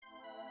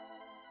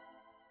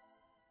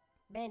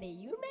Benny,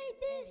 you made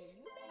this?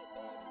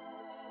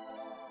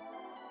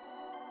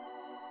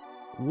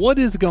 What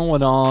is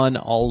going on,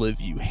 all of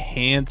you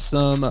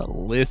handsome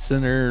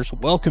listeners?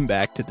 Welcome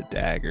back to the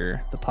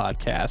Dagger, the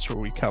podcast where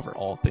we cover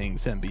all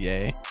things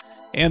NBA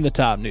and the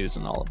top news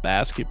in all of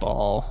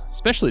basketball,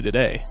 especially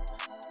today.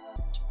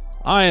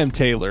 I am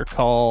Taylor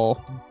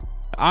Call.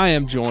 I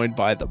am joined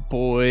by the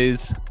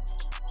boys,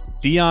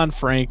 Dion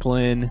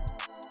Franklin,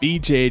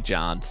 BJ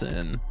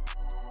Johnson.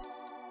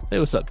 Say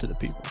what's up to the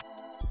people.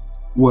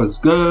 What's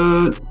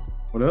good?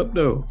 What up,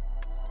 though?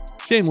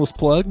 Shameless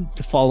plug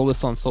to follow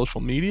us on social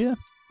media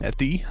at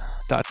the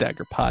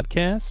Dagger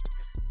Podcast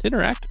to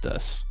interact with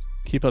us.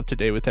 Keep up to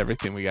date with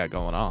everything we got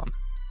going on.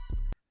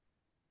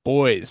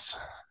 Boys,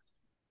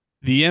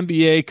 the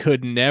NBA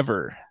could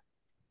never.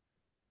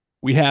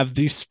 We have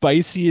the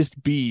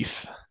spiciest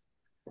beef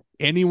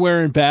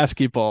anywhere in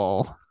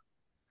basketball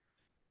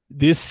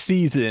this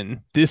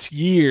season, this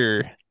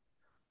year.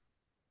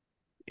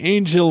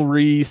 Angel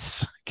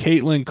Reese,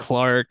 Caitlin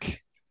Clark,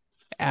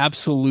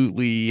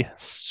 absolutely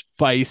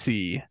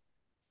spicy,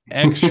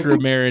 extra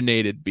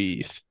marinated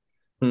beef.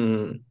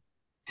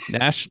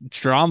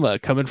 Drama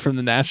coming from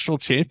the national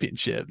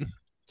championship.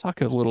 Talk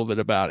a little bit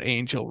about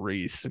Angel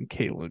Reese and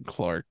Caitlin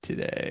Clark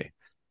today.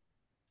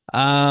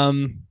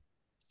 Dion,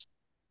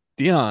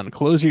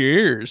 close your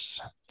ears.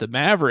 The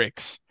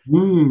Mavericks in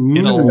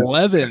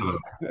 11th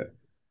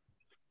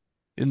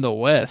in the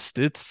West.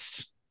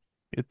 It's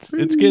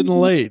getting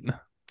late.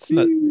 It's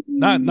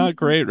not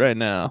great right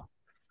now.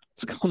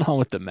 What's going on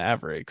with the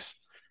Mavericks?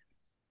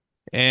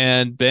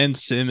 And Ben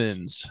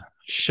Simmons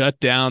shut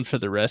down for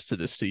the rest of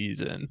the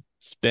season.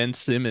 It's Ben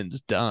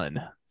Simmons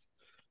done.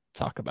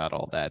 Talk about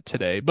all that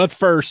today. But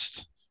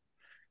first,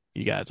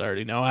 you guys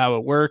already know how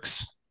it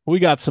works. We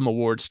got some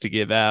awards to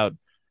give out.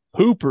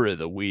 Hooper of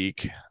the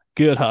Week,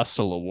 Good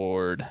Hustle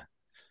Award.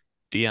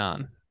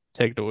 Dion,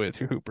 take it away with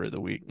your Hooper of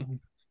the Week.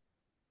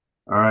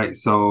 All right,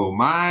 so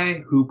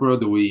my Hooper of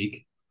the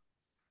Week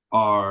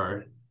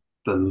are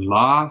the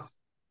Los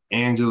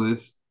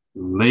Angeles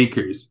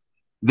Lakers.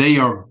 They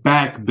are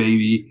back,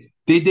 baby.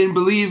 They didn't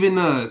believe in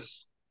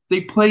us.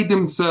 They played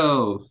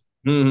themselves.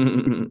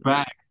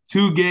 Back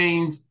 2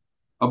 games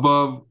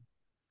above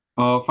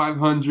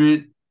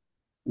 500,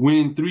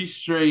 winning 3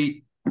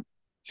 straight.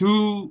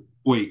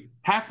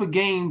 Half a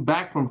game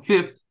back from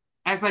 5th,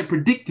 as I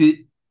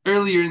predicted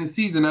earlier in the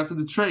season after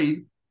the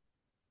trade.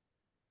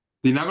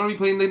 They're not going to be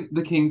playing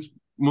the Kings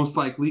most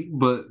likely,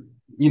 but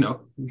you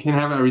can't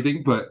have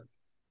everything. But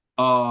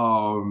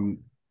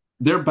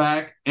they're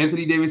back.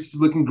 Anthony Davis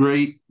is looking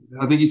great.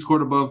 I think he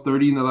scored above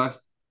 30 in the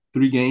last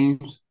 3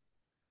 games.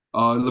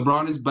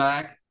 LeBron is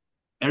back.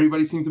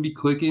 Everybody seems to be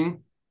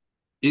clicking.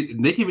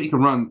 They can make a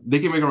run. They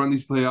can make a run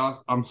these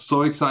playoffs. I'm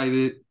so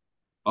excited.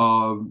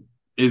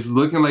 It's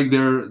looking like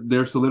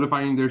they're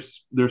solidifying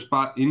their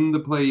spot in the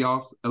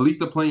playoffs, at least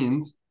the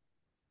play-ins.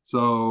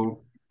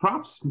 So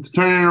props. It's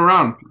turning it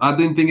around. I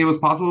didn't think it was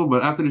possible,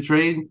 but after the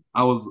trade,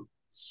 I was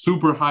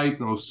super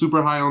hyped. I was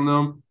super high on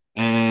them,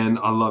 and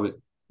I love it.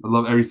 I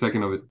love every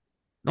second of it.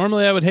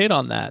 Normally, I would hate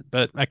on that,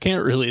 but I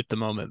can't really at the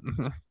moment.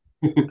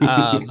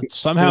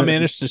 Somehow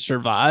managed to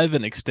survive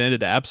an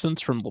extended absence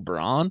from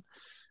LeBron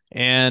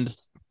and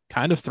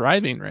kind of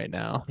thriving right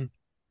now.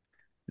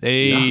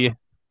 They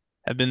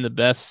have been the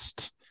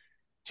best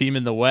team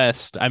in the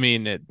West. I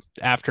mean,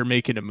 after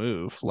making a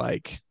move,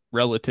 like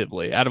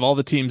relatively out of all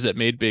the teams that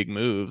made big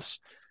moves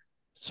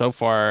so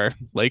far,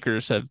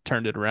 Lakers have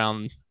turned it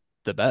around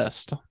the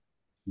best.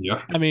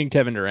 Yeah. I mean,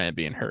 Kevin Durant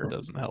being hurt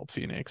doesn't help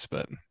Phoenix,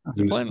 but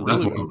they're playing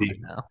really well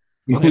right now.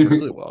 Playing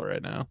really well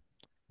right now.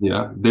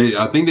 Yeah.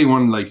 I think they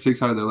won like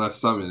 6 out of their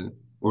last 7,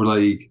 or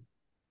like,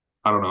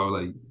 I don't know,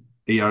 like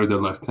 8 out of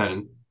their last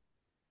 10.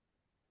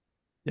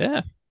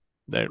 Yeah.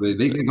 They're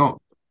going.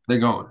 They're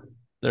going.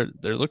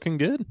 They're looking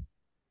good.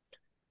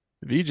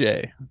 VJ,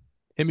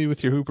 hit me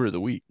with your Hooper of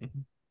the Week.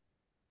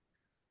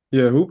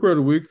 Yeah, Hooper of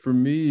the Week for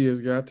me has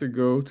got to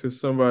go to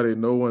somebody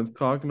no one's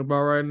talking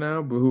about right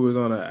now, but who is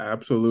on an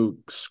absolute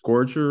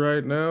scorcher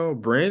right now.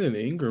 Brandon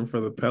Ingram for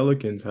the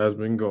Pelicans has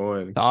been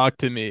going Talk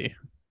to me.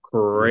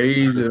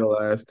 crazy the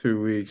last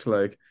 2 weeks.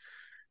 Like,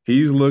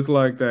 he's looked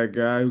like that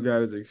guy who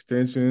got his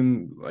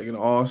extension, like an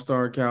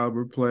all-star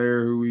caliber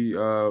player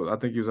who I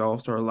think he was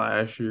all-star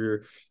last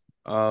year.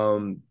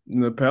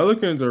 The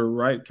Pelicans are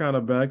right kind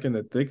of back in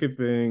the thick of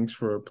things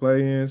for a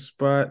play-in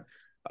spot.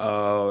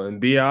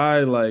 And BI,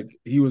 like,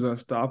 he was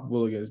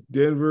unstoppable against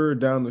Denver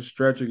down the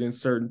stretch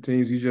against certain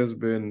teams. He's just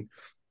been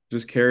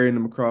carrying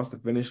them across the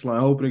finish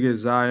line, hoping to get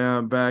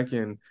Zion back.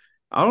 And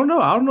I don't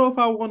know if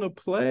I want to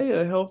play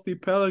a healthy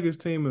Pelicans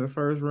team in the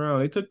first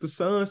round. They took the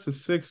Suns to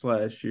 6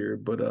 last year,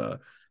 but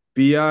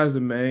BI is the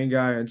main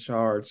guy in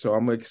charge. So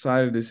I'm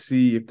excited to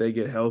see if they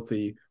get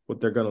healthy, what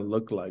they're going to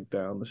look like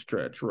down the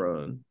stretch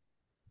run.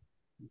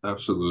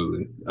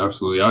 Absolutely.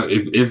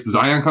 If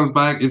Zion comes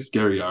back, it's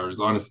scary hours,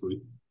 honestly.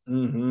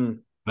 Mm-hmm.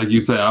 Like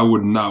you said, I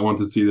would not want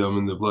to see them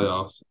in the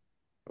playoffs,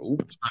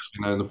 especially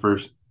not in the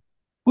first.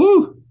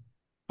 Woo!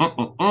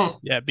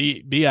 Yeah,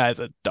 BI is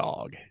a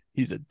dog.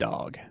 He's a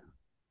dog.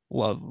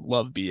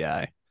 Love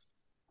BI.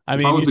 I If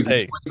I mean, was you the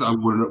say Grizzlies, I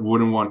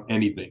wouldn't want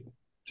anything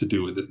to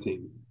do with this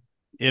team.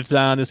 if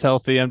Zion is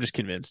healthy, I'm just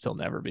convinced he'll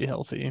never be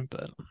healthy.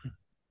 But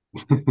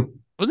wasn't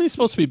he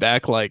supposed to be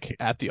back like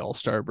at the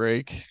All-Star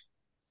break?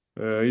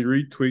 He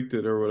retweaked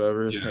it or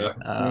whatever. His Yeah.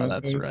 hand.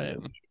 That's right.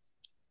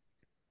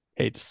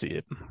 Hate to see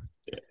it.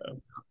 Yeah.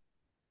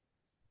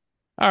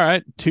 All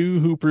right, three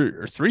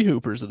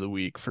hoopers of the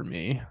week for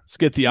me. Let's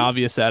get the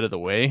obvious out of the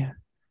way.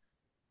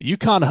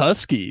 UConn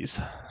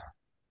Huskies.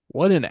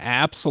 What an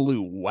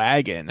absolute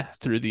wagon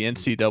through the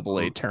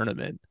NCAA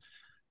tournament.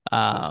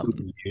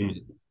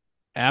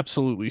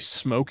 Absolutely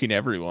smoking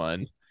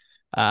everyone.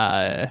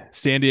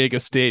 San Diego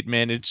State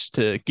managed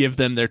to give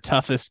them their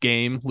toughest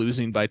game,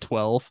 losing by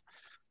 12.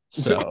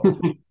 So,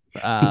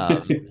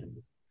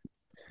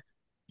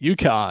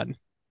 UConn,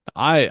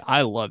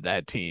 I love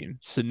that team.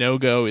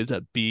 Sonogo is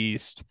a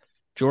beast.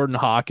 Jordan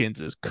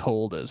Hawkins is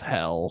cold as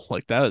hell.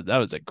 Like that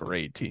was a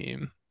great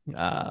team.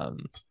 A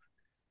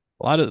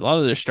lot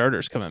of their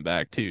starters coming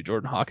back too.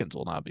 Jordan Hawkins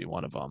will not be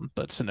one of them,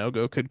 but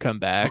Sonogo could come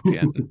back,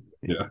 and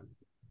yeah,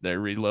 they're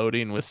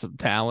reloading with some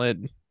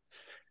talent.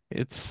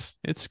 It's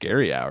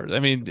scary hours. I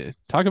mean,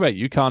 talk about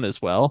UConn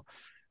as well.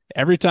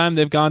 Every time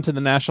they've gone to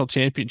the national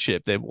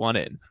championship, they've won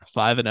it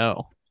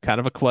 5-0. Kind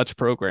of a clutch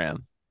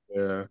program.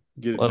 Yeah,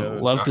 get it done.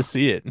 Love to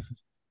see it.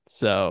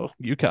 So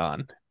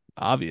UConn,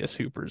 obvious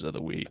hoopers of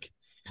the week.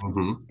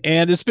 Mm-hmm.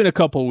 And it's been a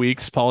couple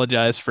weeks.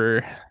 Apologize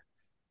for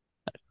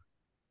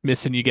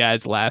missing you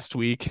guys last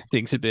week.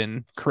 Things have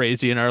been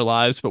crazy in our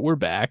lives, but we're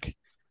back.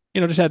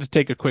 Just had to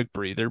take a quick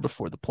breather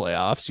before the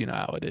playoffs. You know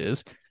how it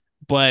is.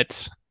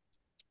 But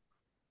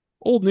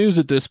old news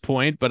at this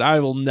point, but I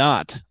will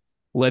not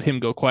let him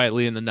go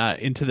quietly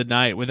into the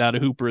night without a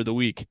hooper of the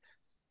week.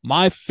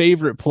 My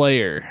favorite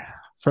player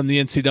from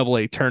the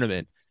NCAA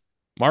tournament,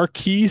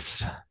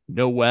 Marquise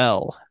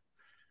Noel,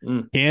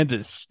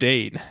 Kansas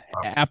State,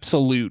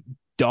 absolute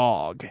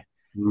dog.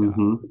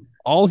 Mm-hmm.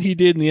 All he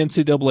did in the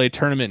NCAA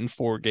tournament in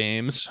 4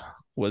 games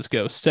was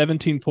go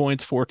 17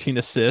 points, 14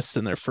 assists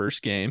in their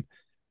first game,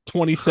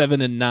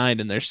 27 and 9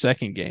 in their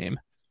second game,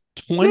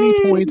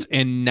 20 points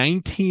and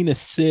 19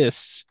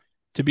 assists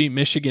to beat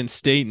Michigan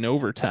State in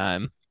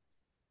overtime.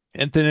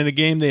 And then in a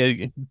game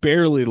they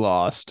barely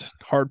lost,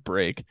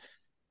 heartbreak.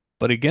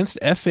 But against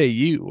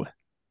FAU,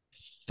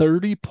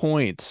 30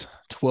 points,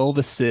 12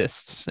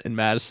 assists in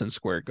Madison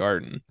Square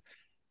Garden.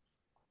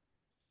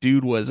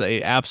 Dude was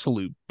a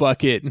absolute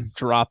bucket,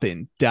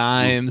 dropping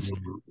dimes.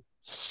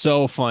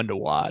 So fun to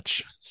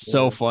watch.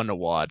 Fun to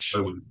watch.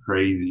 That was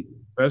crazy.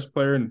 Best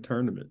player in the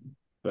tournament.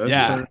 Player in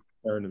the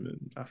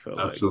tournament. I felt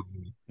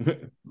absolutely.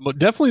 But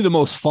definitely the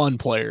most fun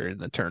player in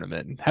the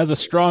tournament. Has a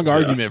strong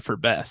argument for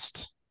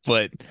best,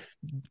 but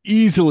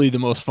easily the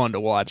most fun to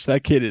watch.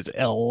 That kid is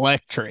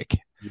electric.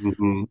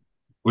 Mm-hmm.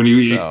 When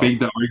he faked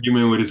the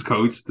argument with his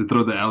coach to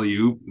throw the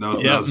alley-oop, that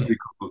was pretty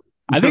cool.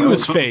 I think it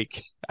was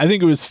fake. I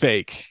think it was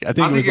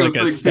like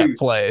a step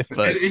play.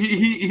 But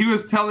he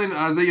was telling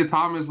Isaiah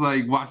Thomas,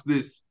 like, watch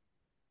this.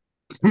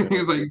 He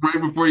was like,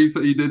 right before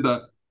he did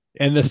that.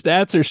 And the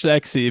stats are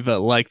sexy, but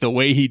like the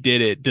way he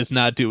did it does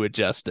not do it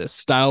justice.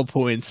 Style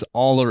points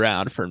all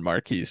around for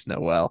Marquise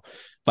Noel.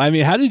 But I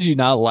mean, how did you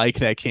not like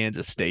that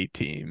Kansas State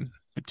team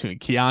between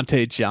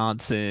Keontae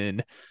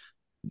Johnson,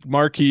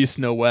 Marquise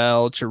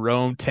Noel,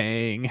 Jerome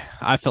Tang?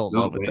 I fell in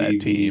love with that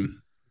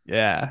team.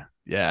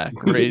 Yeah,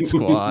 great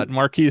squad.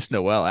 Marquise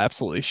Noel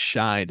absolutely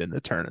shined in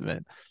the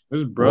tournament.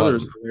 His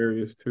brother's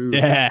hilarious too.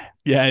 Yeah,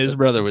 his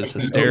brother was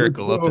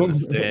hysterical up in the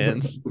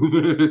stands.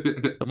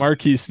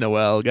 Marquise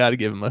Noel, got to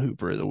give him a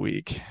hooper of the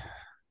week.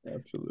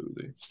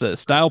 Absolutely. So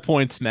style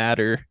points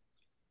matter.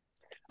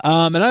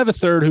 And I have a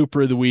third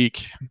hooper of the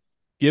week.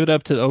 Give it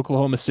up to the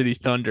Oklahoma City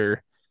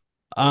Thunder.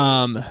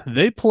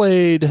 They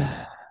played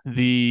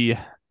the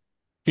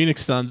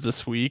Phoenix Suns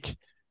this week.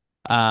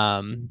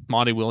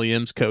 Monty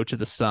Williams, coach of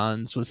the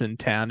Suns, was in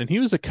town, and he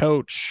was a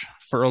coach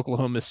for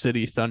Oklahoma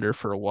City Thunder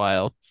for a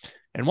while.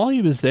 And while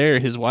he was there,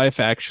 his wife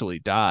actually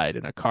died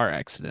in a car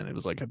accident. It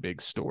was like a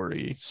big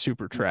story,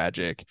 super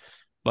tragic.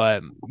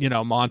 But,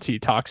 Monty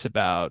talks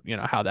about,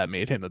 how that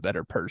made him a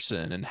better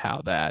person and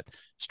how that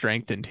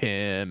strengthened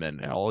him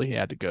and all he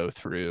had to go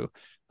through.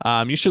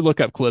 You should look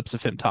up clips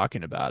of him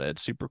talking about it.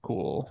 Super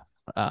cool.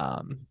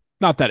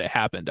 Not that it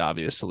happened,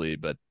 obviously,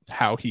 but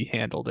how he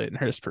handled it and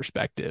his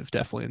perspective,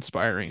 definitely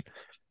inspiring.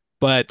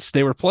 But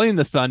they were playing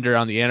the Thunder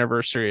on the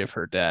anniversary of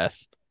her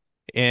death,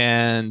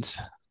 and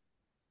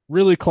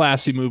really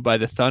classy move by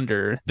the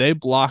Thunder. They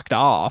blocked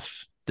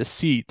off the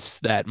seats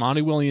that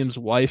Monty Williams'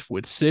 wife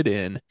would sit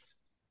in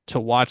to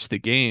watch the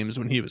games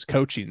when he was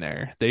coaching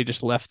there. They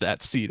just left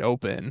that seat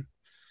open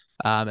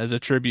as a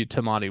tribute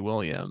to Monty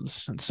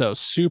Williams. And so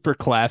super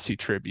classy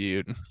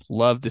tribute.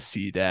 Love to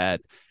see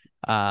that.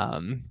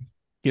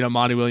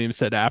 Monty Williams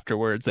said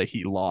afterwards that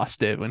he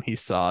lost it when he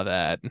saw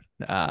that.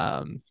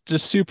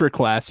 Just super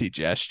classy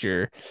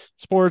gesture.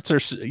 Sports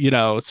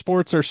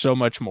are so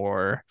much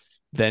more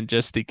than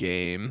just the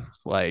game.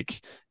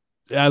 Like,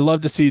 I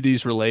love to see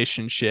these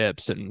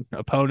relationships and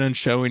opponents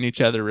showing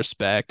each other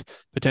respect.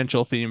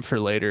 Potential theme for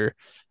later.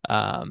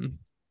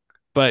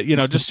 But,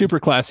 just super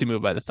classy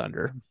move by the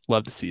Thunder.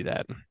 Love to see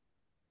that.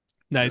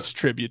 Nice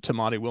tribute to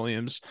Monty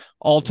Williams,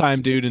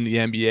 all-time dude in the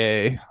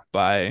NBA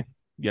by,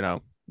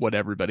 what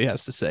everybody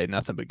has to say.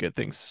 Nothing but good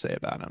things to say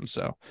about him.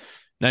 So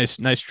nice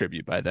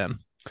tribute by them.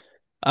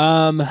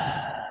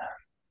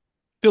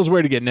 Feels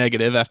weird to get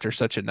negative after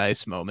such a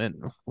nice moment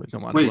with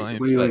Monty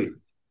Williams.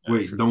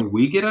 Wait. Don't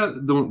we get a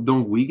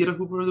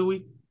Hooper of the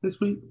Week this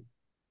week?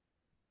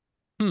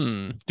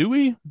 Do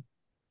we?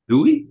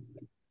 Do we?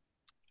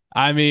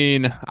 I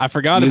mean, I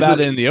forgot about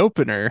it in the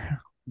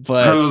opener,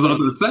 but I was about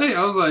to say,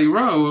 I was like,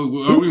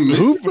 bro, are we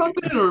missing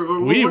something?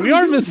 Or we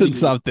are missing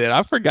something.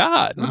 I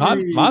forgot.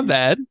 My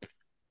bad.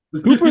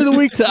 Hooper of the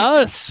Week to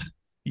us.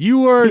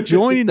 You are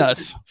joining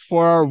us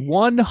for our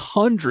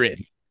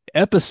 100th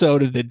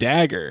episode of the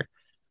Dagger.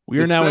 We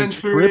are now in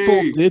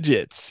triple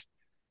digits.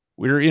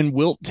 We're in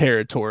Wilt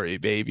territory,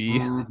 baby.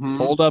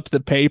 Hold up the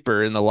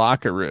paper in the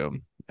locker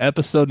room.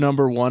 Episode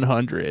number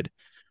 100.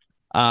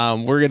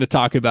 We're going to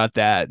talk about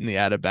that in the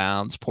out of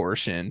bounds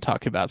portion,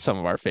 talk about some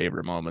of our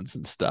favorite moments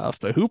and stuff.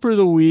 But Hooper of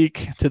the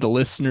Week to the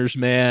listeners,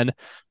 man,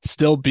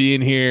 still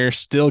being here,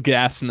 still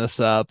gassing us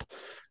up.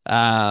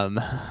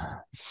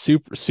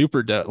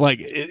 Super dope. Like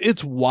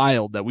it's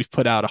wild that we've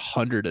put out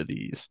 100 of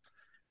these.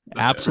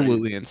 That's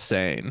absolutely crazy.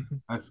 Insane.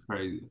 That's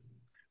crazy.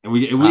 And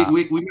we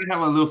might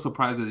have a little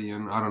surprise at the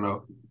end. I don't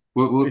know.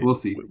 We'll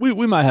see.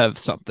 We might have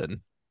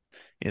something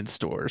in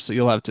store, so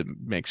you'll have to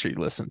make sure you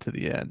listen to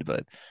the end.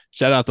 But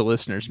shout out the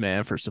listeners,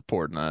 man, for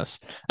supporting us.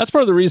 That's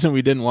part of the reason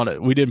we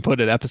didn't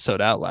put an episode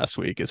out last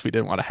week, is we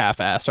didn't want to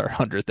half-ass our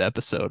 100th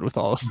episode with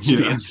all of us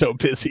being so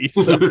busy.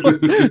 So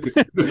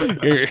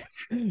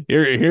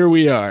here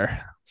we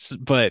are.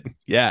 But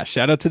yeah,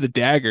 shout out to the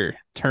Dagger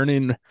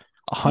turning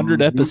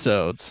 100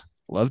 episodes.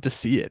 Love to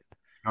see it.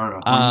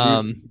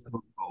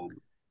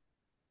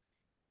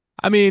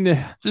 I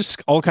mean, just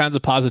all kinds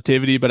of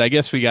positivity, but I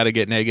guess we got to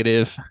get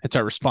negative. It's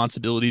our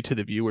responsibility to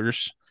the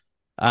viewers.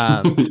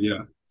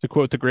 To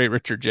quote the great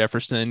Richard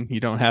Jefferson, you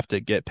don't have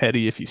to get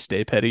petty if you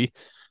stay petty.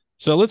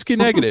 So let's get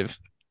negative.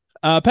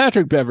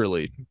 Patrick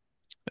Beverley,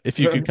 if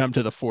you could come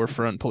to the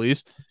forefront,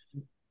 please.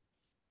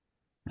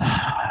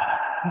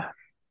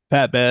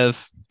 Pat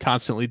Bev,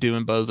 constantly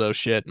doing bozo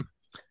shit.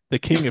 The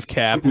king of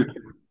cap.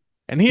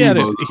 And he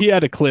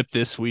had a clip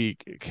this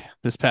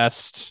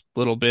past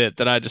little bit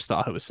that I just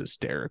thought was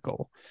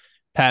hysterical.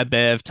 Pat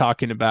Bev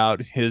talking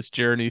about his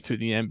journey through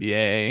the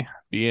NBA,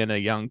 being a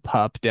young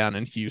pup down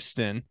in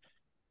Houston.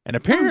 And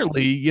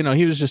apparently,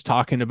 he was just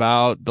talking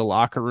about the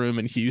locker room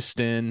in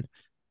Houston.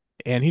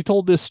 And he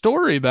told this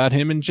story about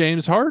him and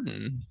James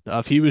Harden.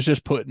 He was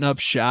just putting up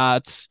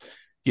shots,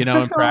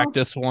 in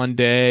practice one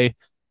day,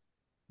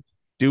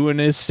 doing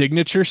his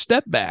signature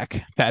step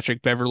back.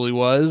 Patrick Beverley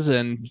was,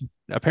 and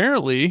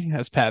apparently,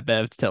 as Pat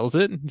Bev tells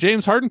it,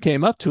 James Harden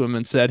came up to him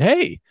and said,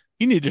 "Hey,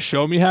 you need to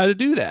show me how to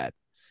do that."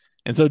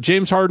 And so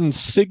James Harden's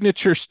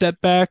signature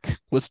step back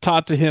was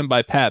taught to him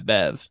by Pat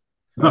Bev.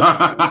 No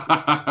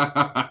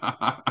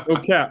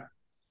cap.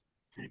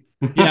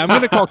 Yeah, I'm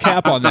going to call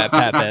cap on that,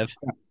 Pat Bev.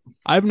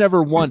 I've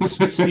never once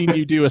seen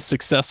you do a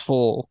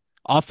successful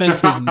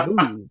offensive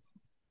move,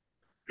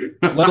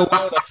 let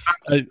alone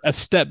a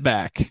step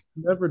back.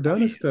 Never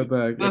done a step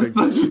back. That's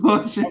such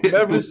bullshit. I've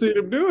never seen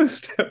him do a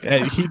step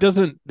back.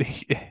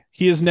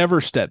 He has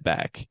never stepped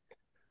back.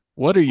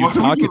 What are you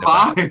talking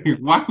about?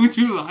 Why would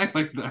you lie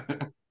like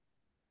that?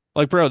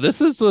 Like, bro,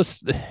 this is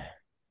just...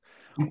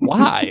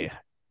 Why?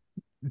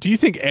 Do you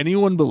think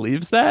anyone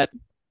believes that?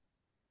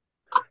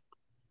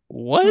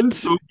 What?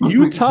 So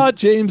you taught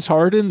James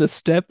Harden the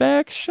step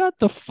back? Shut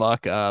the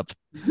fuck up.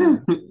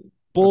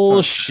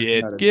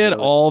 Bullshit. Get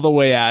all the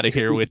way out of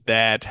here with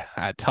that.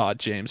 I taught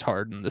James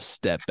Harden the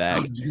step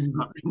back.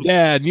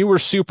 Yeah, and you were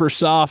super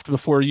soft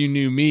before you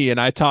knew me, and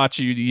I taught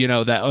you,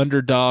 that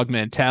underdog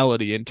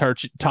mentality and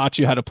taught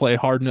you how to play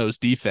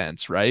hard-nosed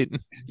defense, right?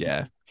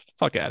 Yeah,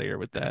 fuck out of here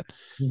with that.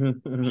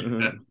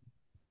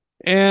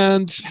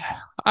 And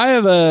I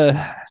have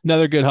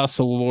another good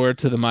hustle award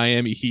to the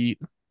Miami Heat.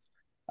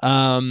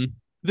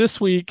 This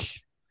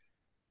week,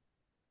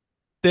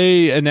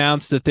 they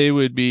announced that they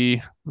would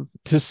be,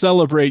 to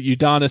celebrate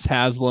Udonis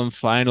Haslem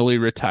finally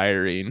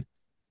retiring,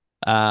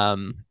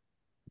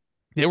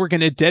 they were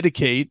going to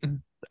dedicate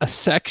a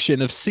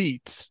section of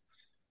seats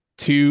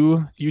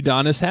to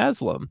Udonis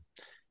Haslem.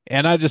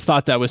 And I just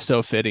thought that was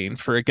so fitting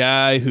for a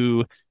guy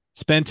who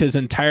spent his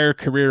entire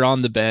career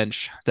on the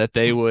bench, that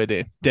they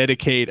would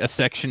dedicate a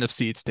section of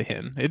seats to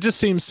him. It just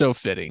seems so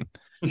fitting.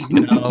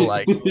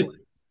 Like...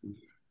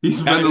 He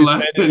spent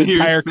his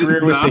entire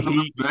career with the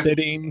Heat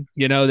sitting.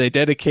 They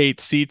dedicate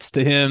seats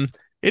to him.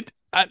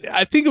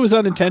 I think it was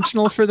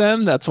unintentional for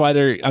them. That's why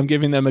I'm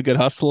giving them a good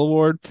hustle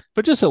award.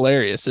 But just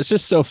hilarious. It's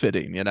just so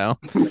fitting,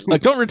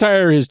 Like, don't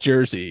retire his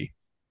jersey.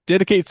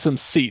 Dedicate some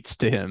seats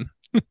to him.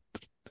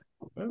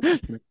 I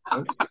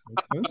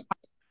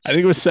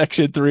think it was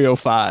section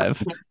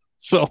 305.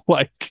 So,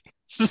 like,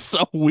 it's just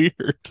so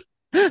weird.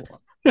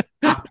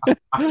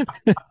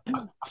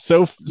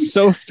 so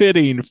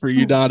fitting for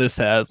Udonis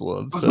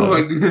Haslem. So, oh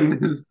my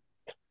goodness.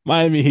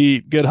 Miami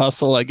Heat, good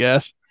hustle, I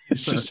guess.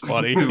 It's just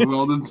funny.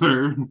 Well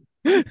deserved.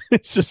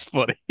 It's just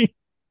funny.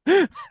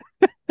 God.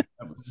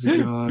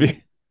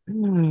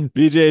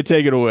 BJ,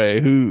 take it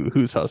away.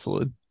 Who's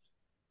hustling?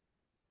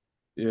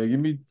 Yeah, give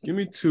me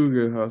two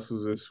good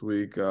hustles this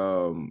week.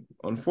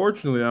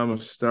 Unfortunately, I'm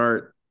gonna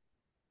start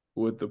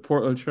with the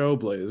Portland Trail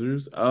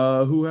Blazers,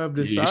 who have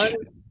Yeesh.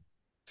 decided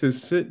to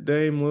sit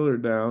Dame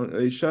Lillard down.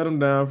 They shut him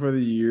down for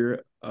the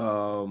year.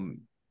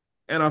 And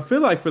I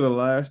feel like for the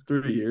last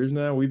 3 years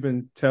now, we've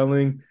been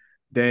telling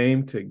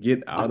Dame to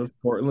get out of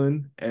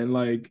Portland, and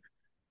like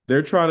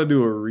they're trying to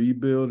do a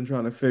rebuild and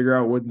trying to figure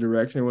out what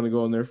direction they want to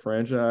go in their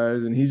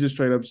franchise. And he's just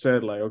straight up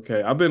said, like,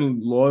 okay, I've been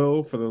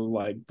loyal for the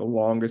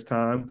longest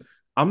time.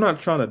 I'm not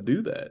trying to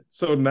do that.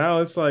 So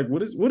now it's like,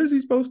 what is he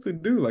supposed to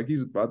do? Like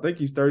I think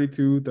he's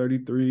 32,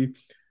 33.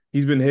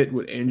 He's been hit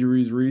with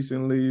injuries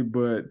recently,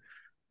 but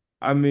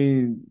I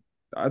mean,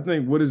 I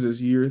think what is this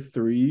year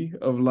 3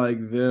 of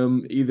like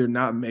them either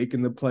not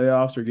making the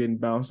playoffs or getting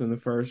bounced in the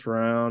first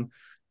round,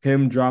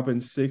 him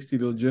dropping 60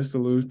 to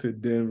lose to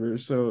Denver.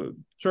 So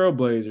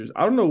Trailblazers,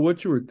 I don't know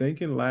what you were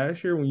thinking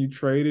last year when you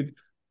traded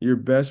your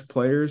best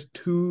players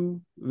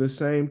to the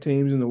same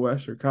teams in the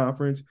Western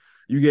Conference.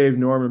 You gave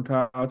Norman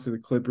Powell to the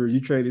Clippers.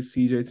 You traded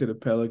CJ to the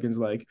Pelicans.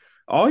 Like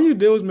all you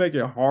did was make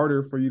it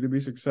harder for you to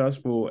be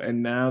successful.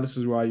 And now this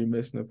is why you're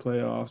missing the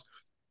playoffs.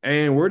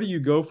 And where do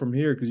you go from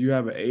here? Because you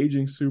have an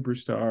aging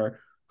superstar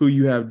who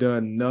you have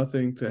done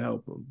nothing to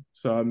help him.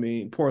 So, I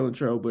mean, Portland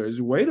Trailblazers,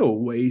 way to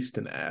waste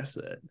an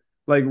asset.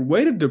 Like,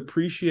 way to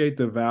depreciate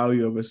the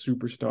value of a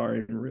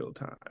superstar in real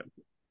time.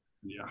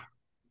 Yeah,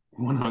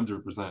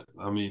 100%.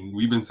 I mean,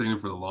 we've been saying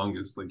it for the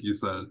longest, like you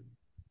said.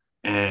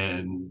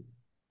 And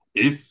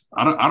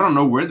I don't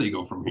know where they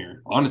go from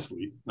here,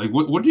 honestly. Like,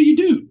 what do?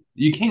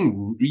 You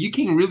can't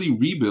really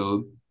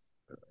rebuild,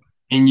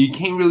 and you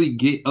can't really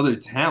get other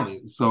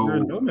talent. So you're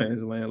in no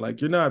man's land. Like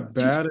you're not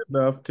bad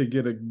enough to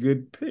get a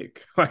good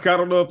pick. Like I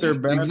don't know if they're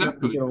bad enough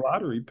to get a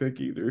lottery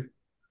pick either.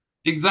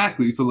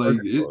 Exactly. So like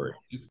it's weird.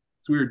 It's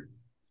weird.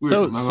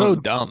 So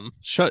dumb.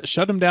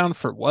 Shut him down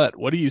for what?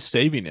 What are you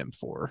saving him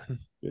for?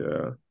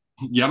 Yeah.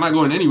 Yeah, I'm not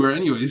going anywhere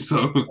anyway.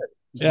 So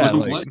yeah,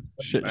 like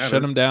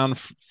shut him down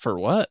for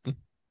what?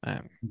 I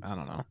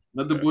don't know.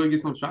 Let the boy get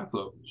some shots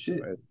up.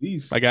 Shit. At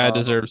least my guy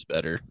deserves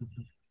better.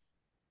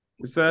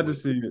 It's sad to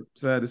see it.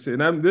 Sad to see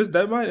it. And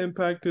that might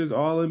impact his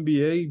All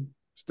NBA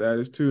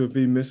status too. If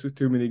he misses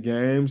too many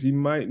games, he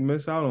might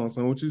miss out on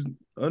something, which is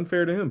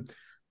unfair to him.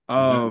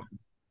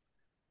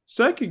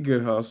 Second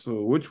good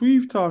hustle, which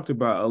we've talked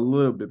about a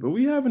little bit, but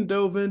we haven't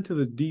dove into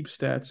the deep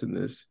stats in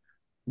this.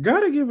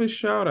 Got to give a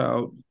shout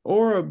out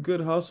or a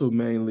good hustle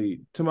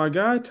mainly to my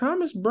guy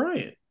Thomas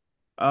Bryant.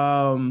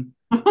 My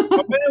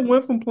man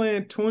went from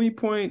playing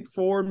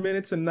 20.4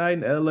 minutes a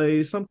night in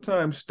LA,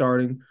 sometimes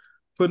starting,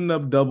 putting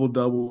up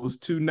double-doubles,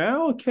 to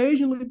now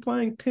occasionally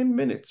playing 10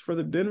 minutes for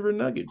the Denver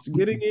Nuggets,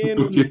 getting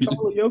in when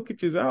Nikola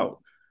Jokic is out.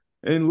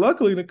 And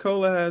luckily,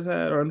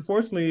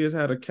 unfortunately, has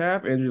had a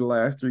calf injury the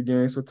last 3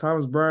 games, so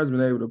Thomas Bryant's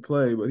been able to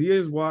play. But he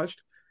has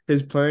watched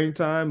his playing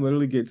time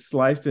literally get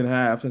sliced in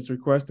half since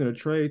requesting a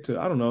trade to,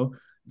 I don't know,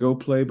 go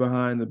play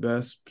behind the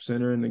best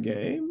center in the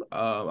game.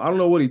 I don't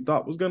know what he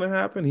thought was going to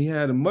happen. He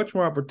had a much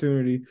more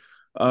opportunity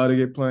to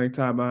get playing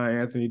time behind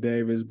Anthony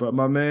Davis. But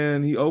my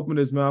man, he opened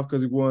his mouth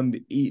because he wanted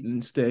to eat, and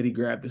instead he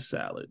grabbed a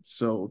salad.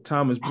 So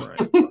Thomas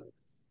Bryant,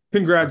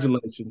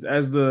 congratulations.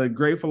 As the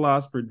great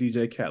philosopher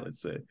DJ Khaled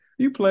said,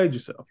 you played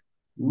yourself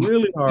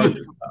really hard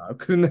this time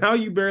because now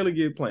you barely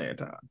get playing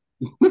time.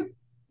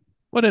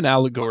 What an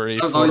allegory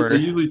I for...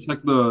 usually check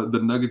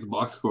the Nuggets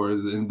box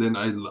scores, and then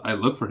I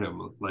look for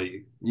him,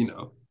 like,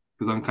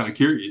 because I'm kind of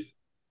curious.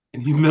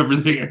 And he's never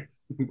there.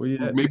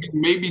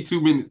 Maybe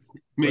 2 minutes.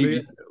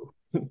 Maybe.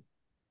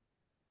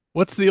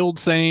 What's the old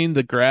saying?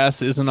 The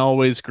grass isn't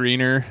always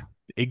greener.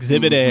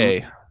 Exhibit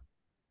A.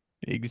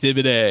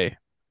 Exhibit A.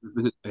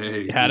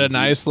 You had a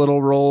nice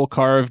little roll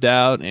carved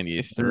out, and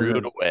you threw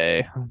it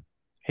away.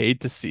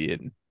 Hate to see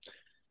it.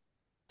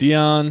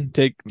 Dion,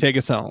 take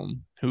us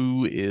home.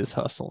 Who is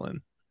hustling?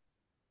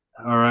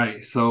 All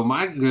right. So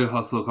my good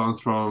hustle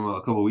comes from a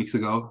couple of weeks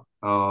ago.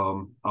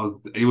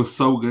 It was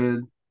so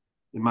good,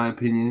 in my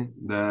opinion,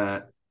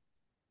 that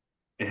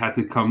it had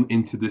to come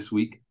into this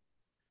week.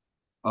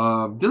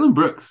 Dylan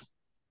Brooks,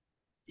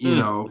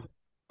 a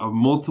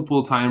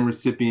multiple time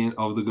recipient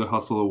of the Good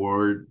Hustle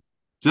Award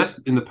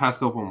just in the past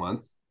couple of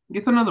months,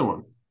 gets another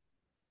one.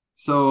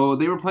 So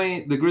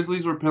the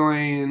Grizzlies were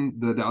playing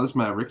the Dallas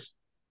Mavericks.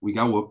 We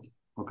got whooped.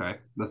 Okay,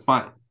 that's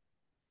fine.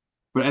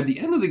 But at the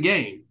end of the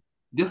game,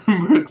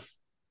 Dylan Brooks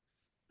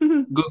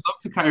goes up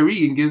to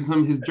Kyrie and gives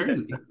him his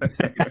jersey.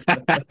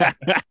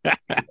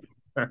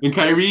 And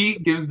Kyrie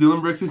gives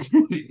Dylan Brooks his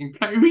jersey. And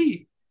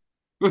Kyrie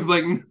was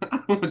like, I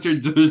don't want your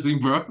jersey,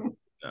 bro.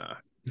 Nah.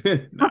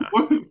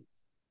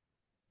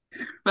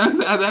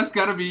 That's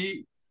got to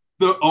be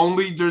the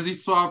only jersey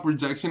swap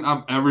rejection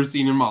I've ever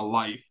seen in my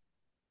life.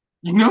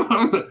 You know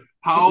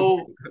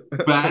how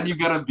bad you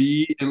gotta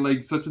be, and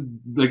like such a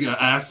an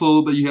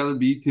asshole that you gotta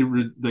be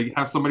to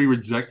have somebody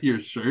reject your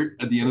shirt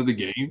at the end of the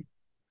game.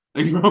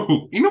 Like,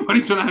 bro, ain't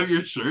nobody trying to have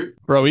your shirt.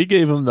 Bro, he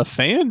gave him the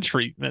fan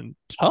treatment.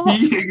 Tough.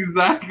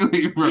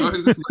 Exactly, bro.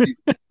 It's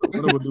like,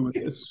 What do we do with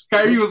this?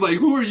 Kyrie was like,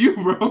 "Who are you,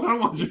 bro? I don't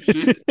want your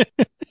shit."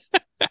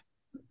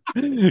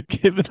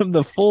 Giving him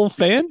the full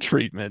fan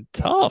treatment.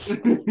 Tough.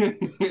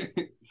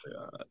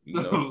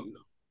 No.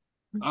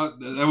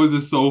 That was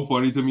just so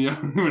funny to me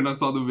when I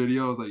saw the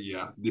video. I was like,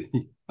 "Yeah,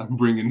 I'm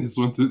bringing this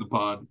one to the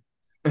pod."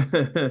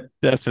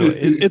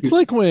 Definitely. It's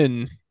like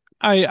when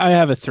I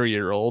have a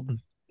 3-year-old,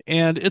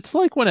 and it's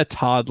like when a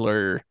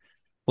toddler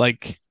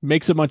like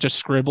makes a bunch of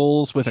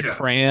scribbles with a Yes.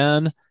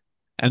 crayon,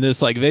 and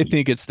it's like they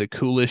think it's the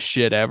coolest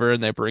shit ever,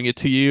 and they bring it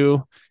to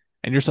you,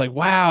 and you're just like,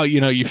 wow,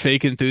 you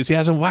fake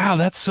enthusiasm. Wow,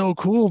 that's so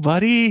cool,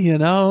 buddy,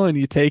 and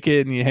you take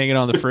it and you hang it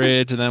on the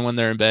fridge, and then when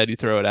they're in bed, you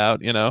throw it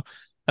out.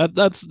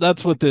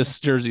 That's what this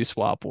jersey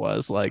swap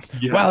was like.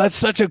 Wow, that's Yes.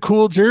 such a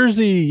cool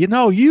jersey.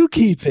 You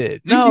keep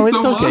it. Thank No, you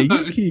it's so okay. You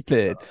much. keep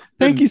it.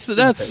 Thank you. So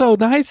that's so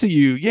nice of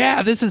you.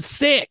 Yeah, this is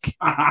sick.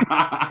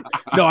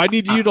 No, I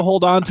need you to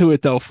hold on to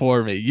it though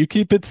for me. You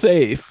keep it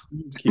safe.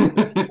 Keep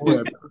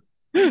it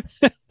forever.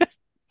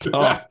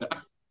 Tough.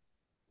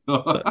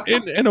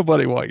 Ain't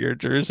nobody want your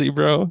jersey,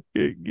 bro.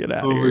 Get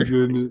out of Oh my here.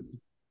 goodness.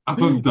 I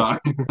was dying.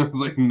 I was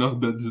like, no,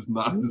 that does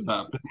not just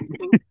happen.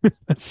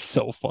 That's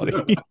so funny.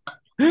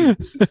 I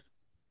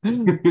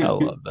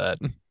love that.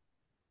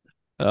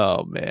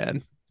 Oh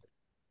man.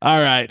 All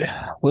right.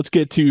 Let's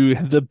get to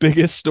the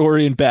biggest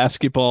story in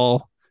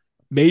basketball,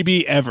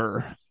 maybe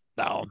ever.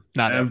 No,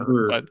 not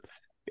ever, but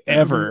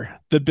ever.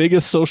 The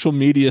biggest social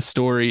media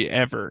story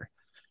ever.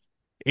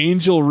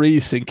 Angel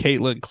Reese and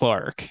Caitlin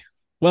Clark.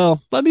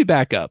 Well, let me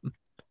back up.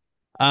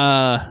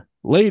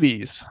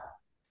 Ladies,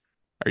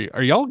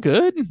 are y'all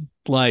good?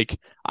 Like,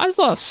 I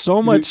saw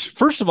so much.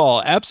 First of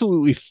all,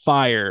 absolutely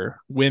fire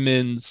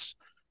women's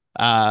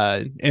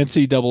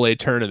NCAA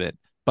tournament.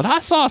 But I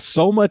saw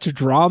so much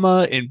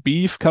drama and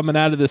beef coming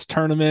out of this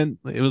tournament.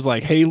 It was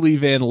like Haley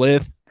Van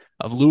Lith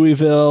of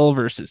Louisville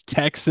versus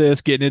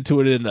Texas getting into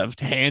it in the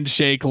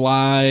handshake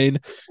line.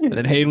 And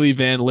then Haley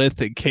Van Lith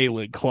and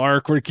Caitlin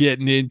Clark were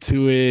getting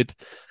into it.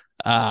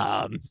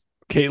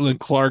 Caitlin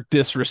Clark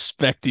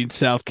disrespecting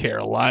South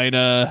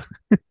Carolina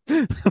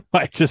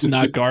by just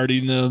not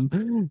guarding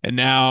them. And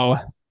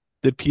now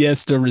the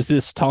pièce de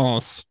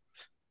resistance,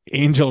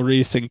 Angel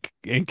Reese and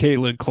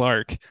Caitlin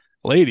Clark.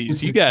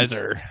 Ladies, you guys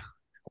are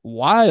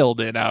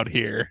wilding out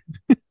here.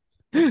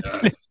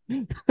 Yes.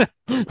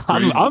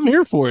 I'm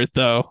here for it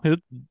though.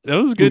 It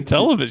was good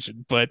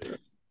television, but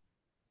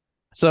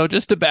so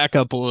just to back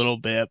up a little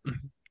bit,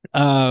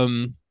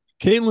 Caitlin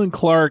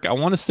Clark, I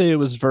want to say it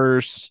was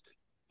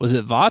was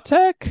it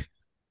Vatek?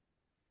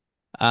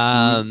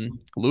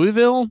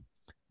 Louisville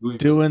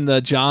doing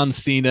the John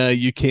Cena,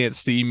 you can't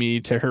see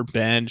me to her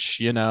bench,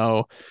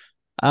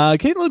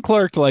 Caitlin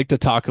Clark liked to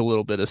talk a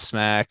little bit of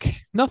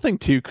smack. Nothing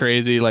too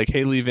crazy. Like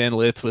Haley Van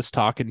Lith was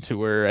talking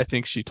to her. I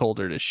think she told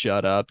her to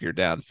shut up. You're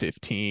down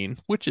 15,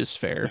 which is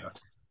fair.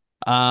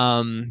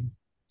 Yeah.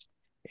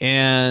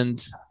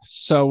 And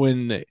so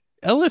when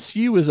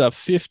LSU was up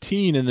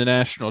 15 in the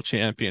national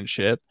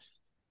championship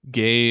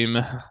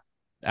game,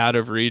 out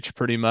of reach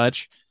pretty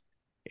much,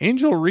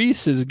 Angel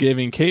Reese is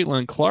giving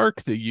Caitlin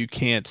Clark the "you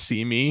can't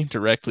see me"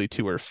 directly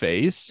to her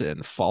face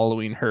and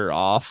following her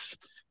off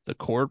the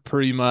court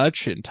pretty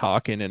much and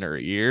talking in her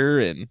ear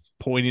and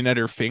pointing at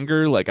her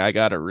finger like, I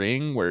got a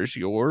ring, where's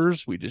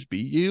yours? We just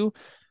beat you.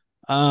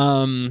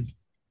 And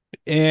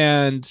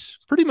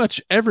pretty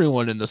much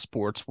everyone in the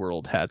sports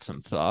world had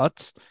some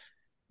thoughts.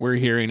 We're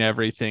hearing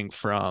everything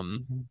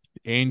from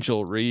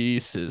Angel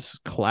Reese is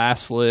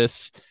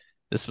classless.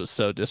 This was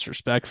so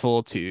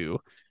disrespectful to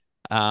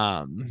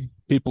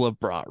people have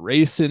brought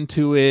race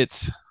into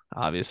it.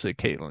 Obviously,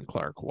 Caitlin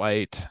Clark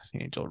white,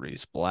 Angel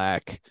Reese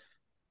black.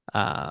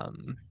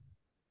 And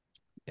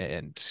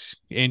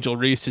Angel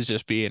Reese is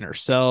just being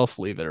herself,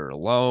 leave her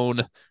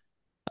alone.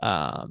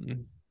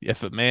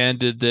 If a man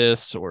did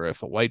this or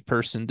if a white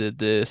person did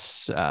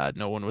this,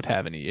 no one would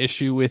have any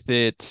issue with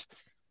it.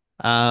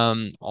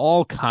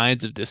 All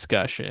kinds of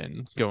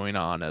discussion going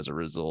on as a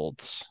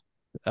result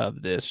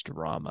of this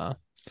drama.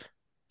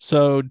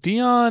 So,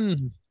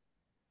 Dion,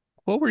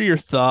 what were your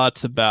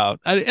thoughts about,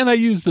 and I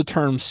use the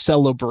term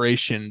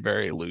celebration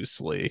very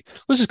loosely.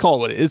 Let's just call it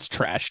what it is. It's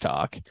trash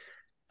talk.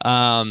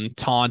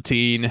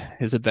 Taunting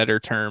is a better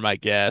term, I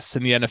guess.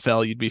 In the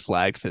NFL, you'd be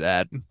flagged for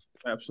that.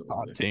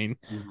 Absolutely.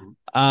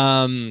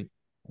 Taunting.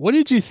 What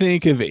did you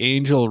think of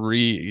Angel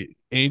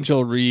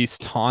Reese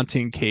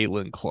taunting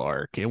Caitlin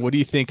Clark? And what do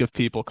you think of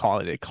people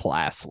calling it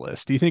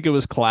classless? Do you think it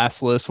was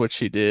classless what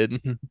she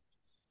did?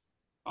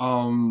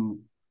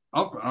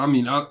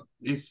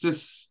 It's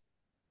just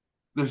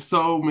there's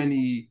so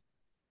many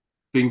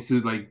things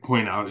to like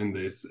point out in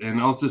this, and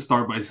I'll just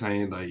start by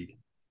saying like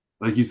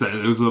you said,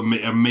 it was an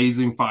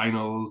amazing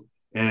finals,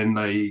 and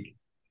like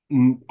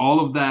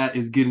all of that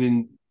is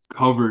getting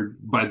covered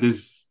by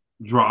this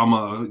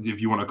drama,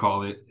 if you want to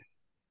call it.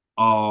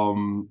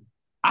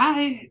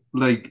 I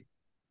like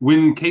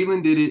when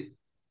Caitlin did it,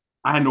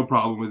 I had no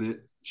problem with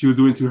it. She was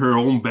doing it to her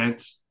own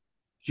bench.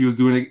 She was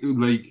doing it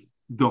like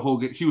the whole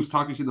game. She was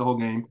talking shit the whole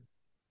game.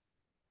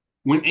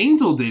 When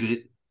Angel did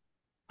it,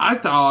 I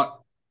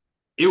thought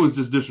it was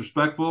just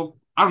disrespectful.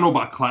 I don't know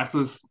about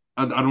classes.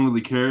 I don't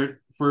really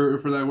care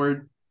for that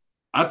word.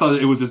 I thought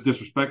it was just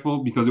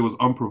disrespectful because it was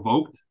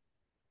unprovoked.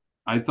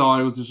 I thought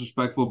it was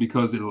disrespectful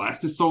because it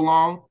lasted so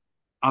long.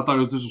 I thought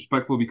it was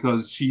disrespectful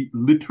because she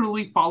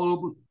literally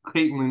followed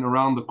Caitlyn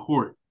around the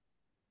court.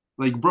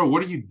 Like, bro,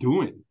 what are you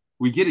doing?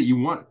 We get it. You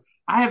want.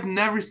 I have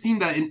never seen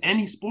that in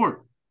any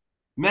sport,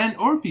 man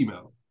or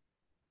female.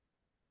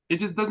 It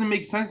just doesn't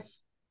make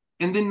sense.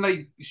 And then,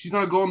 like, she's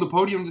gonna go on the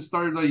podium and just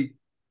start like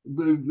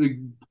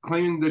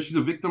claiming that she's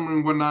a victim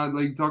and whatnot,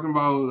 like talking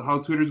about how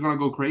Twitter's gonna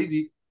go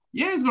crazy.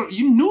 Yeah, it's gonna.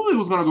 You knew it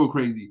was gonna go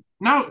crazy.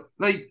 Now,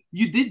 like,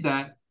 you did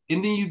that,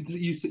 and then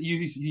you say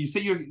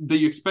that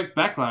you expect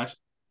backlash.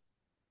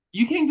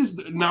 You can't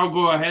just now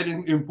go ahead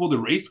and pull the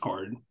race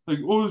card. Like,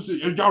 oh,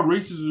 y'all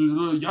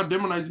racist, y'all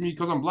demonize me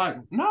because I'm black.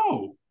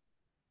 No,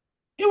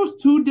 it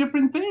was two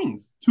different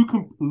things, two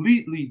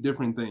completely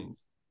different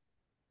things.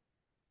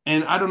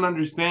 And I don't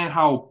understand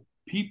how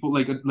people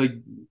like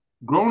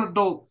grown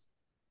adult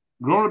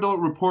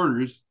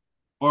reporters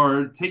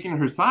are taking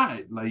her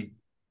side, like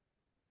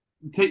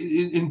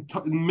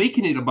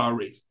making it about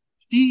race.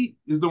 She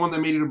is the one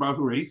that made it about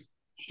race.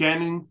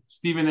 Shannon,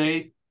 Stephen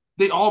A.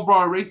 They all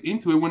brought race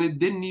into it when it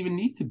didn't even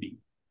need to be.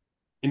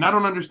 And I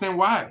don't understand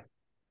why.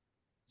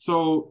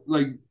 So,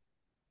 like,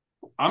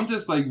 I'm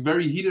just, like,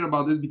 very heated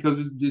about this because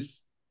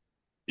it's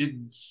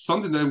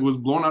something that was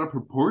blown out of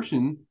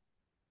proportion.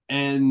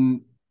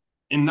 And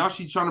now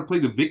she's trying to play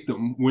the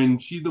victim when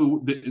she's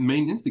the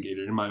main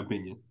instigator, in my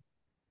opinion.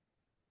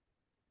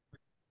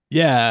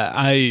 Yeah,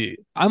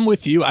 I'm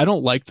with you. I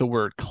don't like the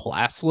word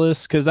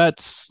classless because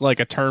that's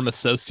like a term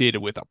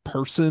associated with a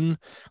person.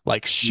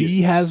 Like,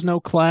 she has no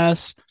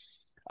class.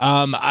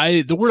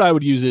 The word I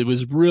would use, it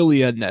was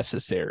really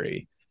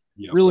unnecessary.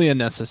 Yep. Really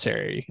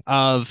unnecessary.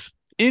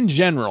 In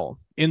general,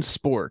 in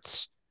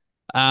sports,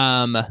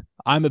 I'm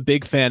a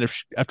big fan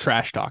of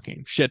trash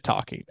talking, shit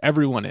talking.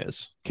 Everyone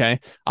is. Okay.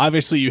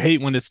 Obviously, you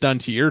hate when it's done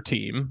to your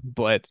team,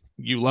 but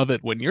you love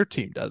it when your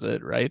team does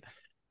it, right?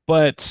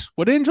 But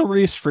what Angel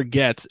Reese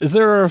forgets is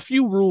there are a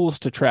few rules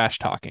to trash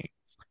talking.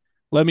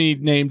 Let me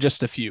name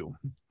just a few.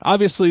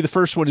 Obviously, the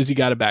first one is you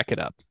got to back it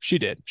up. She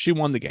did. She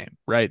won the game,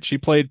 right? She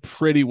played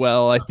pretty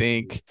well, I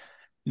think.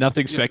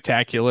 Nothing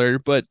spectacular,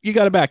 but you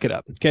got to back it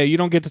up. Okay. You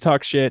don't get to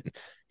talk shit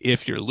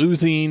if you're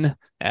losing,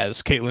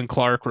 as Caitlin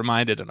Clark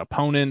reminded an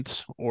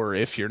opponent, or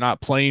if you're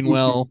not playing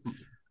well.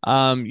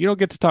 You don't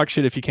get to talk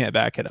shit if you can't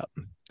back it up.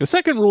 The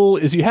second rule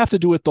is you have to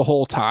do it the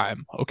whole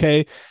time.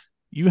 Okay.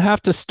 You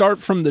have to start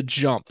from the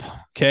jump.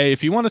 Okay.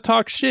 If you want to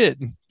talk shit,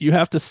 you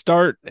have to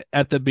start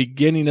at the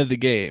beginning of the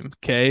game.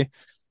 Okay.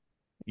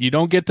 You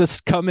don't get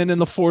to come in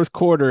the fourth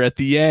quarter at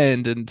the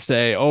end and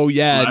say, oh,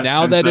 yeah,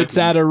 now that it's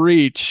out of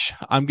reach,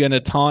 I'm going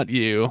to taunt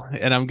you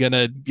and I'm going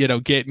to,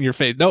 get in your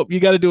face. Nope, you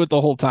got to do it the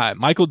whole time.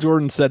 Michael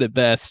Jordan said it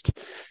best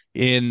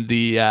in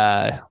the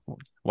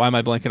why am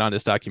I blanking on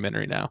this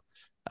documentary now?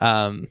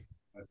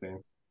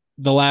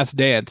 The Last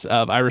Dance.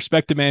 I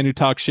respect a man who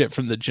talks shit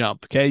from the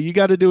jump. Okay, you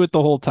got to do it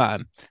the whole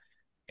time.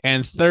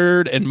 And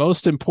third, and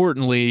most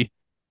importantly,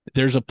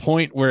 there's a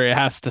point where it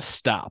has to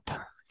stop.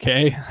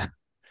 Okay.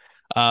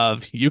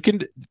 You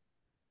can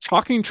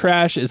talking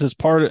trash is as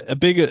part of a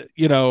big,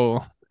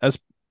 as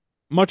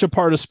much a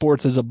part of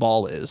sports as a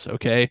ball is.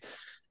 Okay.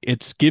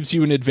 It gives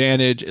you an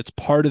advantage. It's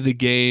part of the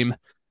game.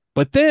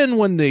 But then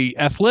when the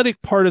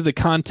athletic part of the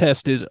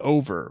contest is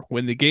over,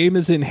 when the game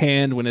is in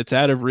hand, when it's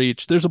out of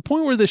reach, there's a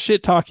point where the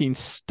shit talking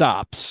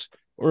stops,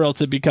 or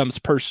else it becomes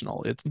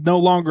personal. It's no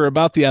longer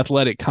about the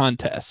athletic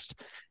contest,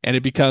 and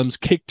it becomes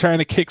trying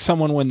to kick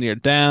someone when they're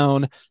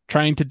down,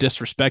 trying to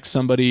disrespect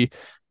somebody.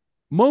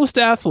 Most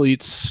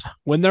athletes,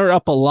 when they're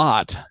up a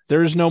lot,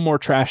 there's no more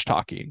trash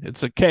talking.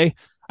 It's okay.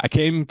 I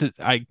came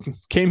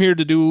here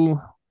to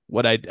do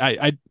what I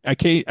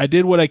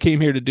did what I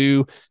came here to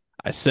do.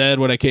 I said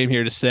what I came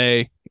here to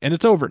say, and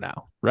it's over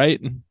now, right?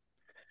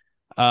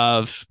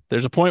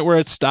 There's a point where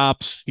it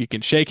stops. You can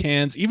shake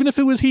hands, even if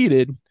it was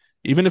heated,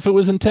 even if it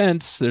was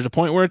intense. There's a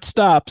point where it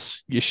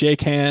stops. You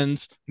shake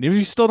hands, and if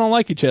you still don't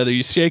like each other,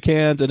 you shake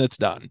hands, and it's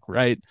done,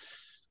 right?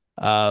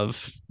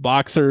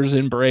 Boxers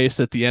embrace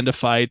at the end of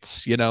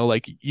fights,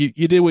 like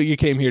you did what you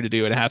came here to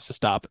do, and it has to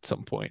stop at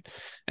some point.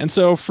 And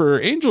so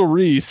for Angel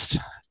Reese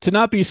to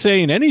not be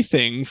saying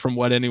anything from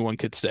what anyone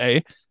could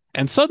say,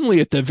 and suddenly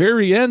at the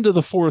very end of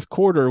the fourth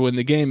quarter, when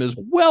the game is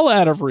well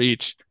out of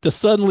reach, to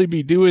suddenly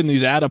be doing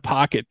these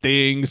out-of-pocket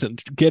things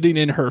and getting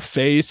in her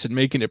face and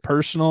making it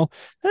personal,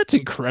 that's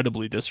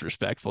incredibly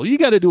disrespectful. You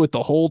got to do it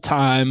the whole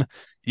time.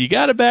 You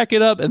got to back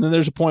it up, and then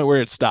there's a point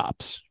where it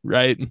stops,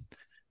 right?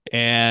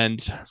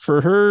 And for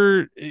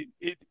her,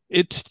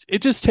 it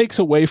just takes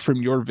away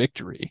from your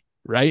victory,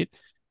 right?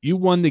 You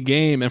won the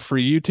game, and for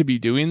you to be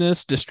doing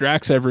this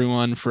distracts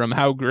everyone from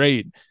how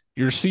great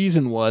your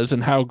season was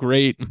and how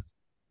great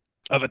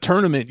of a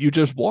tournament you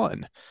just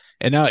won.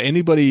 And now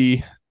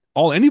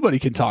all anybody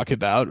can talk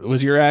about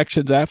was your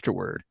actions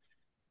afterward.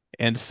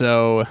 And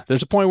so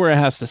there's a point where it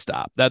has to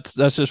stop. That's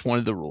just one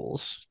of the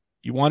rules.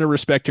 You want to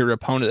respect your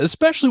opponent,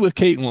 especially with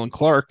Caitlin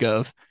Clark.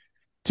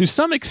 To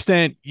some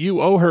extent,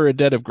 you owe her a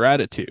debt of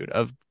gratitude.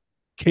 Of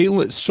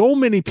Caitlin, so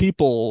many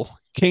people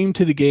came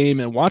to the game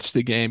and watched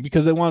the game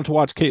because they wanted to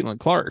watch Caitlin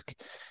Clark.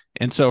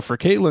 And so for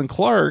Caitlin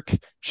Clark,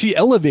 she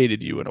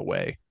elevated you in a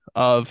way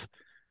of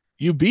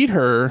you beat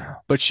her,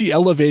 but she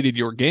elevated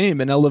your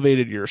game and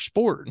elevated your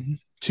sport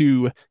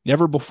to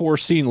never before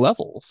seen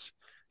levels.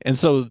 And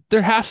so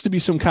there has to be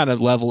some kind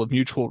of level of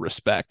mutual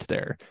respect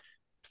there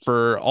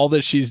for all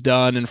that she's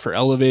done and for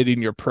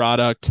elevating your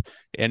product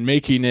and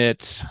making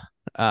it,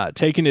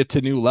 taking it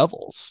to new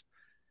levels.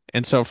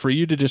 And so for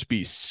you to just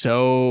be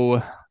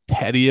so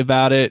petty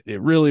about it,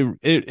 it really,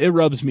 it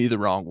rubs me the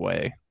wrong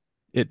way.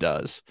 It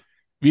does.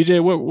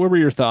 VJ, what were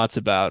your thoughts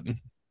about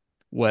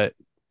what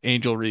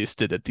Angel Reese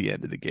did at the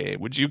end of the game?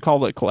 Would you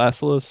call it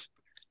classless?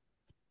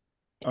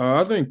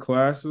 I think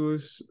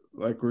classless,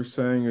 like we're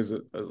saying, is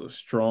a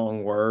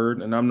strong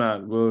word, and I'm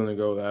not willing to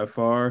go that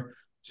far.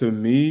 To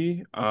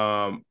me,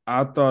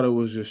 I thought it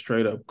was just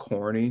straight up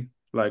corny.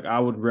 Like I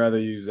would rather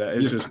use that.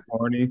 It's just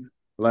corny.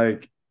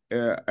 Like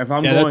if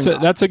I'm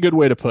going, that's a good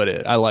way to put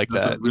it. I like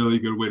that. That's a really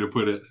good way to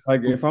put it.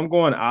 Like if I'm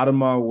going out of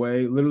my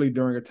way, literally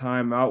during a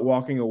timeout,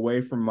 walking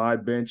away from my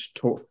bench,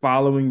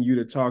 following you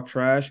to talk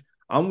trash,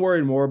 I'm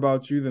worried more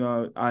about you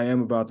than I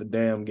am about the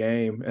damn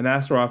game. And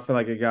that's where I feel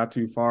like it got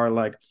too far.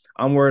 Like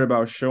I'm worried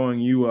about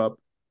showing you up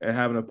and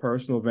having a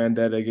personal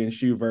vendetta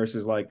against you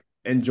versus like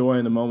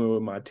enjoying the moment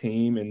with my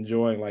team,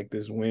 enjoying like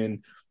this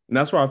win. And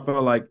that's where I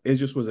felt like it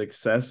just was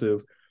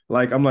excessive.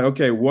 Like I'm like,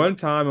 okay, one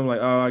time I'm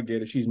like, oh, I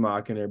get it, she's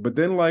mocking her. But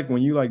then like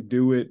when you like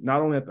do it,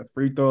 not only at the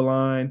free throw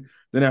line,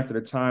 then after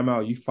the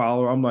timeout, you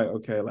follow her. I'm like,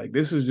 okay, like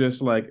this is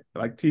just like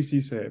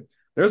TC said,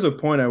 there's a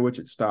point at which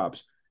it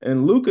stops.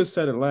 And Lucas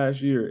said it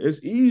last year.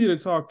 It's easy to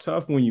talk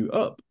tough when you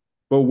up,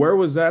 but where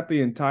was that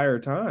the entire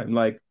time?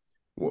 Like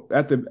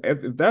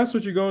if that's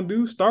what you're gonna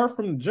do, start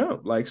from the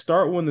jump. Like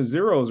start when the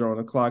zeros are on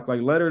the clock.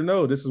 Like let her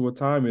know this is what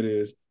time it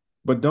is,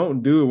 but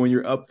don't do it when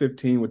you're up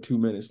 15 with 2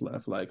 minutes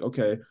left. Like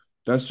okay,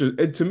 that's just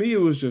it. To me, it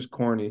was just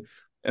corny,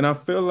 and I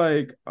feel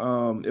like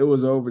it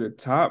was over the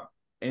top.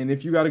 And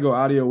if you got to go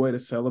out of your way to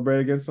celebrate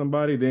against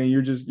somebody, then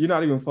you're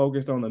not even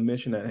focused on the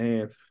mission at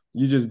hand.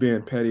 You're just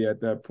being petty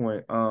at that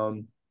point.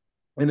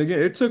 And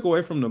again, it took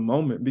away from the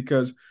moment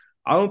because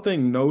I don't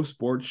think no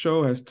sports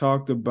show has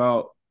talked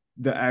about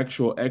the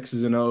actual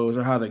X's and O's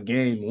or how the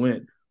game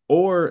went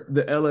or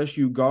the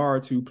LSU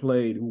guards who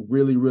played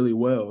really, really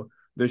well,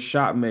 the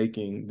shot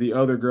making, the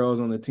other girls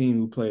on the team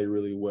who played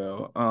really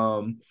well.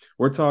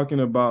 We're talking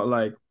about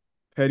like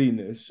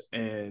pettiness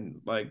and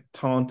like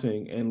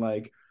taunting and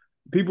like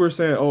people are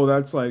saying, oh,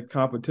 that's like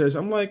competition.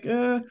 I'm like,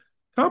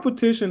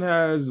 competition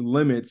has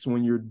limits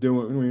when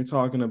you're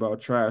talking about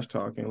trash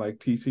talking, like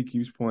TC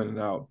keeps pointing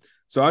out.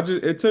 So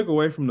it took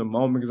away from the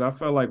moment because I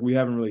felt like we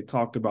haven't really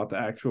talked about the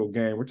actual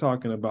game. We're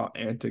talking about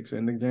antics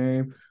in the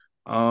game.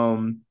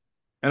 And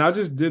I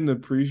just didn't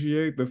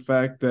appreciate the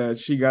fact that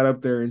she got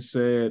up there and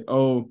said,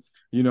 oh,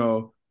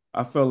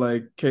 I felt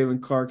like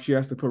Caitlin Clark, she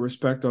has to put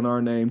respect on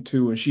our name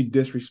too. And she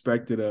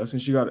disrespected us.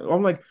 And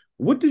I'm like,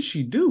 what did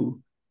she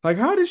do? Like,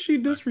 how did she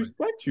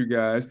disrespect you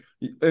guys?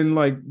 And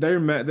like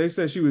they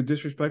said she was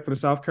disrespectful to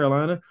South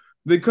Carolina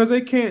because they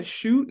can't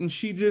shoot, and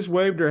she just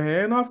waved her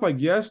hand off. Like,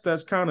 yes,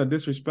 that's kind of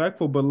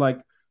disrespectful, but like,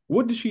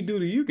 what did she do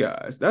to you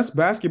guys? That's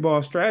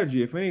basketball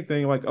strategy, if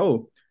anything. Like,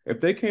 oh,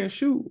 if they can't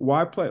shoot,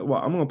 why play? Well,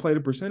 I'm gonna play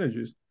the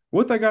percentages.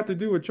 What they got to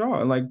do with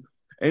y'all? And like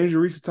Angel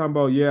Reese is talking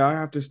about, yeah, I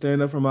have to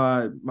stand up for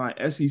my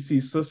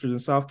SEC sisters in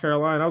South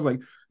Carolina. I was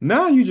like,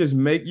 now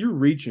you're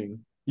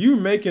reaching. You're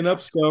making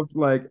up stuff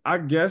like, I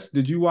guess,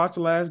 did you watch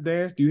The Last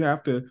Dance? Do you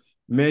have to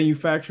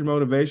manufacture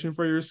motivation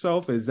for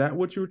yourself? Is that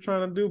what you were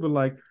trying to do? But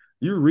like,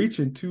 you're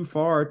reaching too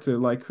far to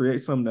like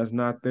create something that's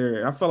not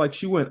there. I felt like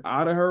she went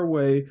out of her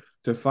way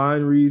to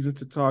find reasons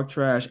to talk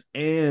trash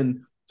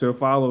and to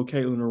follow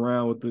Caitlin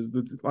around with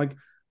this like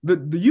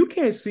the you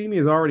can't see me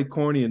is already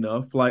corny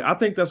enough. Like, I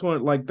think that's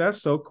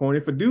so corny.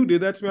 If a dude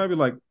did that to me, I'd be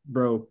like,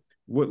 bro,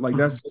 what? Like,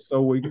 that's just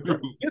so weak.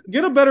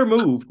 Get a better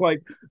move.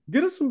 Like,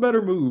 get us some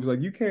better moves.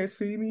 Like, you can't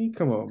see me.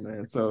 Come on,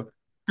 man. So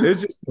it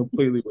just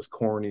completely was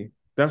corny.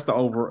 That's the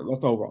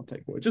overall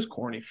takeaway. Just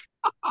corny.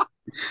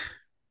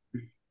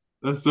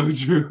 That's so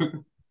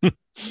true.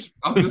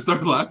 I'll just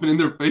start laughing in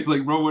their face,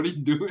 like, bro, what are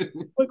you doing?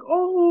 Like,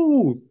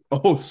 oh,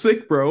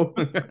 sick, bro.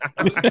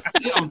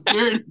 Shit, I'm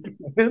scared.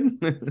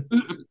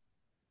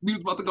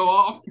 Dude's about to go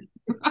off.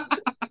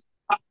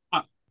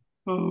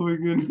 Oh my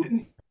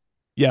goodness.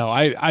 Yeah,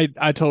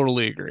 I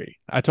totally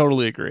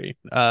agree.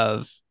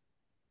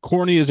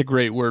 Corny is a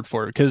great word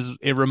for it because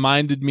it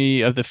reminded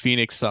me of the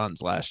Phoenix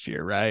Suns last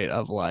year, right?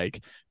 Of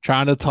like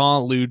trying to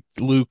taunt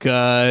Luka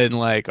and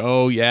like,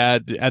 oh yeah,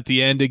 at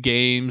the end of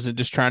games and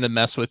just trying to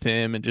mess with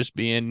him and just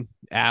being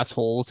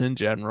assholes in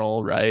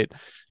general, right?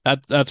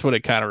 That's what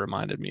it kind of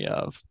reminded me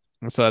of.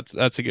 And so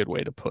that's a good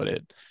way to put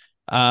it.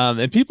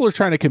 And people are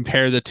trying to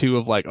compare the two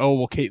of like, oh,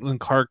 well, Caitlin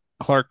Clark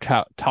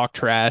talk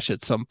trash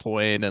at some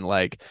point, and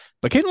like,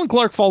 but Caitlin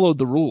Clark followed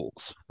the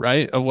rules,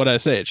 right? Of what I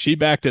said, she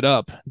backed it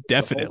up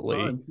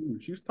definitely.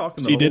 She was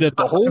talking. She did it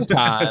the whole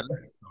time,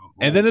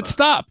 And then it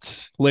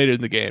stopped later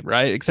in the game,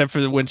 right? Except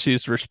for when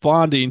she's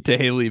responding to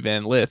Haley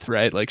Van Lith,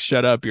 right? Like,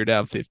 shut up, you're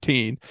down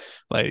 15.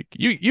 Like,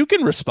 you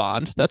can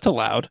respond. That's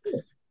allowed.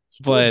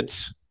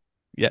 But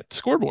yeah,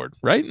 scoreboard,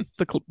 right?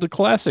 The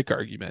classic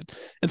argument.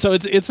 And so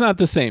it's not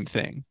the same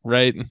thing,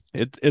 right?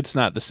 It's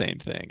not the same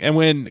thing. And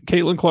when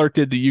Caitlin Clark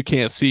did the "You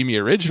Can't See Me"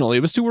 originally,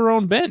 it was to her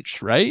own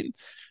bench, right?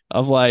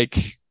 Of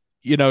like,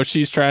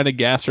 she's trying to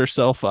gas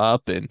herself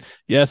up, and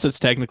yes, it's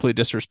technically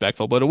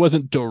disrespectful, but it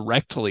wasn't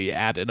directly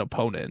at an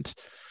opponent.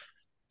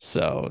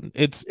 So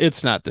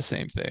it's not the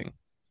same thing.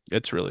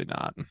 It's really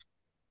not.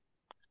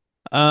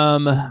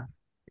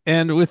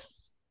 And with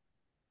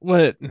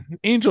what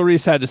Angel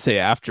Reese had to say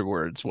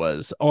afterwards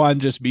was, "Oh, I'm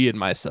just being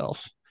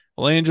myself."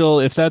 Well, Angel,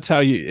 if that's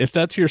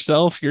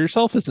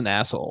yourself is an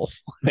asshole.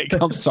 Like,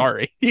 I'm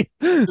sorry.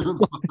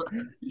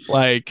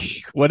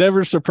 Like,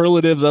 whatever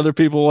superlatives other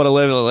people want to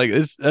live, like,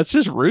 that's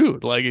just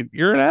rude. Like,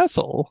 you're an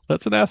asshole.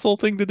 That's an asshole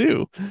thing to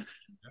do,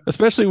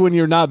 especially when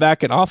you're not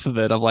backing off of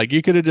it. I'm like,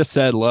 you could have just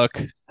said,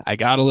 "Look, I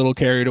got a little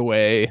carried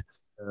away.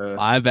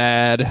 My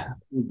bad.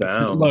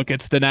 Look,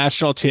 it's the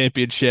national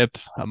championship.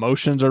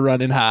 Emotions are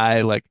running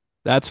high. Like,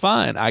 that's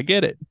fine. I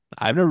get it.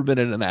 I've never been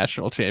in a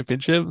national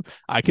championship.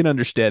 I can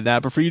understand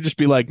that. But for you just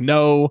be like,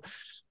 no,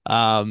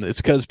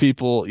 it's because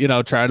people,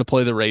 trying to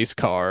play the race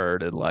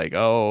card and like,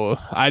 oh,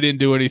 I didn't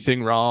do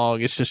anything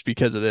wrong. It's just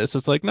because of this."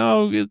 It's like,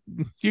 no,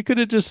 you could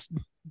have just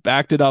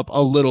backed it up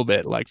a little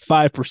bit, like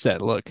 5%.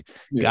 Look,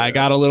 I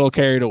got a little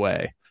carried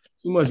away.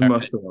 Too much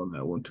mustard on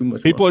that one. Too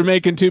much. People are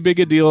making too big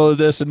a deal of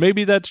this, and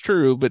maybe that's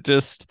true, but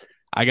just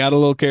I got a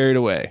little carried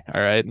away.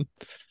 All right,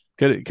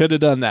 could have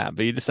done that,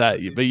 but you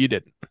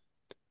didn't.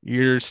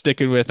 You're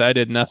sticking with I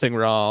did nothing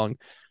wrong,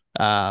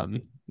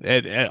 and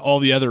all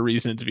the other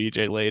reasons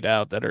VJ laid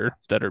out that are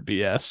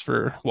BS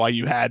for why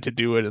you had to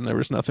do it, and there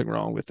was nothing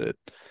wrong with it.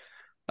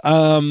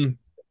 But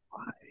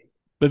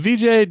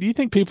VJ, do you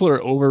think people are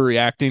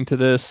overreacting to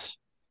this?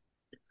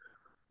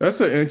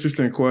 That's an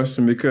interesting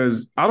question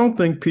because I don't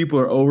think people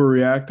are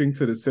overreacting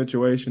to the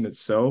situation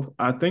itself.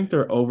 I think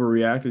they're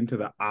overreacting to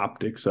the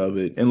optics of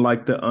it and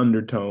like the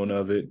undertone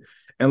of it.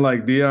 And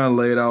like Dion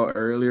laid out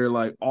earlier,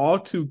 like all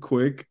too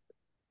quick,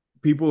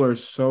 people are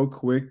so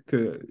quick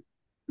to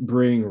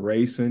bring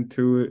race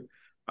into it.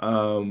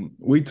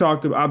 We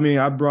talked about,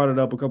 I brought it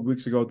up a couple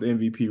weeks ago at the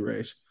MVP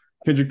race.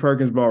 Kendrick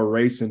Perkins brought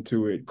race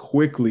into it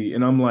quickly.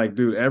 And I'm like,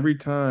 dude, every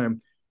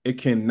time it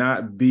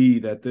cannot be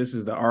that this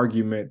is the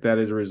argument that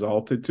is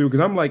resulted to. Because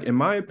I'm like, in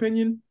my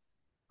opinion,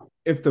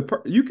 if the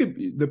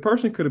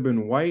person could have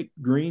been white,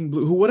 green,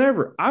 blue,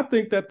 whatever. I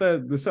think that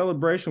the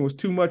celebration was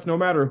too much, no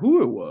matter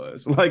who it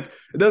was. Like,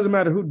 it doesn't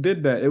matter who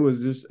did that. It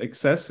was just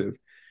excessive.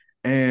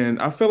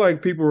 And I feel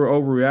like people were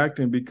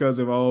overreacting because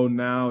of, oh,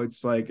 now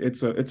it's like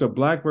it's a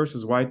black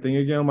versus white thing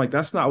again. I'm like,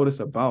 that's not what it's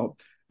about.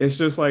 It's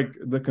just like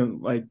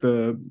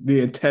the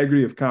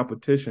integrity of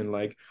competition.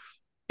 Like,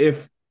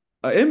 if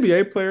an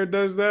NBA player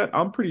does that,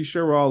 I'm pretty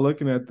sure we're all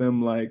looking at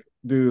them like,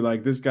 dude,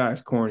 like this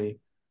guy's corny.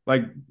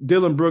 Like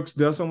Dylan Brooks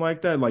does something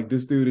like that. Like,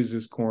 this dude is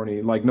just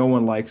corny. Like, no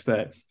one likes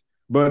that.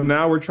 But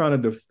now we're trying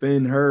to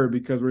defend her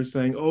because we're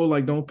saying, oh,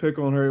 like, don't pick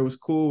on her. It was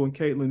cool when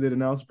Caitlin did it.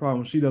 Now it's a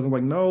problem. She doesn't.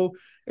 Like, no,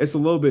 it's a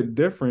little bit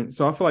different.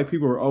 So I feel like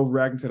people are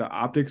overreacting to the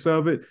optics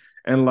of it.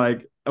 And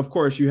like, of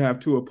course, you have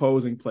two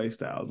opposing play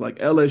styles, like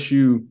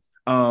LSU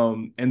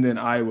and then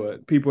Iowa.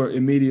 People are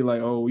immediately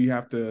like, oh, you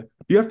have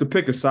to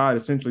pick a side,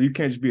 essentially. You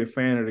can't just be a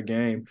fan of the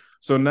game.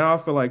 So now I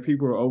feel like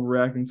people are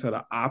overreacting to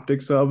the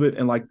optics of it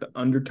and like the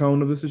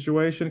undertone of the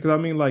situation. Because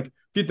like, if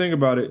you think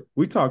about it,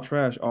 we talk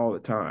trash all the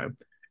time.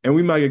 And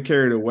we might get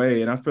carried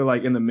away. And I feel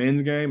like in the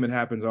men's game, it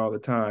happens all the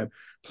time.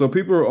 So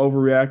people are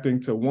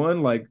overreacting to one,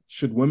 like,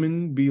 should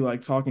women be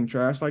like talking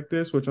trash like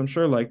this? Which I'm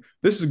sure like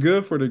this is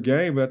good for the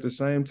game, but at the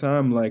same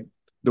time, like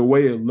the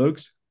way it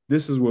looks,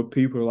 this is what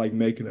people are like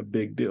making a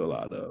big deal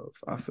out of,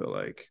 I feel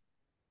like.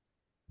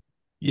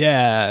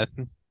 Yeah.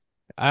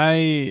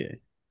 I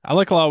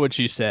like a lot of what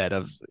you said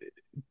of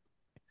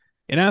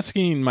in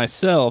asking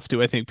myself,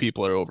 do I think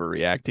people are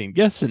overreacting?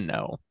 Yes and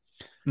no.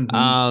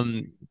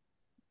 Mm-hmm.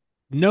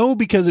 No,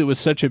 because it was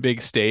such a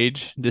big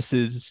stage.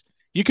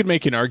 You could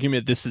make an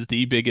argument this is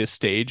the biggest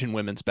stage in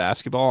women's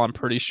basketball. I'm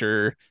pretty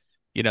sure,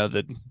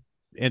 the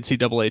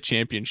NCAA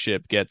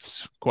championship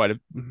gets quite a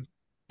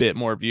bit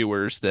more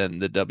viewers than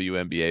the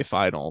WNBA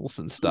finals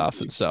and stuff.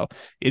 And so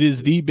it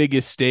is the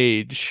biggest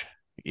stage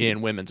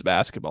in women's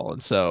basketball.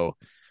 And so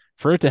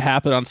for it to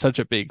happen on such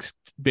a big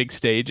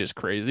stage is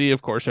crazy.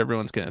 Of course,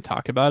 everyone's going to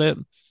talk about it.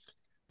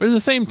 But at the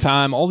same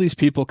time, all these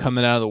people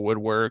coming out of the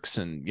woodworks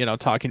and,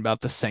 talking about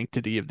the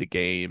sanctity of the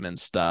game and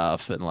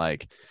stuff. And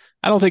like,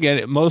 I don't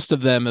think most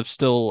of them have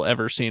still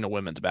ever seen a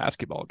women's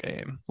basketball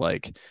game.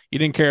 Like, you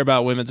didn't care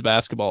about women's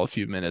basketball a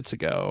few minutes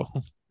ago.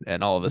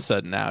 And all of a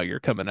sudden now you're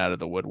coming out of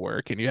the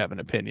woodwork and you have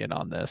an opinion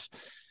on this.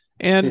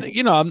 And,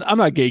 I'm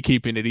not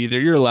gatekeeping it either.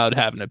 You're allowed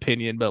to have an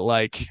opinion, but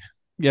like,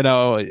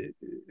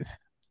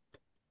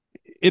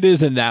 it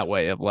is in that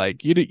way of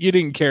like, you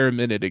didn't care a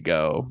minute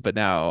ago, but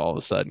now all of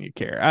a sudden you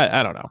care.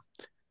 I don't know.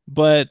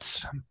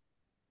 But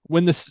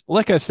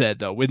like I said,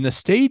 though, when the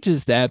stage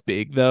is that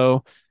big,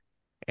 though,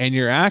 and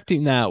you're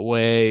acting that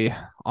way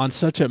on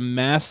such a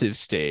massive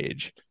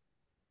stage.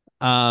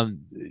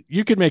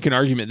 You could make an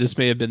argument this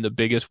may have been the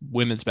biggest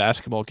women's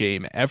basketball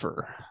game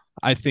ever.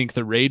 I think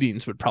the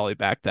ratings would probably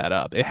back that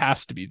up. It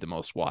has to be the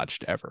most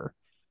watched ever.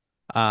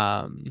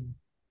 Um,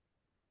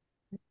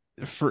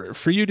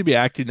 for you to be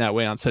acting that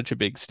way on such a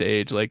big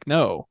stage, like,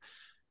 no,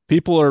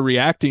 people are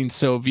reacting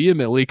so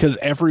vehemently because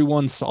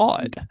everyone saw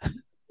it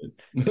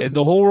and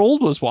the whole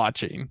world was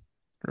watching,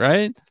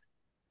 right?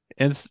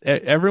 And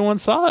everyone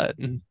saw it.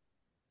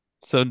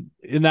 So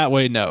in that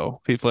way,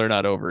 no, people are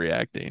not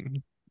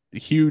overreacting. A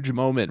huge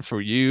moment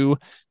for you,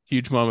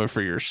 huge moment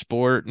for your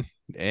sport.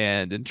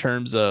 And in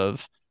terms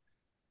of,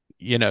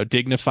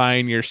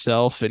 dignifying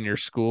yourself and your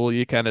school,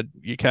 you kind of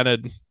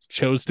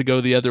chose to go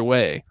the other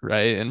way,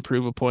 right? And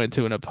prove a point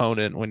to an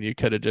opponent when you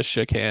could have just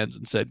shook hands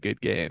and said good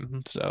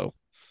game. So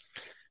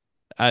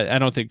I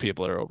don't think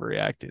people are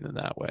overreacting in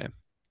that way.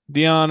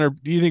 Dion, or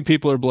do you think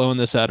people are blowing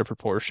this out of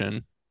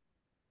proportion?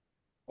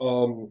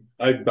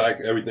 I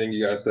back everything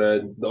you guys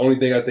said. The only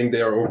thing I think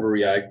they are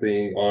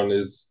overreacting on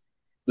is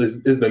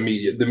the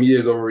media. The media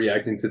is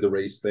overreacting to the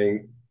race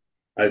thing.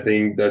 I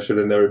think that should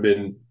have never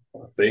been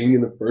a thing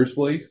in the first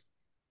place.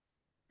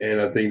 And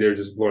I think they're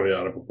just blowing it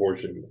out of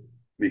proportion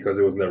because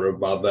it was never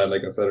about that,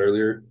 like I said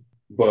earlier.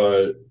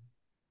 But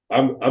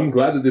I'm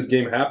glad that this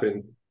game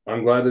happened.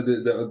 I'm glad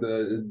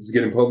that it's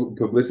getting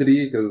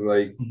publicity because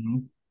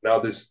now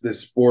this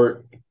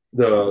sport,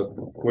 the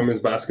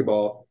women's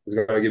basketball, is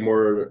going to get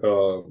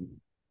more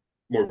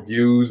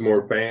views,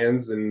 more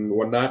fans, and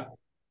whatnot.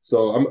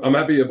 So I'm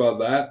happy about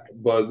that.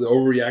 But the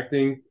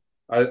overreacting,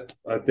 I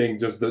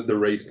think just the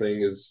race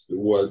thing is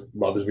what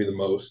bothers me the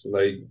most.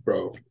 Like,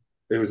 bro,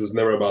 it was just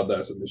never about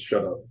that. So just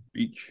shut up.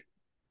 Beach.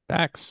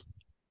 Facts.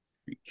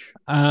 Beach.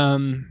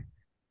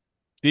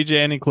 DJ,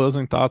 any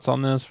closing thoughts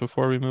on this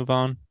before we move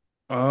on?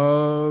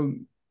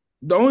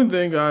 The only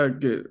thing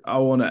I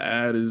want to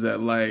add is that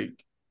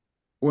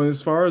when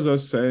as far as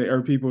us saying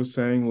or people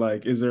saying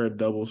is there a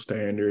double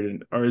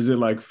standard or is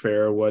it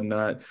fair or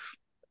whatnot?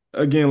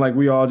 Again,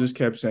 we all just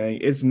kept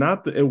saying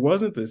it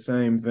wasn't the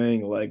same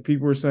thing. Like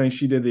people were saying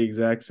she did the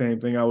exact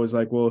same thing. I was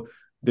like, well,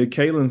 did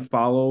Caitlin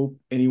follow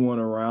anyone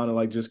around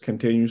and just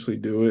continuously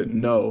do it?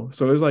 No.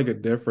 So it's a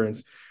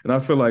difference. And I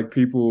feel like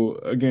people,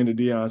 again, to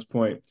Dion's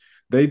point,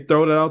 they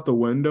throw that out the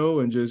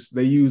window and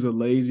they use a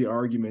lazy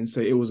argument and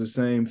say it was the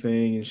same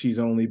thing and she's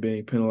only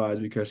being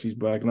penalized because she's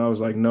black. And I was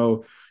like,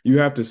 no, you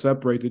have to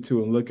separate the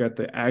two and look at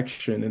the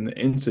action and the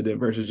incident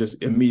versus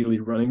just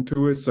immediately running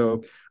to it.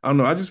 So I don't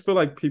know. I just feel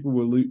like people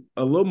will lose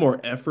a little more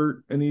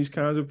effort in these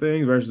kinds of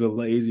things versus a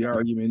lazy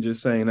argument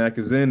just saying that,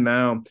 because then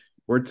now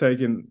we're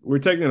taking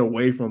it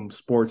away from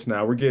sports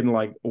now. We're getting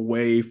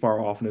way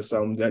far off into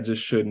something that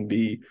just shouldn't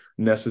be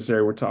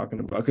necessary. We're talking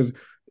about because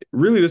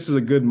really this is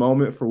a good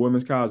moment for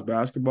women's college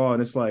basketball,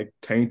 and it's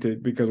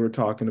tainted because we're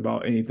talking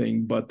about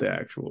anything but the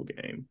actual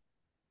game.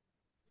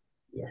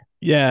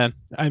 Yeah.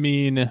 I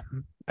mean,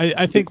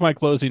 I think my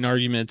closing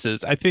arguments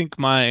is I think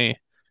my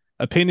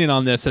opinion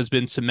on this has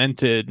been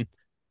cemented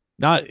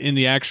not in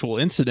the actual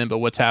incident, but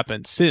what's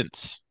happened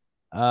since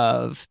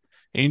of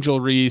Angel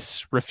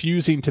Reese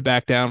refusing to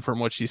back down from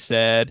what she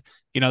said.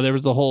 There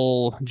was the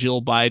whole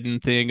Jill Biden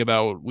thing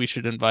about we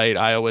should invite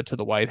Iowa to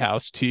the White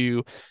House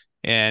too.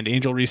 And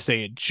Angel Reese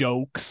saying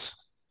jokes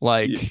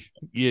and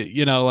I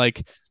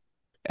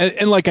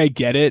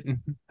get it.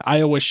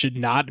 Iowa should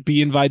not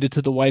be invited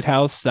to the White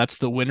House. That's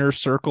the winner's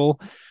circle.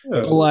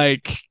 Yeah.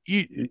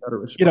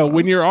 But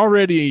when you're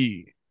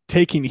already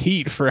taking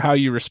heat for how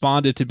you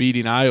responded to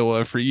beating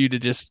Iowa, for you to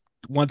just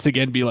once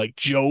again be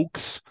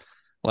jokes,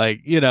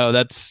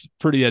 that's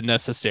pretty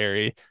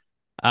unnecessary.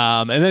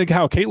 And then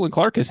how Caitlin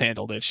Clark has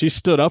handled it. She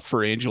stood up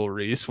for Angel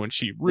Reese when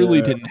she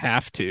really didn't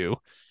have to.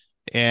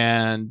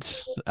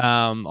 And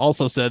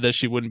also said that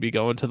she wouldn't be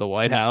going to the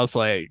White House.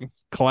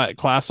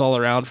 Class all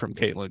around from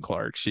Caitlin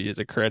Clark. She is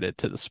a credit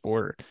to the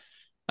sport.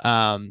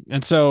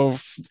 And so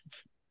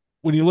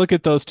when you look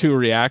at those two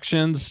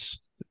reactions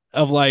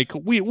of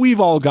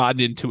we've all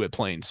gotten into it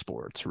playing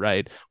sports,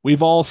 right?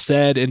 We've all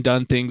said and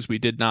done things we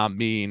did not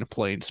mean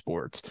playing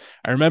sports.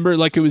 I remember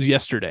it was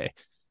yesterday.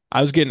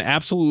 I was getting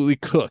absolutely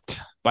cooked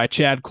by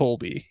Chad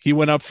Colby. He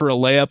went up for a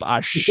layup.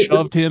 I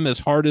shoved him as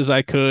hard as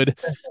I could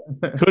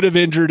have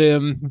injured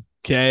him.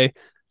 Okay.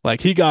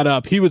 He got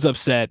up. He was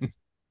upset.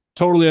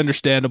 Totally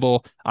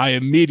understandable. I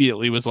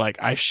immediately was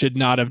I should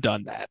not have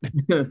done that.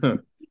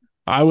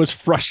 I was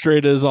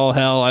frustrated as all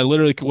hell. I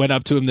literally went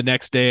up to him the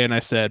next day and I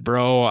said,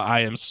 bro,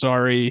 I am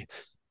sorry.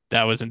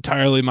 That was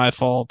entirely my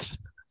fault.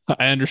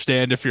 I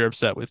understand if you're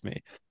upset with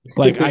me.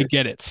 I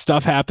get it.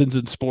 Stuff happens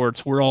in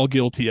sports. We're all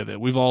guilty of it.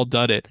 We've all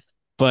done it.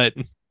 But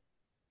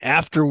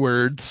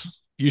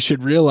afterwards, you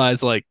should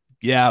realize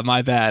yeah,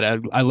 my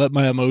bad. I let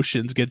my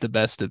emotions get the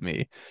best of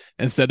me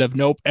instead of,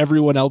 nope,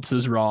 everyone else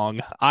is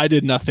wrong. I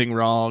did nothing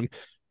wrong.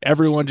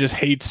 Everyone just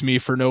hates me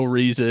for no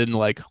reason.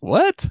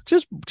 What?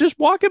 Just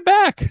walk it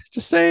back.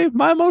 Just say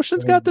my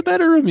emotions got the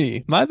better of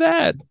me. My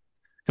bad.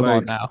 Come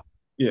on now.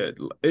 Yeah.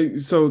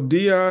 So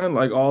Dion,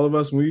 all of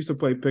us, when we used to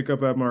play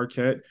pickup at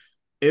Marquette,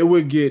 it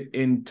would get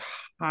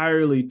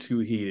entirely too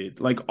heated.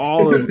 Like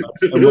all of us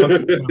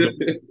amongst each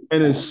other.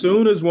 And as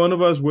soon as one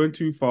of us went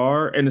too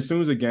far, and as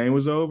soon as the game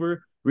was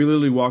over, we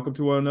literally walk up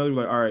to one another,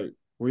 like, all right,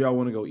 where y'all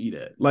want to go eat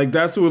at? Like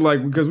that's what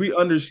like because we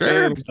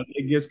understand like,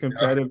 it gets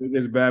competitive, it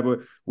gets bad, but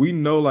we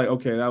know like,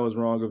 okay, that was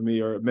wrong of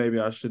me, or maybe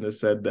I shouldn't have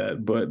said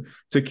that. But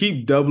to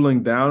keep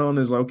doubling down on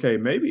is like, okay,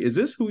 maybe is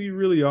this who you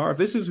really are? If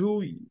this is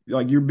who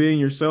like you're being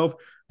yourself,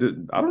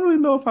 I don't really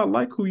know if I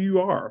like who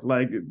you are.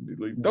 Like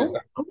don't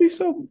be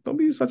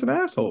such an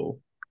asshole.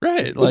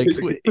 Right. Like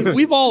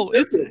we've all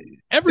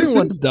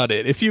everyone's done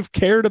it. If you've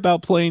cared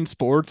about playing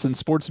sports and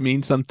sports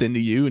mean something to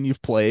you and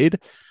you've played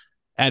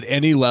at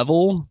any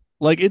level,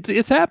 like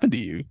it's happened to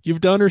you.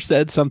 You've done or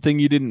said something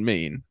you didn't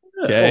mean.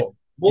 Okay.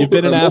 You've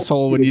been an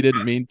asshole when you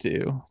didn't mean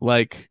to.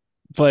 Like,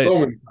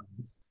 but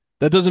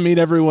that doesn't mean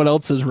everyone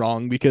else is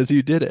wrong because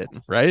you did it,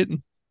 right?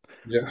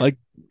 Yeah. Like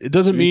it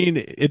doesn't mean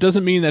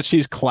that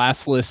she's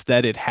classless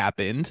that it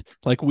happened.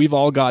 Like we've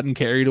all gotten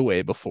carried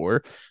away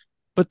before.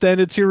 But then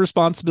it's your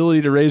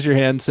responsibility to raise your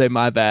hand and say,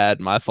 my bad,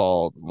 my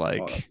fault.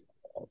 Like,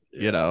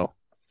 you know.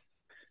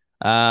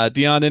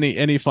 Dion,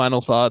 any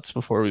final thoughts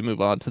before we move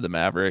on to the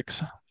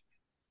Mavericks?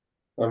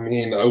 I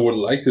mean, I would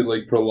like to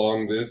like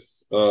prolong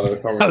this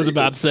conversation. I was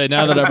about to say,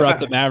 now that I brought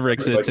the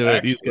Mavericks into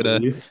it, he's gonna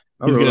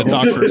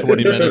talk for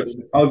 20 minutes.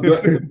 I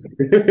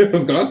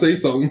was gonna say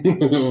something,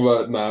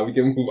 but nah, we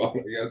can move on,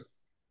 I guess.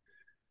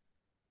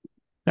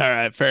 All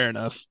right, fair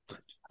enough.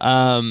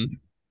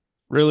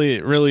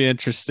 Really, really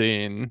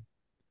interesting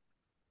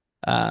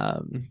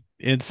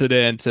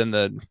incident, and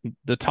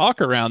the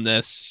talk around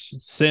this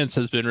since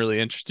has been really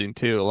interesting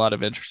too. A lot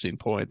of interesting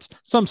points,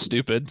 some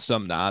stupid,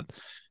 some not,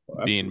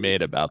 being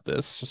made about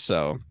this.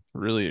 So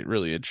really,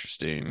 really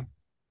interesting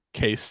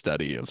case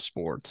study of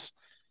sports.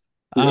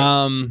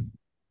 Yeah.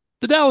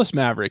 The Dallas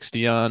Mavericks,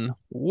 Dion.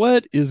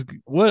 What's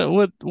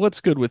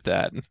good with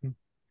that?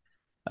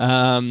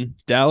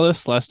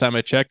 Dallas, last time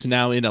I checked,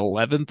 now in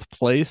 11th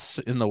place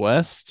in the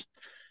West.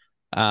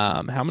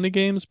 How many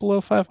games below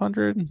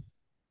 500?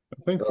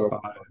 I think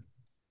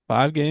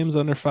five games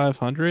under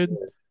 500.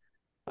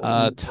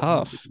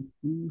 Tough.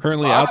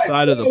 Currently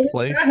outside of the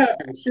play.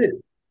 Shit.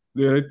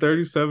 Yeah,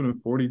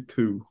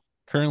 37-42.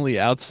 Currently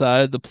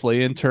outside the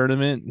play-in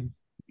tournament.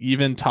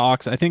 Even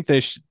talks. I think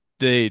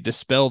they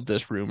dispelled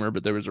this rumor,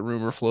 but there was a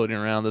rumor floating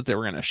around that they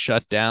were going to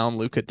shut down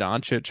Luka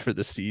Doncic for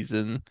the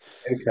season.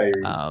 And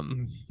Kyrie.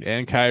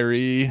 And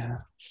Kyrie.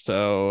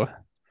 So,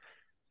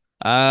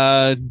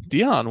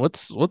 Dion,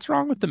 what's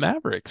wrong with the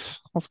Mavericks?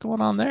 What's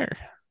going on there?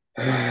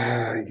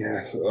 I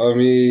guess. I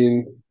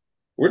mean,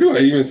 where do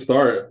I even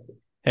start?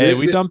 Hey,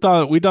 we dumped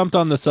on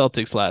the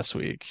Celtics last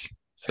week.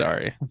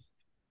 Sorry.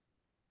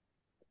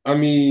 I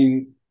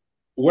mean,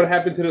 what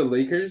happened to the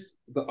Lakers?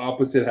 The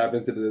opposite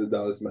happened to the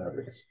Dallas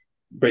Mavericks,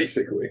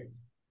 basically.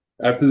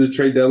 After the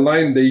trade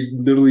deadline, they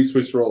literally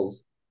switched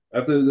roles.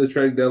 After the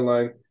trade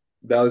deadline,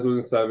 Dallas was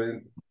in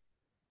 7th,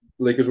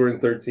 Lakers were in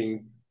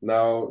 13th.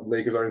 Now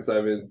Lakers are in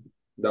 7th,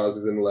 Dallas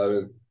is in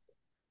 11th.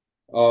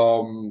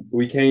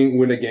 We can't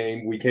win a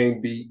game. We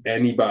can't beat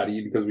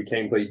anybody because we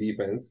can't play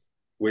defense,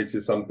 which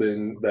is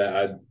something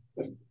that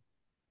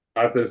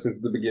I said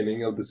since the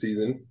beginning of the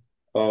season.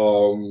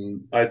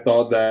 I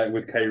thought that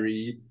with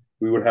Kyrie,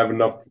 we would have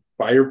enough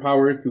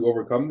firepower to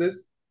overcome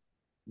this,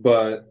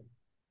 but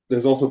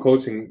there's also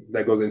coaching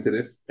that goes into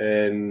this,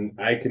 and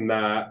I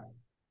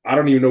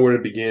don't even know where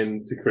to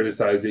begin to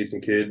criticize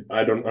Jason Kidd.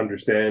 I don't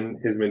understand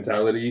his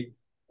mentality.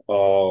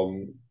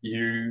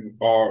 You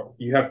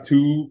have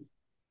two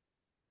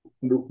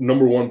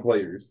number one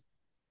players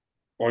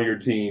on your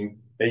team,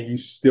 and you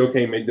still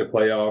can't make the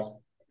playoffs.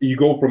 You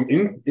go from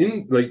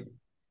in like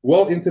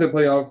well into the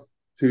playoffs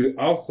to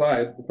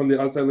outside, from the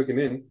outside looking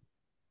in,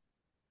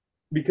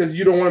 because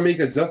you don't want to make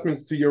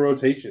adjustments to your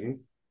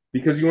rotations,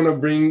 because you want to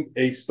bring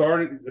a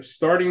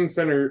starting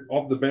center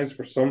off the bench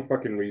for some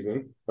fucking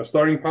reason, a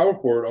starting power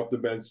forward off the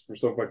bench for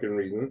some fucking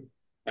reason,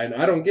 and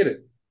I don't get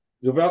it.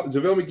 JaVale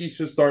McGee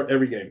should start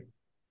every game.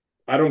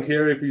 I don't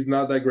care if he's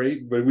not that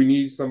great, but we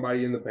need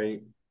somebody in the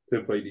paint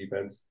to play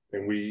defense,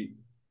 and we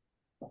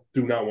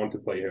do not want to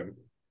play him.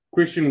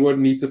 Christian Wood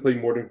needs to play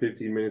more than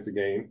 15 minutes a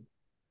game.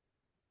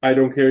 I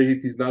don't care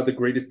if he's not the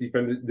greatest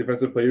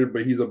defensive player,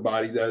 but he's a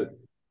body that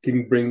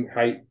can bring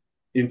height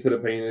into the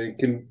paint and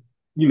can,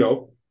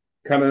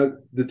 kind of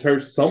deter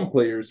some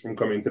players from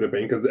coming to the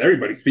paint, because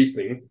everybody's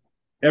feasting.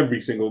 Every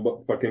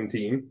single fucking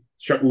team.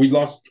 We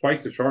lost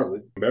twice to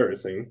Charlotte.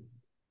 Embarrassing.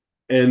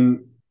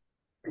 And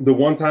the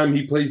one time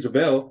he plays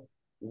JaVale,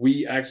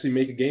 we actually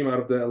make a game out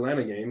of the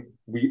Atlanta game.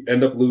 We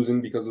end up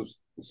losing because of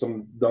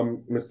some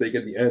dumb mistake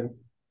at the end.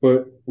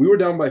 But we were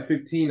down by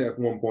 15 at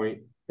one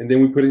point, and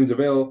then we put in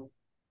JaVale,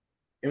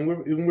 and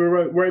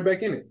we're right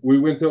back in it. We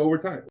went to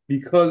overtime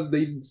because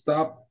they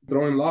stopped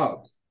throwing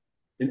lobs.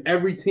 And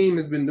every team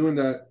has been doing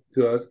that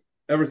to us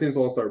ever since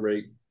All-Star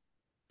break.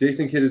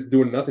 Jason Kidd is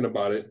doing nothing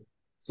about it.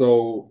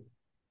 So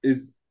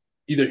it's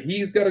either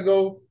he's got to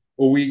go,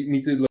 or we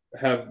need to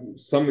have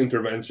some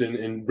intervention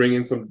and bring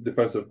in some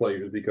defensive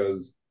players,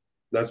 because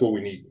that's what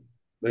we need.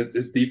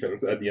 It's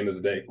defense at the end of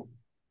the day.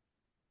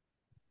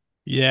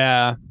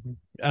 Yeah.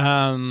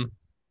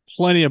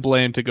 Plenty of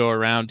blame to go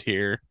around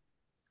here.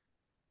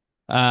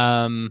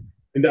 And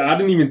I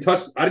didn't even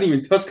touch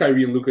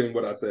Kyrie and Luka in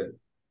what I said.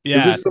 Because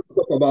Yeah, there's some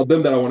stuff about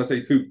them that I want to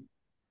say too.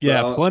 But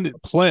yeah, plenty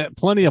of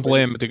I'll say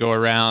blame to go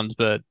around.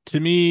 But to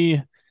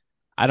me,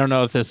 I don't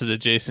know if this is a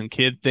Jason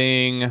Kidd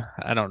thing.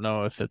 I don't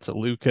know if it's a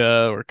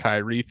Luka or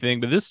Kyrie thing,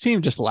 but this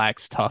team just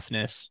lacks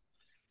toughness.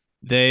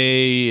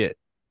 They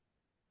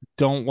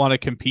don't want to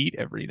compete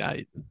every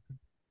night.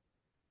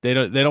 They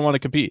don't want to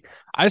compete.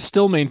 I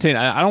still maintain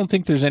I don't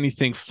think there's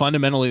anything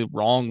fundamentally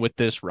wrong with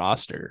this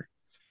roster.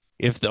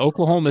 If the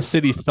Oklahoma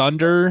City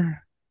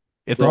Thunder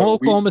If the bro,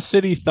 Oklahoma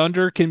City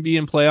Thunder can be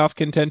in playoff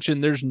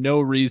contention, there's no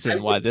I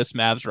reason why would, this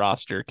Mavs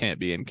roster can't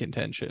be in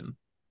contention.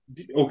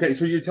 okay,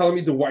 so you're telling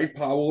me Dwight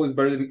Powell is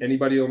better than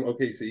anybody on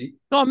OKC?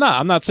 No, I'm not.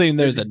 I'm not saying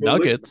they're the Reggie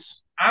Bullock?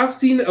 Nuggets. I've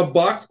seen a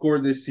box score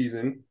this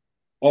season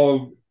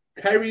of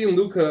Kyrie and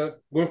Luka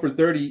going for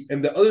 30,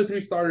 and the other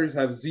three starters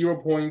have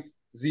 0 points,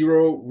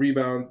 0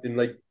 rebounds, and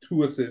like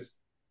 2 assists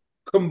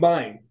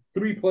combined.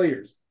 Three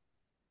players.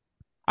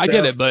 I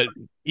get That's it, but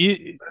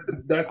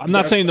I'm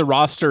not that's saying the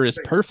roster is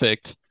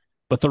perfect,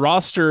 but the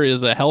roster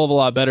is a hell of a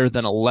lot better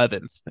than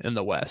 11th in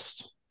the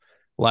West.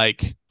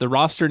 Like the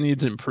roster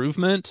needs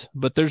improvement,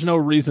 but there's no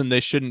reason they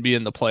shouldn't be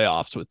in the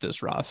playoffs with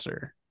this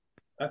roster.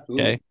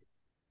 absolutely. Okay.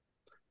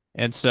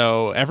 And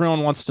so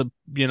everyone wants to,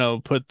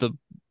 put the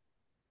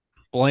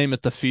blame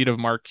at the feet of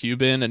Mark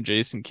Cuban and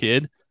Jason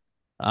Kidd.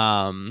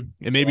 And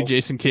maybe Well,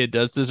 Jason Kidd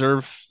does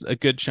deserve a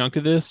good chunk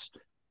of this,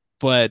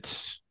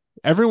 but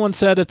everyone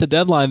said at the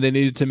deadline they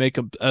needed to make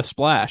a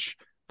splash.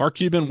 Mark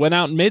Cuban went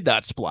out and made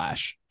that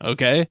splash.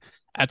 Okay.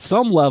 At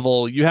some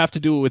level, you have to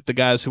do it with the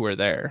guys who are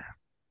there,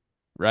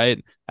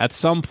 right? At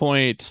some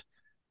point,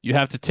 you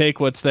have to take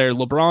what's there.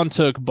 LeBron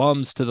took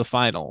bums to the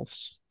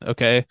finals.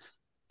 Okay.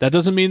 That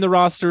doesn't mean the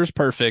roster is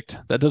perfect.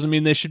 That doesn't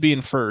mean they should be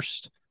in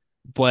first,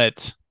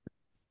 but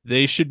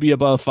they should be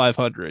above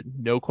 500.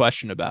 No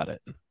question about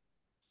it.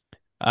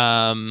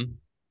 Um,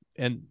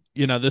 and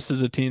this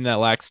is a team that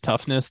lacks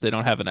toughness. They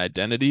don't have an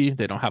identity.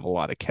 They don't have a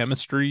lot of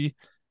chemistry.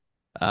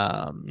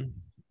 Um,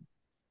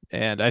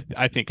 and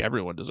I think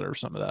everyone deserves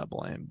some of that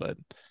blame. But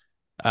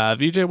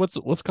VJ,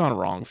 what's gone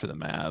wrong for the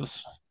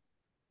Mavs?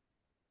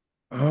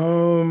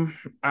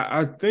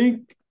 I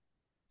think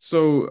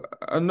so.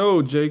 I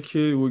know J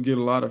Kidd will get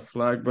a lot of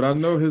flack, but I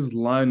know his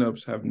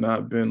lineups have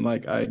not been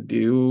like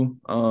ideal.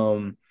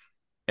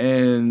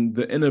 And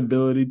the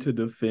inability to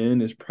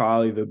defend is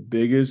probably the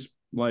biggest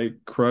like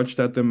crutch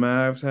that the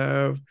Mavs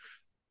have.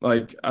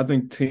 Like I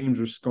think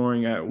teams are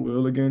scoring at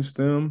will against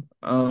them.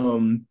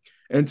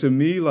 And to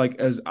me, like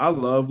as I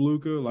love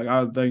Luka, like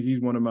I think he's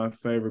one of my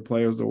favorite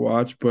players to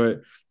watch, but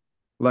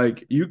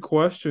like you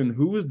question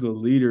who is the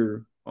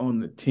leader on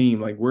the team?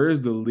 Like where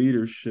is the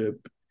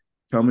leadership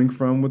coming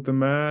from with the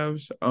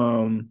Mavs?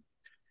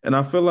 And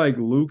I feel like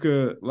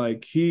Luka,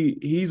 like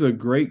he's a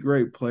great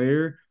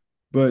player,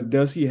 but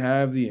does he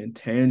have the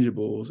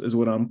intangibles is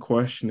what I'm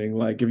questioning.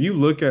 Like if you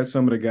look at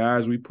some of the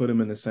guys we put him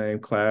in the same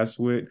class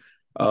with,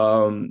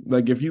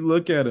 like if you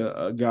look at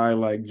a guy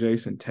like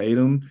Jason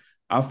Tatum,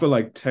 I feel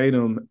like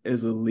Tatum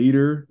is a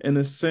leader in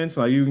a sense.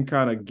 Like you can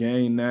kind of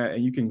gain that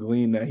and you can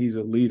glean that he's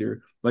a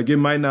leader. Like it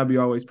might not be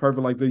always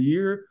perfect. Like the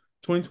year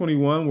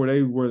 2021 where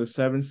they were the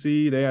 7th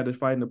seed, they had to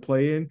fight in the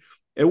play-in.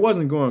 It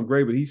wasn't going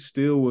great, but he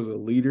still was a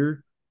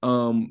leader.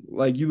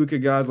 Like you look at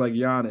guys like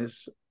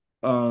Giannis,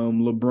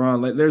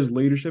 LeBron, like there's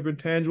leadership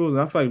intangibles, and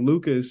I feel like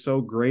Luka is so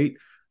great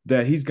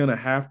that he's gonna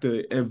have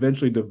to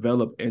eventually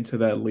develop into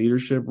that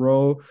leadership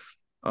role.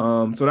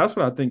 So that's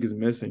what I think is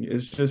missing.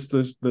 It's just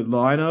the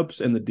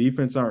lineups and the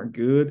defense aren't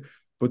good,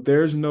 but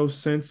there's no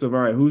sense of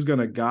all right, who's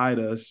gonna guide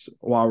us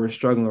while we're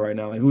struggling right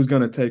now? Like who's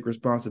gonna take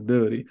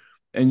responsibility?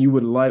 And you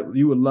would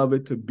love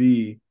it to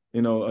be,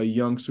 a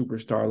young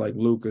superstar like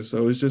Luka.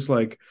 So it's just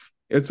like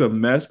it's a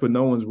mess, but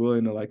no one's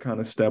willing to like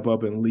kind of step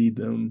up and lead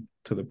them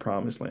to the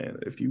promised land,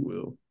 if you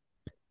will.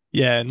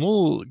 Yeah, and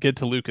we'll get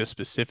to Luka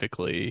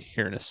specifically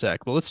here in a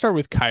sec, but let's start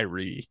with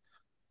Kyrie.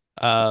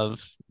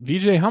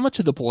 VJ, how much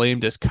of the blame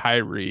does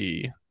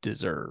Kyrie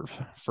deserve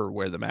for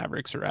where the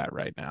Mavericks are at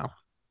right now?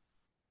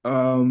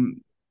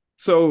 Um,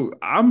 so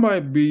I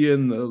might be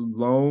in the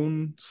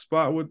lone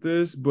spot with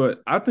this,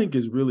 but I think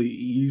it's really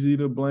easy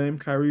to blame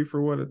Kyrie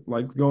for what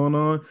like going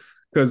on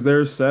because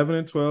they're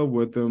 7-12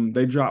 with him.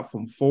 They dropped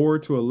from 4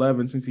 to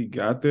 11 since he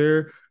got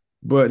there,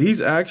 but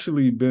he's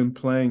actually been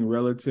playing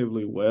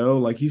relatively well.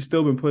 Like he's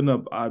still been putting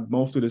up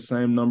most of the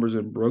same numbers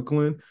in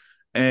Brooklyn.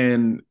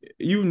 And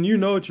you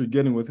know what you're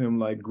getting with him,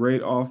 like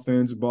great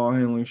offense, ball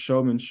handling,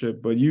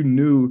 showmanship, but you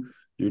knew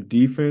your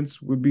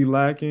defense would be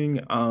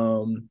lacking.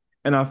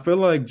 And I feel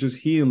like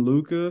just he and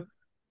Luka,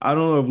 I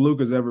don't know if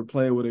Luka's ever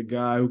played with a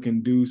guy who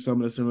can do some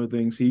of the similar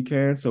things he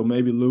can. So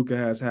maybe Luka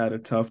has had a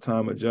tough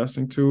time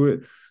adjusting to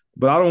it.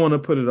 But I don't want to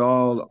put it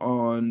all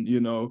on,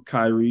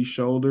 Kyrie's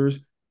shoulders.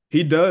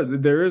 He does.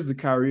 There is the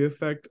Kyrie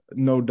effect,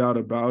 no doubt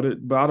about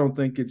it. But I don't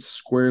think it's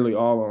squarely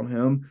all on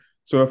him.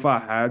 So if I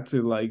had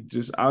to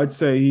I would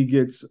say he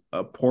gets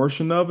a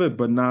portion of it,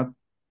 but not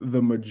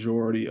the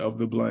majority of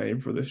the blame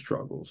for the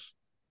struggles.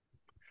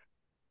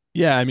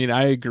 Yeah, I mean,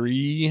 I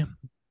agree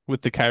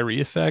with the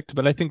Kyrie effect,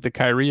 but I think the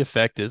Kyrie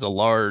effect is a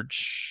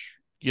large,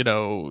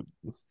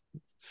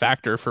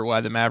 factor for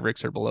why the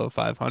Mavericks are below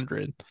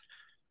 500.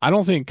 I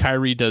don't think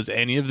Kyrie does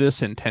any of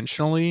this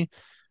intentionally,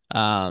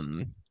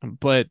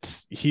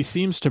 but he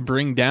seems to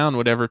bring down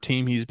whatever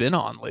team he's been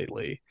on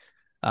lately.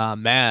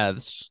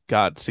 Mavs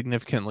got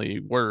significantly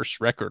worse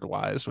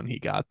record-wise when he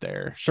got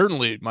there.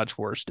 Certainly much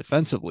worse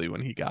defensively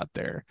when he got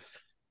there.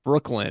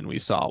 Brooklyn, we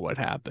saw what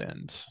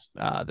happened.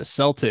 The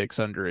Celtics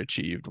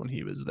underachieved when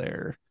he was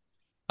there.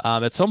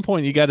 At some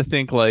point, you got to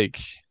think like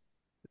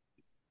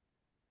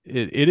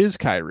it is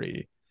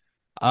Kyrie.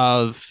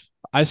 Of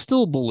I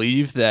still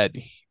believe that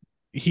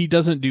he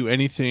doesn't do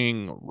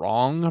anything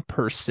wrong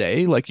per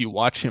se. Like you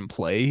watch him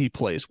play, he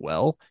plays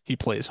well, he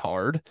plays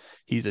hard.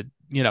 He's a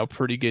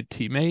pretty good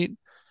teammate.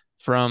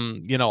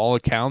 From all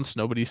accounts,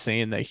 nobody's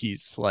saying that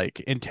he's like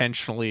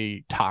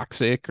intentionally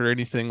toxic or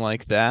anything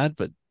like that,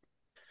 but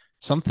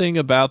something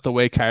about the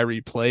way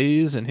Kyrie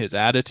plays and his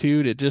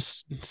attitude, it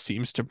just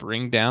seems to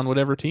bring down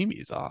whatever team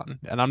he's on.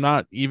 And I'm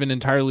not even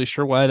entirely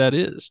sure why that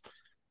is.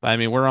 I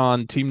mean, we're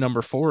on team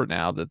number 4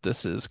 now that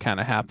this is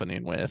kind of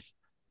happening with.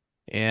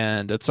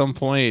 And at some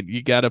point,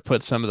 you got to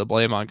put some of the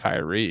blame on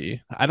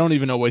Kyrie. I don't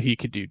even know what he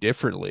could do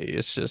differently.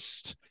 It's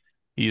just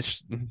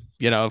he's,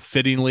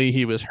 fittingly,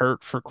 he was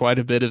hurt for quite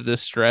a bit of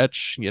this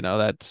stretch.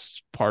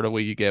 That's part of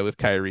what you get with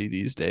Kyrie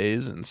these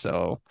days. And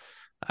so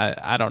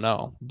I don't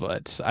know.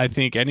 But I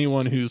think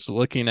anyone who's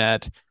looking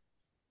at,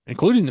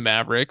 including the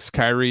Mavericks,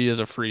 Kyrie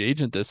is a free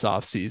agent this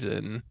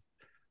offseason.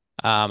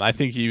 I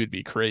think you would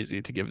be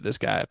crazy to give this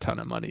guy a ton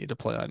of money to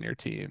play on your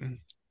team.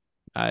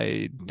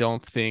 I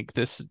don't think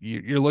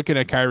you're looking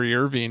at Kyrie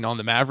Irving on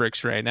the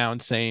Mavericks right now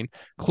and saying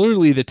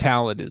clearly the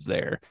talent is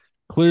there.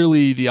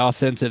 Clearly the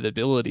offensive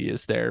ability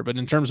is there. But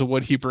in terms of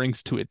what he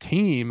brings to a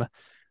team,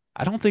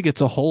 I don't think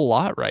it's a whole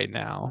lot right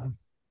now.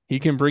 He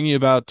can bring you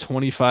about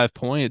 25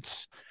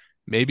 points,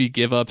 maybe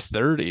give up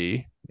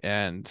 30.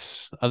 And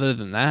other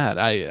than that,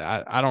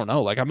 I don't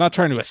know. Like, I'm not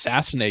trying to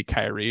assassinate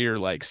Kyrie or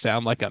like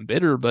sound like I'm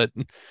bitter, but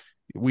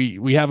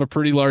we have a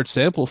pretty large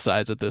sample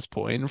size at this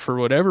point. And for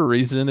whatever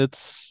reason,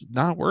 it's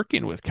not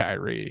working with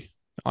Kyrie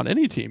on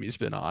any team he's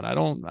been on. I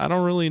don't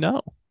really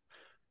know.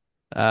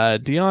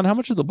 Dion, how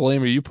much of the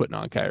blame are you putting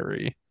on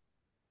Kyrie?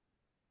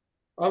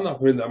 I'm not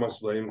putting that much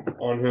blame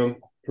on him,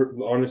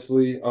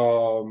 honestly.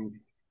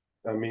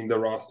 I mean, the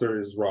roster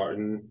is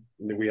rotten.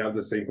 We have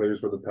the same players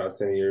for the past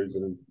 10 years,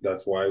 and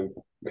that's why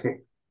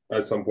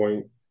at some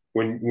point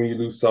when you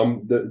lose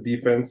some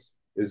defense,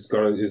 it's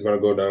gonna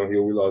go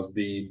downhill. We lost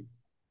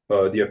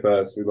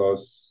DFS, we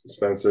lost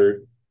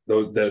Spencer,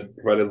 those that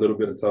provided a little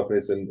bit of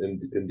toughness in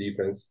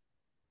defense.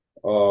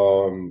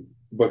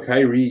 But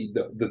Kyrie,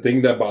 the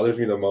thing that bothers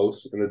me the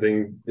most, and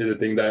the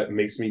thing that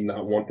makes me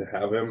not want to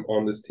have him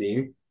on this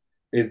team,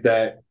 is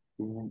that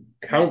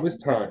countless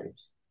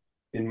times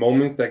in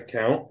moments that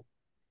count,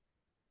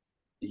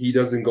 he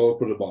doesn't go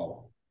for the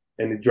ball,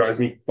 and it drives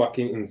me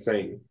fucking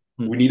insane.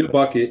 We need a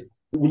bucket.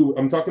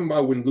 I'm talking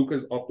about when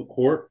Luka's off the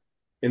court,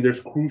 and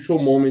there's crucial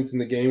moments in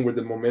the game where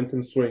the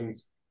momentum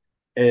swings,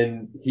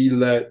 and he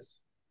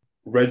lets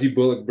Reggie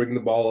Bullock bring the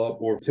ball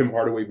up or Tim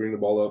Hardaway bring the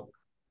ball up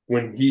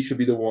when he should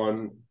be the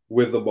one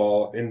with the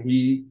ball, and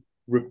he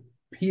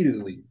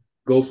repeatedly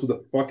goes to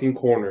the fucking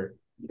corner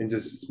and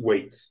just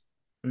waits.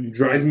 It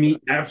drives me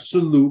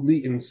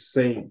absolutely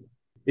insane.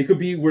 It could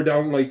be we're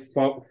down like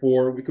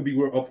 4. It could be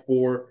we're up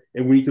 4,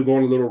 and we need to go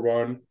on a little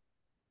run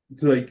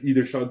to like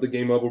either shut the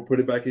game up or put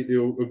it back in,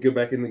 or get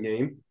back in the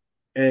game.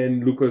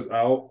 And Luka's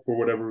out for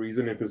whatever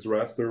reason, if it's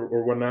rest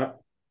or whatnot.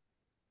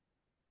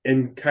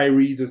 And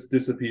Kyrie just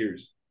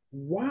disappears.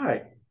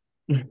 Why?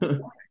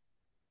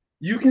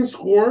 You can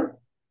score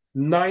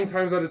 9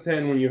 times out of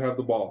 10 when you have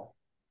the ball.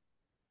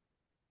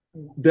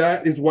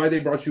 That is why they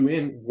brought you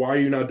in. Why are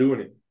you not doing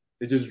it?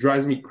 It just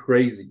drives me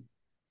crazy.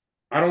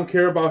 I don't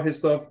care about his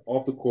stuff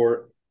off the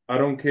court. I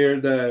don't care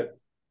that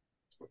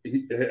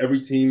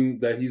every team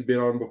that he's been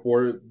on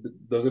before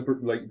doesn't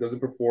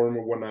perform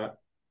or whatnot.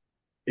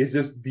 It's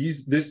just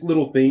this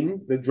little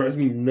thing that drives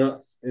me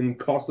nuts and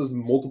cost us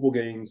multiple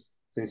games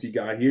since he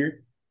got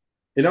here.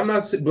 And I'm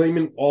not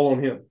blaming all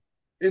on him.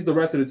 It's the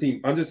rest of the team.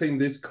 I'm just saying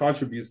this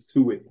contributes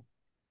to it.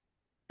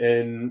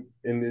 And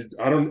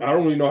I don't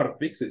really know how to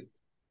fix it,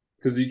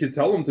 because you can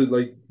tell him to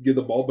like get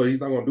the ball, but he's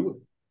not going to do it.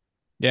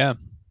 Yeah.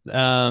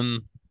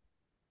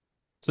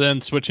 So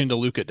then switching to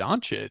Luka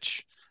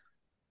Doncic,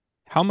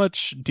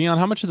 Dion,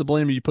 how much of the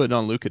blame are you putting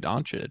on Luka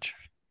Doncic?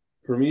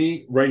 For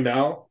me, right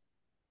now,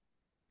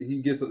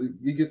 he gets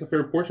a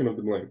fair portion of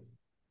the blame.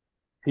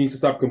 He needs to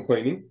stop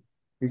complaining.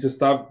 He needs to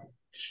stop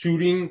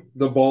shooting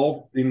the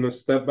ball in a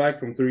step back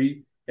from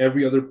 3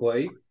 every other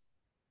play.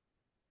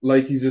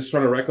 Like he's just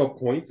trying to rack up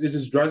points.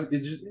 It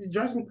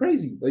drives me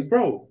crazy. Like,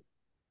 bro,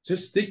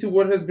 just stick to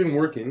what has been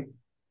working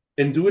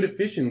and do it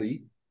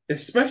efficiently,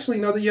 especially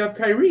now that you have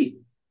Kyrie.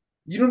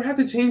 You don't have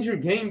to change your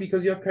game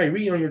because you have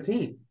Kyrie on your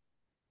team.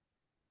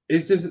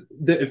 It's just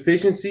the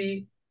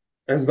efficiency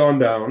has gone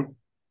down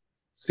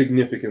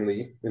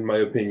significantly, in my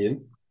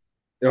opinion.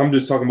 And I'm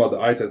just talking about the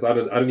eye test. I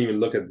didn't even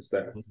look at the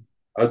stats.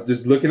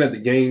 Just looking at the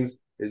games,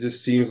 it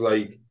just seems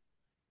like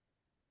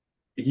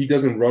he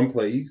doesn't run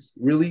plays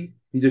really.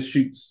 He just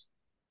shoots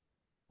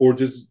or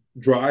just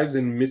drives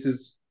and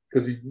misses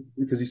because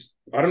he's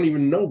I don't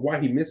even know why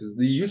he misses.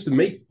 He used to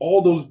make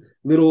all those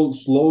little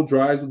slow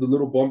drives with the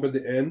little bump at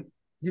the end.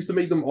 He used to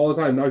make them all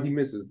the time. Now he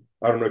misses.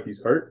 I don't know if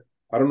he's hurt.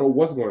 I don't know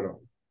what's going on.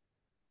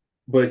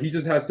 But he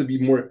just has to be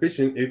more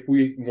efficient if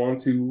we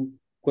want to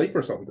play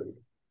for something.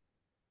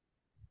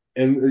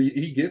 And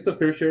he gets a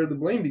fair share of the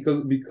blame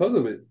because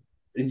of it.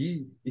 And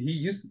he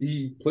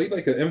played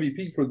like an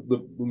MVP for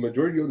the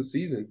majority of the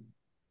season,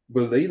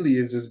 but lately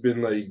it's just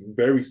been like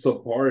very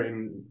subpar,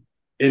 and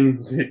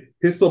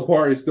his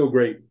subpar is still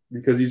great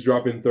because he's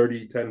dropping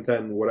 30, 10,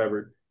 10,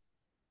 whatever.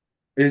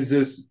 It's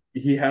just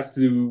he has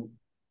to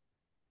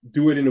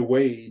do it in a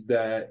way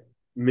that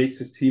makes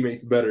his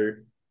teammates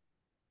better.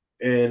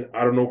 And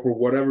I don't know, for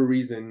whatever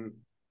reason,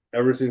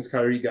 ever since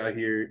Kyrie got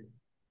here,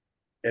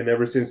 and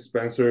ever since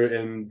Spencer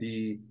and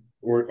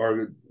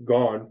are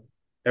gone,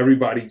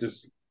 everybody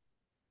just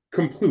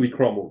completely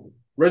crumbled.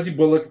 Reggie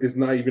Bullock is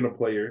not even a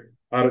player.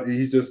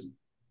 He's just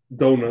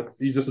donuts.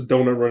 He's just a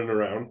donut running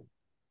around.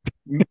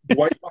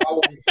 Dwight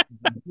Powell,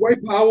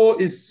 Dwight Powell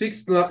is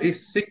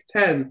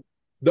 6'10",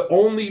 the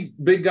only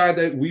big guy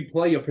that we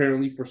play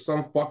apparently for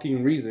some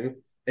fucking reason,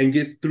 and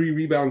gets 3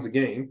 rebounds a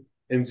game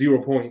and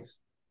 0 points.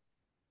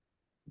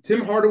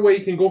 Tim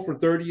Hardaway can go for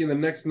 30, and the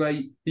next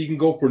night he can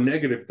go for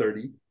negative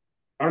 30.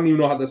 I don't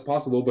even know how that's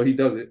possible, but he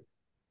does it.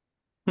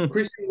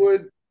 Christian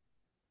Wood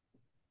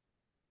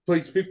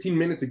plays 15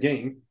 minutes a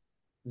game.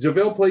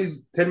 JaVale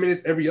plays 10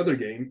 minutes every other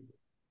game.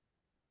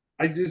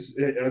 I don't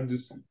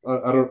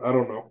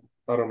know.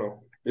 I don't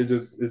know. It's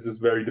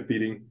just very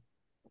defeating.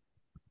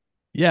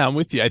 Yeah, I'm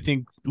with you. I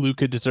think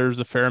Luka deserves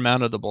a fair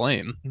amount of the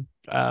blame.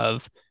 JJ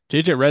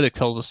Redick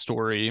tells a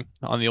story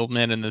on the Old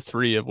Man and the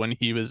Three of when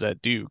he was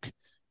at Duke.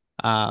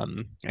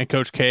 And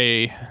Coach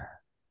K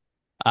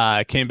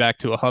came back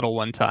to a huddle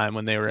one time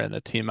when they were in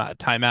the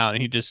timeout,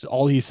 and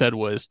all he said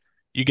was,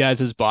 "You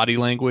guys' body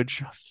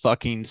language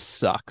fucking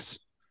sucks,"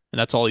 and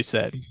that's all he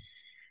said.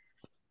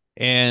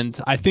 And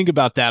I think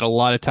about that a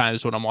lot of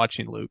times when I'm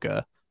watching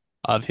Luka,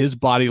 of his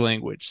body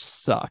language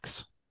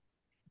sucks.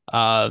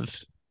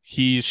 Of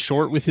he's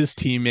short with his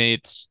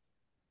teammates.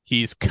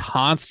 He's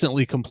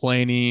constantly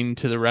complaining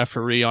to the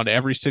referee on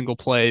every single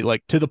play,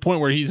 like to the point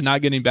where he's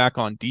not getting back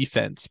on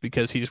defense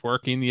because he's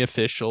working the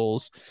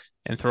officials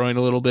and throwing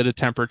a little bit of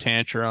temper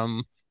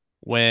tantrum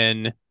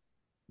when,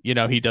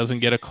 he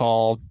doesn't get a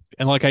call.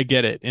 And like, I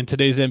get it. In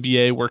today's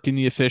NBA, working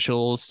the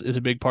officials is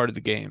a big part of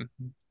the game.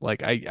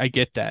 Like, I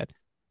get that.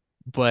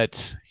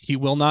 But he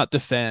will not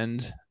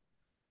defend.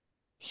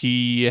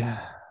 It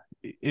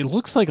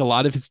looks like a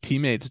lot of his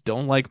teammates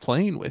don't like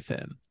playing with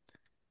him.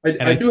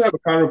 I do have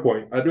a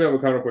counterpoint. I do have a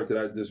counterpoint to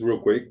that, just real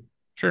quick.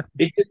 Sure.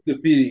 It gets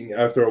defeating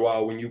after a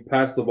while when you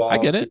pass the ball I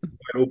get to it.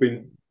 an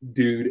open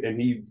dude and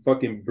he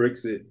fucking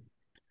bricks it.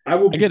 I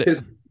will be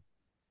pissed.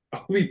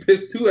 I'll be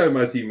pissed too at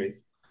my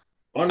teammates.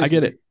 Honestly. I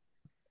get it.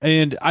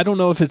 And I don't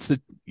know if it's the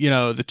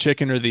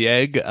chicken or the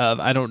egg of,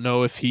 I don't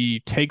know if he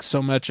takes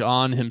so much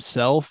on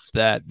himself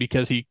that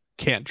because he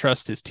can't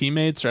trust his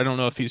teammates, or I don't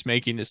know if he's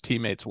making his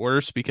teammates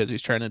worse because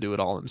he's trying to do it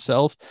all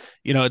himself.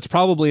 It's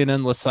probably an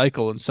endless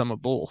cycle and some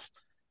of both.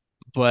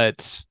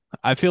 But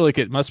I feel like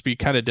it must be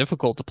kind of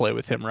difficult to play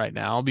with him right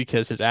now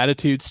because his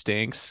attitude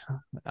stinks.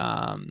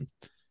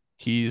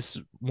 He's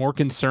more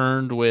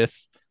concerned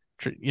with,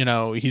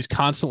 he's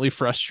constantly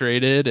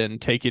frustrated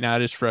and taking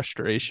out his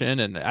frustration.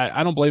 And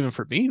I don't blame him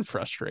for being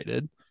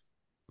frustrated,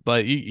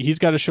 but he's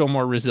got to show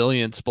more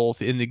resilience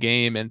both in the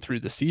game and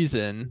through the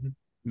season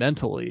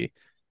mentally,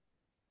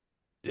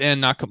 and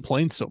not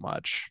complain so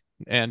much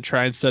and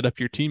try and set up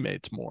your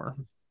teammates more.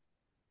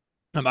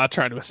 I'm not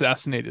trying to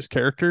assassinate his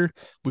character.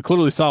 We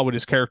clearly saw what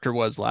his character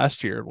was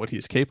last year, what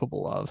he's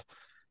capable of.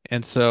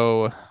 And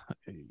so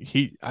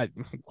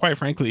quite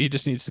frankly, he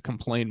just needs to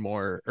complain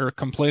more, or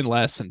complain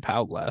less and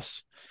pout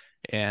less,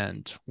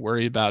 and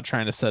worry about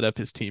trying to set up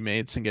his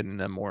teammates and getting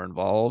them more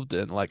involved.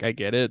 And like, I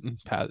get it.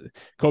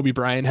 Kobe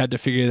Bryant had to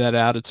figure that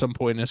out at some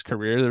point in his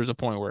career. There's a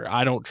point where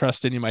I don't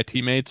trust any of my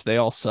teammates. They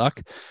all suck.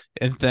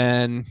 And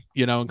then,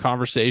 in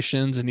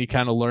conversations, and he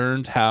kind of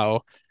learned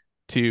how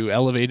to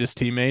elevate his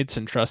teammates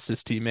and trust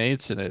his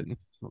teammates, and it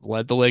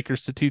led the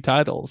Lakers to 2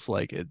 titles.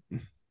 Like, it,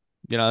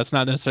 that's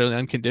not necessarily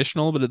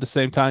unconditional, but at the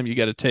same time, you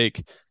got to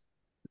take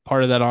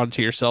part of that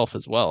onto yourself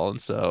as well. And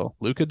so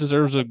Luka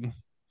deserves a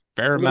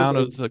fair amount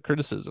of the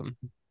criticism.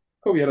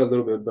 Kobe had a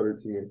little bit better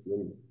teammates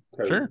than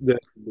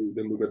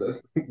Luka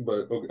does,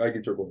 but okay, I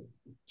get your point.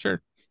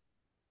 Sure.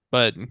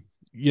 But,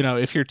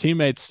 if your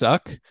teammates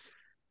suck,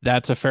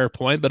 that's a fair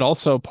point. But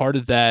also part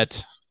of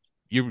that,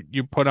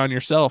 you put on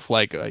yourself.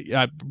 Like,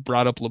 I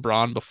brought up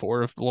LeBron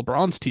before. If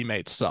LeBron's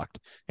teammates sucked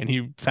and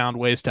he found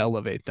ways to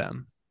elevate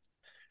them.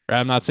 Right?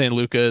 I'm not saying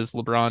Luka is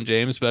LeBron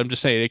James, but I'm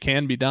just saying it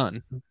can be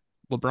done.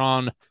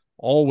 LeBron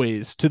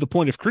always, to the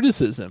point of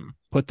criticism,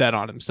 put that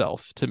on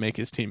himself to make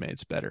his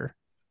teammates better.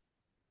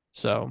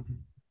 So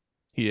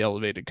he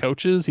elevated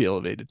coaches, he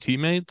elevated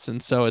teammates.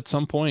 And so at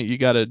some point you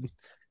got to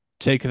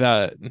take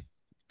that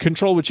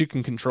control what you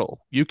can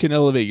control. You can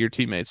elevate your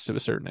teammates to a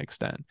certain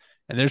extent.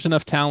 And there's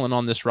enough talent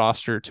on this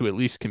roster to at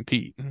least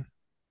compete.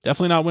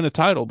 Definitely not win a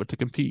title, but to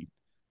compete.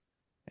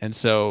 And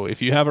so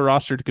if you have a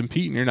roster to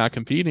compete and you're not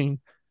competing,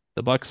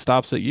 the buck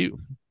stops at you.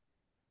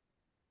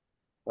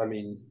 I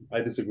mean, I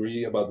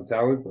disagree about the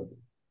talent, but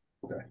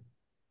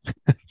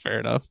okay. Fair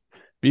enough.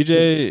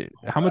 BJ,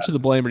 how much of the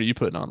blame are you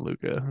putting on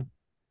Luka?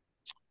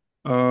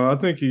 I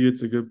think he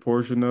gets a good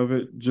portion of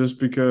it just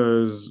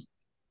because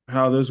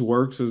how this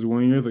works is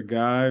when you're the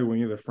guy, when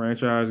you're the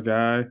franchise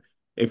guy,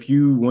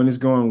 when it's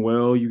going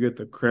well, you get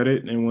the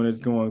credit, and when it's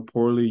going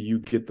poorly, you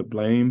get the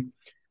blame.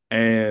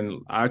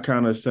 And I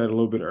kind of said a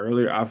little bit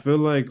earlier, I feel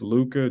like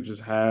Luka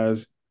just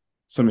has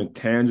some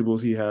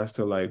intangibles he has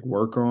to like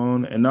work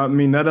on. And I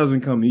mean, that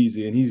doesn't come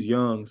easy, and he's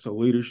young, so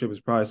leadership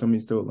is probably something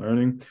he's still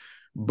learning.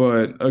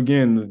 But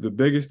again, the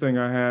biggest thing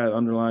I had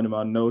underlined in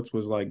my notes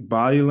was like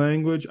body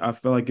language. I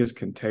feel like it's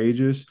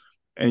contagious,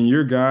 and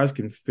your guys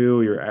can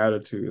feel your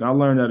attitude. And I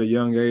learned at a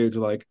young age,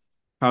 like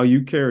how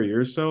you carry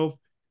yourself,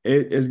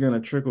 it is going to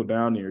trickle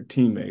down to your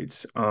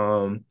teammates.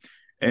 And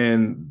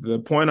the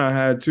point I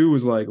had too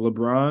was like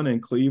LeBron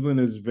in Cleveland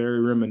is very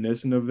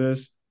reminiscent of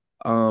this.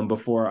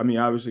 Before, I mean,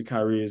 obviously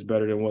Kyrie is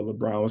better than what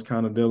LeBron was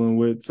kind of dealing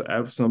with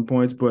at some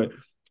points, but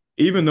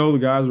even though the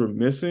guys were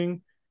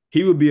missing,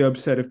 he would be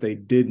upset if they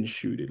didn't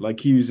shoot it. Like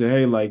he would say,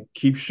 hey, like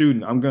keep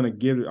shooting. I'm gonna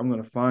give it, I'm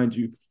gonna find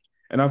you.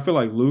 And I feel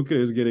like Luka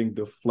is getting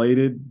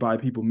deflated by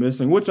people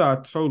missing, which I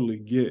totally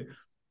get.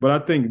 But I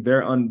think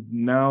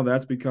now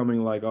that's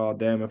becoming like, oh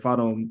damn, if I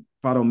don't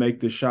make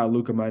this shot,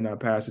 Luka might not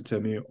pass it to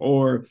me.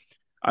 Or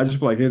I just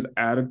feel like his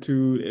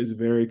attitude is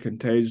very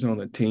contagious on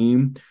the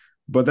team.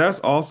 But that's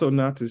also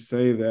not to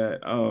say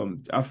that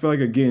I feel like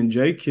again,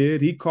 J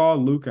Kidd, he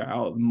called Luka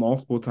out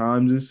multiple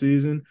times this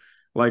season,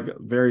 like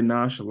very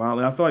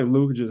nonchalantly. I feel like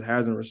Luka just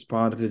hasn't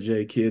responded to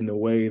J Kidd in a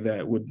way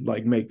that would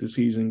like make the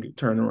season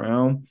turn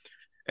around.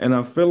 And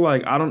I feel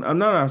like I'm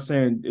not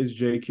saying it's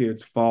J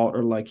Kidd's fault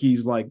or like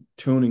he's like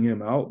tuning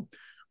him out,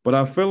 but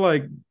I feel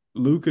like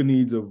Luka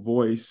needs a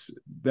voice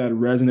that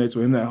resonates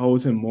with him, that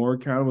holds him more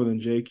accountable than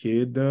J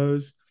Kidd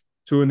does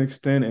to an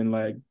extent, and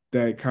like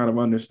that kind of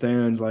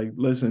understands like,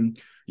 listen,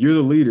 you're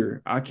the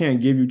leader. I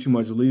can't give you too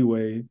much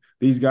leeway.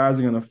 These guys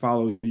are gonna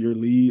follow your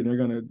lead and they're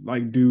gonna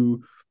like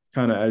do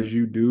kind of as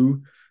you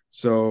do.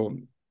 So,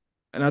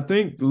 and I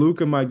think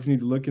Luka might just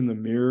need to look in the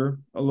mirror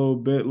a little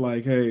bit,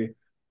 like, hey,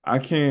 I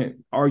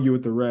can't argue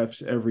with the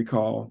refs every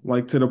call,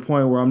 like to the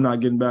point where I'm not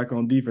getting back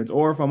on defense.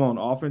 Or if I'm on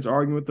offense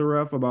arguing with the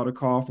ref about a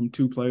call from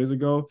 2 plays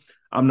ago,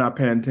 I'm not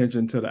paying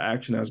attention to the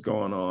action that's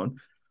going on.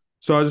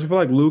 So I just feel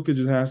like Luka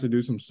just has to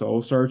do some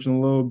soul searching a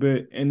little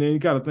bit. And then you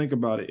got to think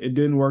about it. It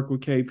didn't work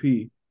with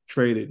KP,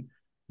 traded.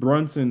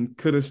 Brunson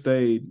could have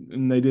stayed,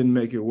 and they didn't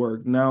make it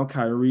work. Now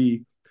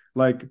Kyrie,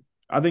 like,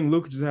 I think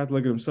Luka just has to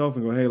look at himself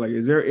and go, hey, like,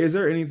 is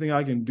there anything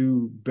I can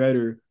do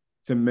better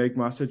to make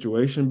my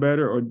situation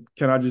better, or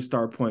can I just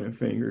start pointing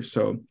fingers?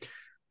 So,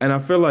 and I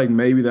feel like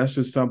maybe that's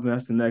just something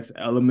that's the next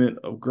element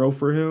of growth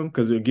for him,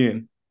 because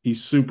again,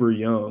 he's super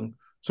young,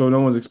 so no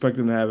one's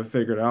expecting him to have it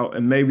figured out,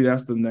 and maybe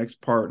that's the next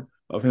part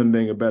of him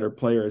being a better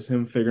player, is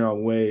him figuring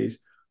out ways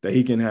that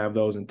he can have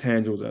those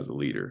intangibles as a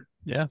leader.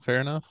 Yeah,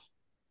 fair enough.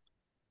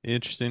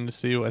 Interesting to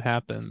see what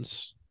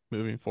happens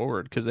moving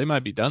forward, because they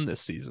might be done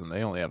this season.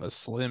 They only have a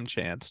slim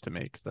chance to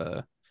make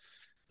the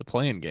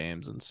playing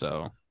games, and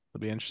so it'll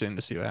be interesting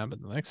to see what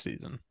happens the next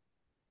season.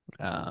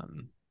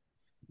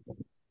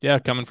 Yeah,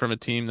 coming from a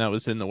team that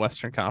was in the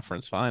Western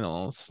Conference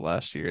Finals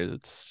last year,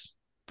 it's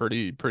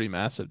pretty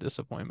massive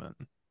disappointment.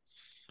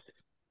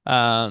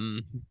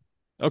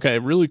 Okay,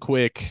 really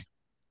quick.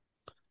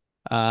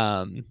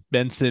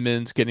 Ben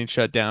Simmons getting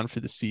shut down for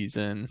the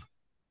season.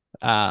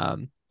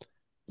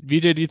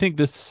 VJ, do you think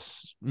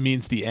this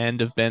means the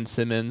end of Ben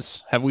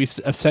Simmons? Have we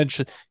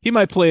essentially, he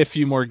might play a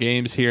few more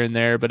games here and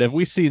there, but have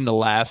we seen the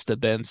last of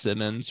Ben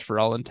Simmons for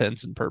all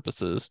intents and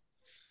purposes?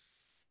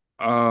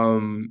 I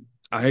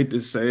hate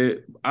to say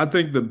it. I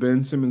think the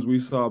Ben Simmons we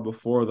saw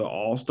before, the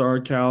all-star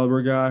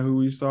caliber guy who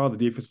we saw, the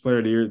defensive player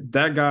of the year,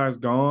 that guy's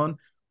gone,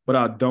 but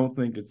I don't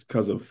think it's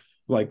because of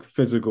like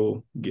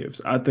physical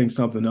gifts. I think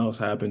something else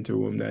happened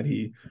to him that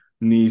he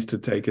needs to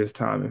take his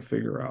time and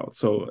figure out.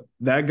 So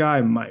that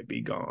guy might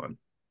be gone.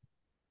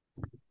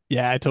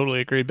 Yeah, I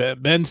totally agree.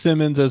 Ben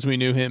Simmons, as we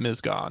knew him, is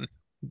gone.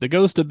 The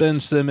ghost of Ben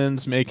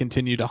Simmons may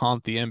continue to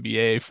haunt the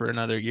NBA for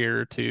another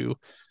year or two.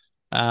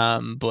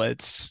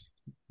 But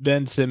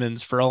Ben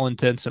Simmons, for all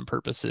intents and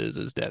purposes,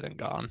 is dead and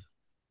gone.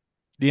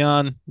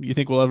 Dion, you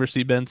think we'll ever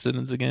see Ben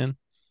Simmons again?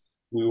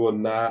 We will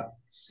not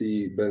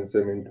see Ben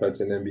Simmons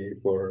touch an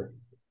NBA for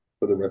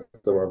the rest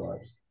of our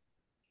lives.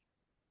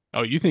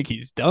 Oh, you think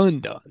he's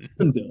done?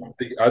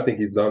 I think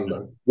he's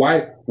done.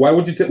 Why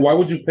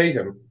would you pay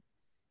him?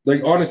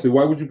 Like, honestly,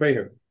 why would you pay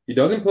him? He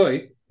doesn't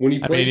play. When he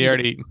plays, he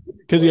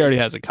already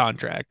has a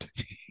contract.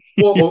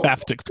 Well, you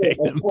have to pay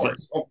him. Of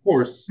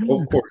course.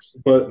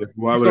 But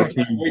why would a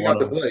team not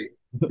to play?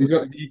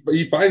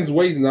 He finds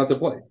ways not to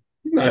play.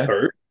 He's not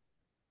hurt.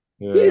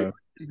 Yeah.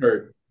 He's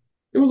hurt.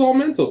 It was all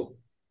mental.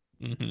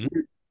 Mm-hmm.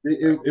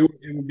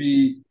 it would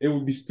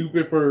be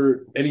stupid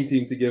for any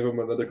team to give him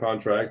another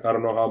contract. I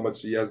don't know how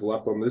much he has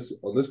left on this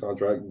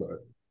contract, but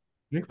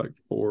I think like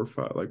 4 or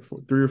 5,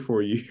 3 or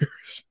 4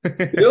 years.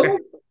 still,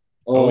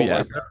 Oh oh my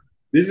yeah. god,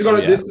 Yeah. this is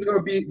gonna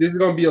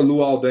be a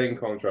Luol Deng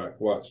contract.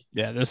 Watch.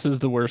 Yeah, this is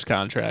the worst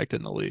contract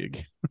in the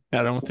league.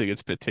 I don't think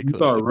it's You thought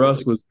particularly Russ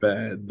good. was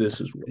bad.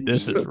 This is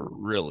This worse. is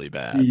really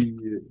bad. Yeah.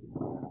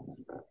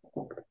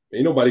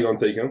 Ain't nobody gonna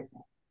take him.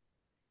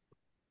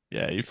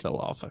 Yeah, he fell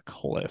off a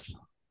cliff.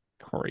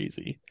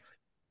 Crazy.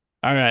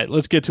 All right,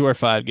 let's get to our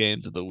 5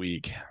 games of the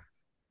week.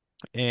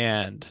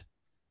 And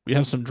we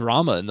have some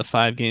drama in the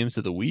 5 games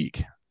of the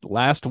week.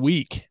 Last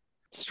week,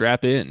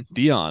 strap in.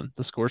 Dion,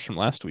 the scores from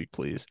last week,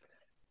 please.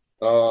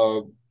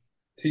 Uh,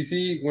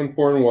 TC went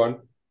 4-1.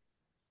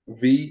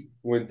 V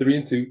went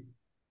 3-2,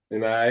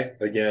 and I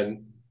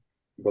again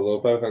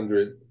below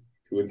 500,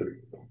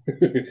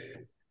 2-3.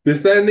 The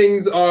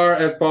standings are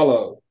as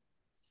follow.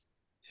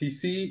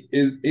 TC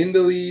is in the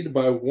lead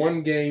by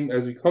 1 game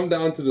as we come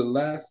down to the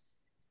last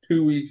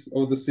 2 weeks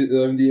of the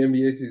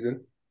NBA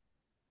season.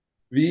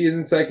 V is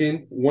in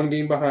second, 1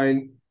 game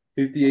behind,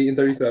 58 and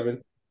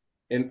 37,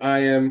 and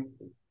I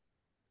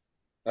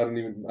don't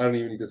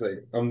even need to say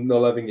it. I'm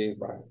 11 games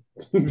behind.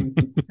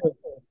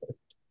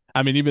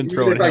 I mean, you've been Even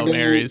throwing if I Hail go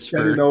Marys 10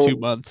 for and 2 0,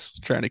 months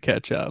trying to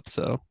catch up.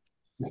 So,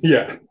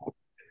 yeah.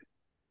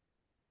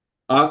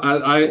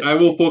 I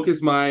will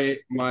focus my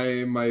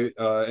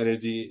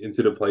energy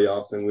into the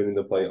playoffs and winning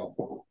the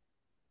playoff.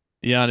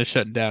 Dion is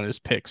shutting down his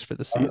picks for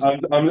the I'm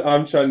season.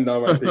 I'm shutting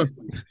down my picks.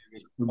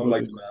 I'm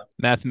like the Mavs.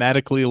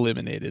 Mathematically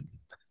eliminated.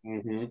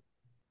 Mm-hmm.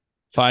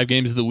 5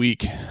 games of the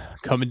week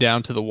coming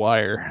down to the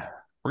wire.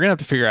 We're gonna have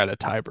to figure out a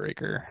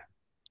tiebreaker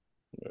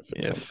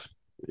if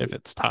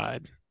it's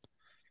tied.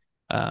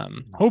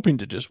 Hoping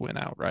to just win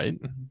outright,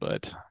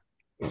 but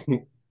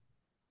if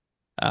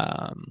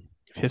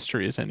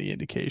history is any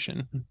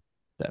indication,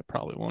 that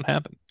probably won't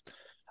happen.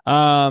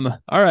 All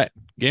right,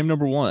 game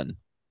number 1,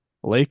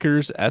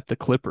 Lakers at the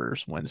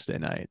Clippers Wednesday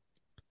night,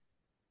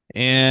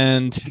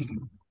 and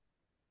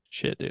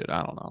shit, dude,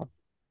 I don't know.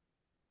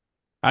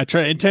 I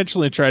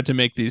intentionally tried to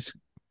make these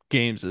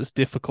games as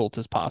difficult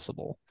as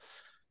possible,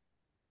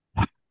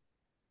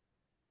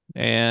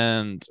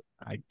 and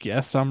I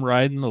guess I'm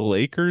riding the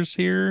Lakers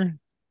here.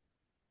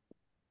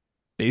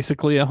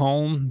 Basically at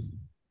home.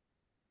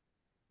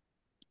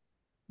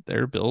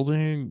 They're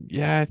building.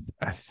 Yeah,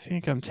 I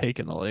think I'm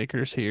taking the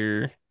Lakers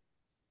here.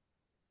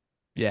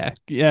 Yeah,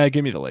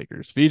 give me the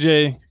Lakers.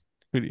 VJ,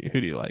 who do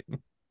you like?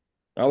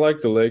 I like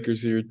the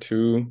Lakers here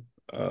too.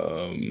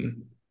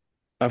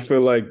 I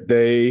feel like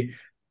they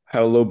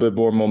had a little bit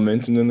more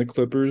momentum than the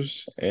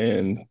Clippers,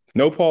 and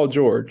no Paul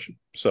George.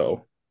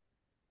 So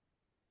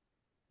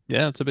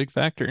Yeah, it's a big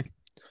factor.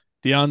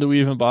 Dion, do we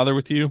even bother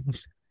with you?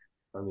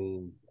 I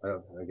mean, I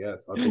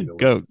guess I'll take the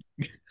Go. Lakers.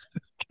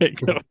 Okay,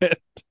 go ahead.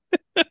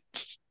 I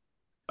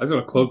just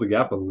want to close the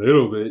gap a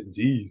little bit.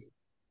 Jeez.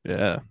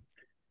 Yeah.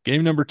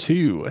 Game number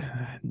 2,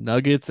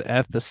 Nuggets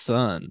at the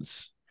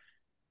Suns.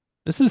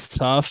 This is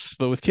tough,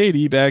 but with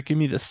KD back, give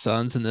me the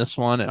Suns in this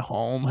one at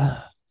home.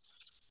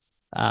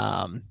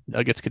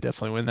 Nuggets could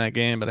definitely win that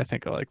game, but I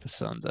think I like the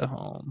Suns at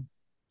home.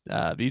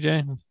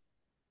 VJ?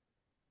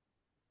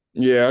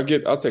 yeah,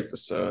 I'll take the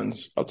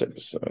Suns. I'll take the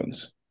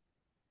Suns.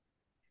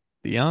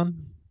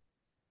 Dion?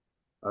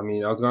 I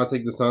mean, I was gonna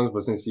take the Suns,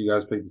 but since you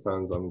guys picked the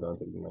Suns, I'm gonna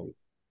take the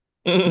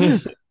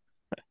Nuggets.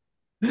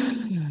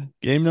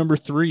 Game number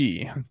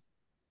 3,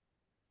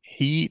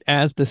 Heat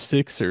at the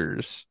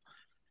Sixers.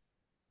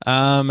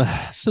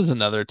 This is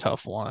another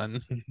tough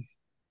one.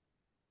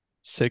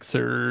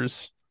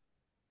 Sixers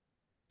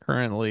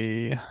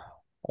currently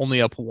only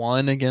up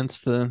 1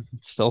 against the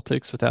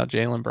Celtics without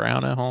Jaylen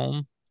Brown at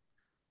home.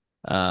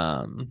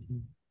 I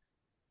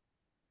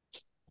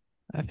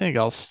think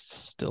I'll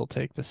still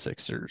take the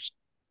Sixers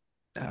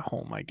at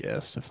home, I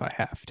guess, if I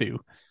have to.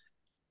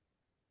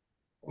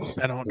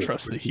 I don't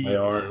trust the Heat. My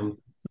arm.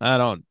 I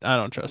don't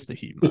trust the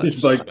Heat much.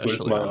 It's like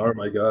twist my arm,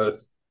 I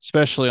guess.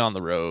 Especially on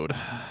the road.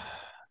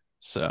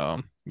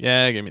 So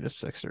yeah, give me the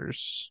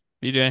Sixers.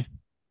 BJ?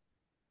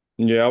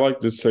 Yeah, I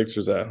like the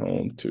Sixers at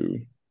home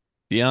too.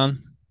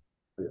 Dion?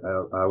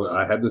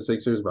 I had the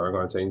Sixers, but I'm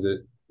gonna change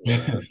it.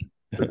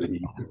 For the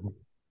Heat.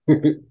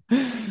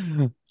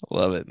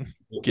 Love it. One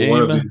of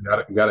Game these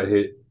gotta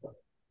hit.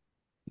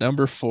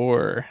 number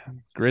 4,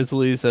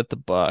 Grizzlies at the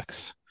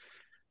Bucks.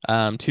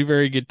 2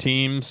 very good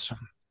teams,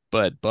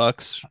 but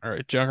Bucks are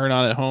a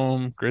juggernaut at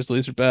home.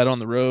 Grizzlies are bad on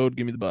the road.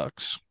 Give me the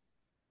Bucks.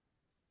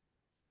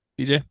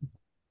 BJ?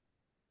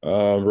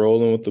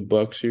 Rolling with the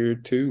Bucks here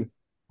too.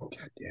 Oh,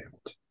 God damn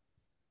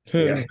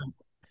it.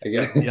 I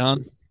got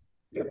Dion?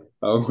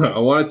 I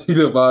want to see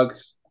the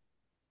Bucks.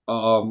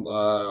 I'm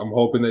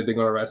hoping that they're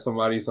gonna arrest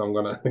somebody, so I'm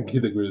gonna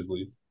get the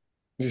Grizzlies.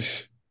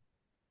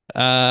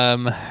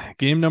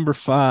 Game number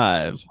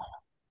 5,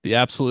 the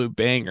absolute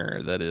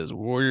banger that is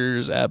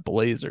Warriors at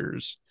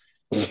Blazers.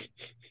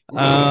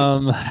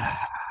 I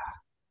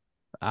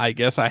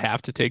guess I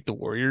have to take the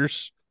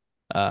Warriors.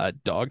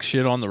 Dog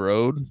shit on the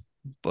road,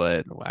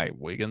 but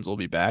Wiggins will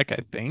be back, I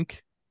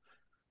think.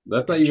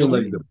 That's not even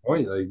like the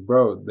point. Like,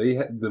 bro, they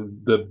had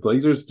the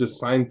Blazers just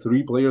signed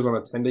 3 players on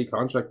a 10-day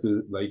contract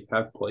to like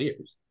have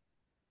players.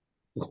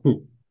 There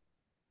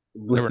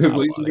were not a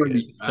Blazers lot of gonna good.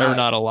 be There were ass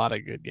not a lot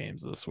of good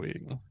games this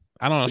week.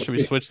 I don't know. Should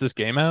we switch this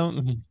game out?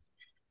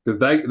 because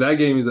that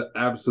game is an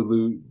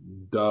absolute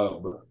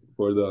dub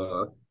for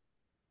the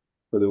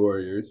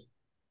Warriors.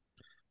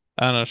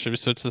 I don't know. Should we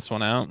switch this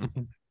one out?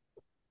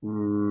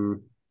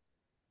 Mm,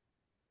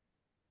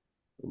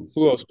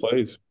 Who else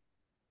plays?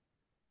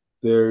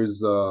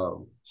 there's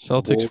Celtics,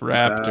 Bulls,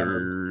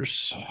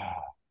 Raptors,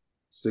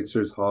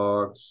 Sixers,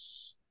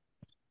 Hawks,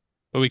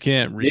 but we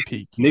can't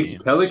repeat Knicks,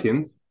 teams.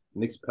 Pelicans.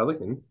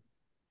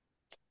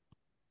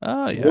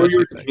 Oh yeah,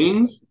 Warriors,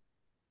 Kings.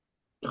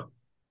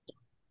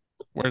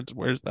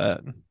 Where's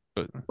that?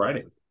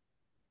 Friday.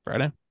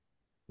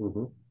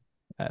 Mm-hmm.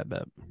 I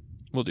bet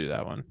we'll do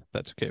that one. If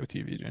that's okay with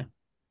you, VJ.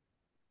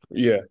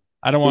 Yeah.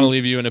 I don't want to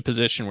leave you in a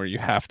position where you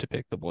have to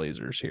pick the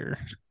Blazers here.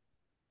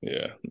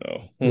 Yeah,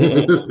 no.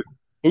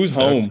 Who's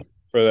home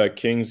for that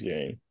Kings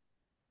game?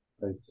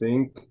 I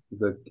think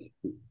the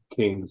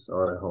Kings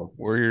are at home.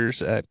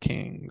 Warriors at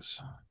Kings.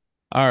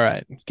 All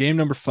right. Game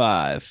number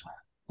 5,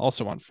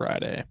 also on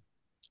Friday.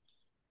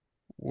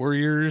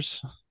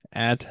 Warriors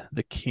at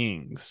the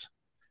Kings.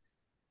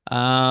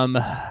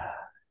 Andrew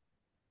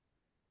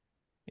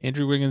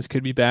Wiggins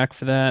could be back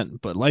for that,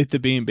 but light the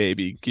beam,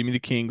 baby. Give me the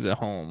Kings at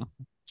home.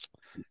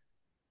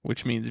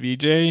 Which means,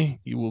 VJ,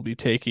 you will be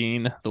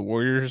taking the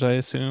Warriors, I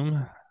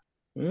assume.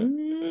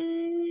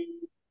 We've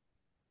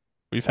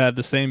had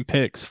the same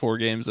picks 4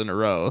 games in a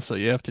row, so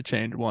you have to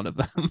change one of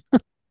them.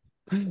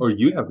 Or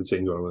you have to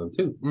change one of them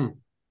too.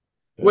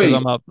 Wait,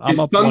 I'm up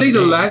Sunday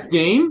the last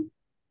game?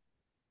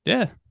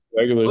 Yeah.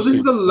 This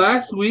is the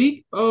last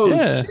week? Oh,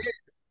 yeah. Shit.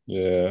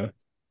 Yeah.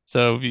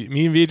 So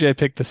me and VJ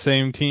picked the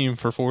same team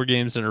for 4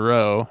 games in a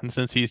row, and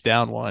since he's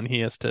down 1,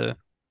 he has to.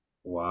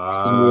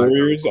 Wow.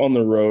 Warriors on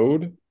the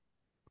road?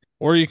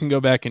 Or you can go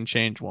back and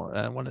change one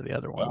of the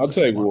other ones. I'll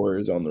take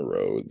Warriors on the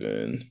road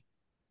then.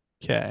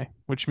 Okay,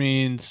 which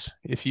means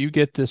if you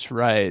get this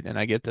right and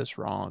I get this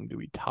wrong, do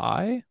we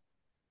tie?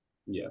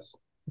 Yes.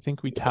 I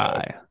think we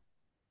tie.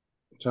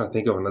 I'm trying to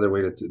think of another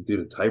way to do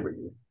the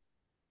tiebreaker.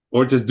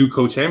 Or just do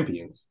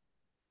co-champions.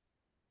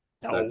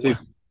 No. That too.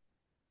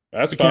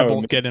 That's we fine. Can't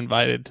both get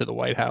invited to the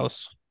White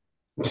House.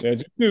 Yeah,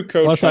 just do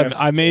co-champions. Plus,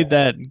 I made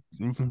that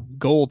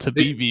goal to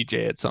beat VJ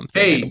at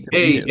something.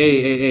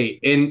 Hey.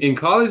 In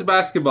college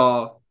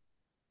basketball,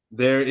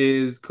 there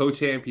is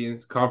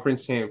co-champions,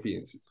 conference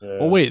champions.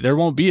 Yeah. Well, wait, there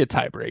won't be a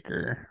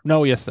tiebreaker.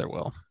 No, yes, there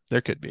will.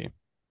 There could be.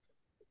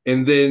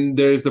 And then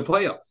there's the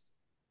playoffs.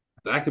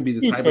 That could be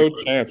the tiebreaker.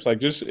 Co-champs,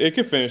 like it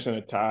could finish in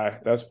a tie.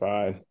 That's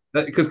fine.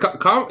 Because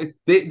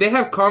they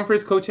have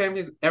conference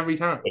co-champions every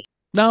time.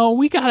 No,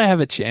 we gotta have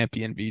a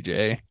champion,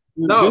 VJ.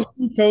 No, just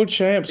do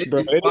co-champs,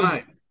 bro.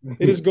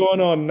 It is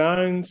going on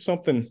 9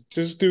 something.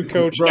 Just do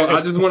co-champs. Bro,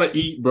 I just want to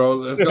eat, bro.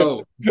 Let's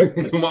go.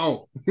 Come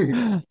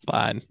on.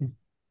 Fine.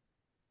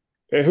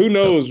 And who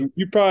knows?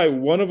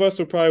 One of us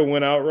will probably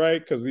win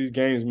outright because these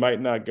games might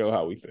not go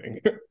how we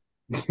think.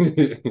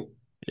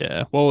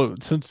 Yeah. Well,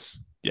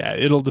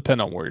 it'll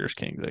depend on Warriors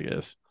Kings, I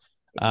guess.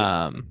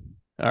 All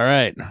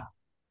right.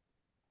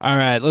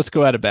 Let's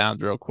go out of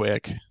bounds real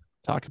quick.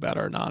 Talk about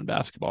our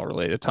non-basketball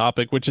related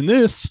topic, which in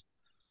this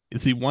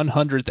is the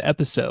 100th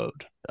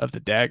episode of the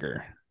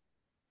Dagger.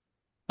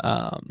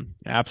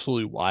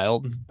 Absolutely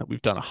wild that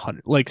we've done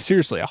 100, like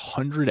seriously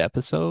 100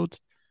 episodes.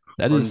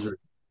 That 100. Is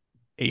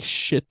a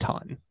shit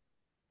ton.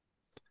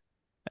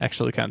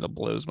 Actually kind of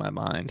blows my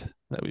mind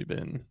that we've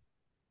been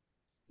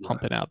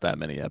pumping out that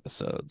many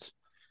episodes.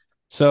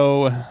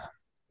 So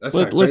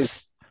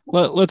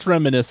let's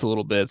reminisce a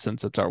little bit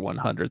since it's our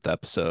 100th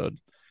episode.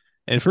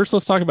 And first,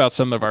 let's talk about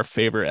some of our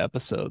favorite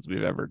episodes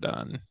we've ever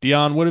done.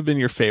 Dion, what have been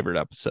your favorite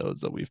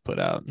episodes that we've put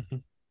out?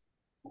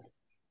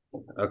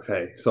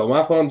 Okay, so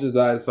my phone just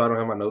died, so I don't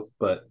have my notes,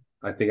 but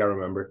I think I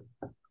remember.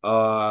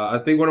 I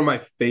think one of my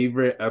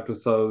favorite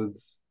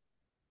episodes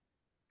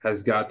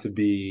has got to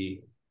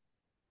be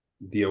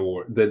the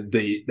award,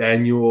 the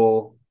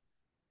annual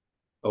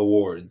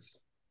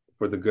awards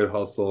for the Good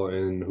Hustle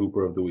and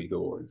Hooper of the Week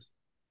awards.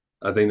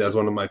 I think that's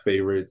one of my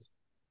favorites.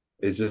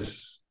 It's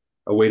just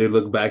a way to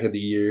look back at the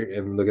year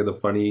and look at the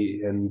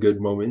funny and good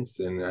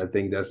moments, and I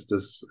think that's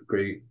just a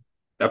great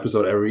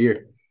episode every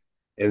year.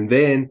 And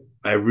then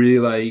I really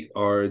like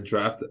our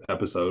draft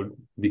episode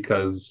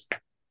because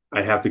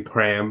I have to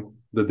cram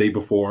the day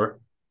before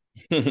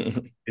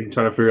and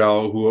trying to figure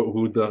out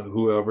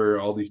whoever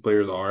all these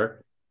players are.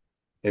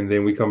 And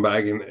then we come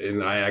back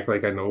and I act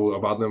like I know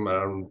about them.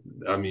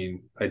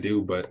 I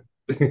do, but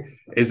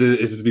it's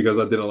just because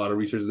I did a lot of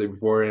research the day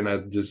before and I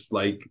just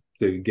like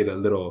to get a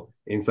little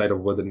insight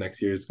of what the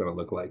next year is going to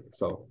look like.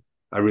 So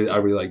I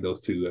really like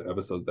those 2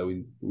 episodes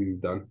that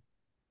we've done.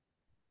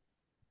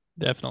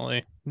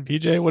 Definitely.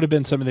 PJ, what have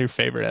been some of your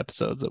favorite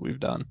episodes that we've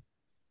done?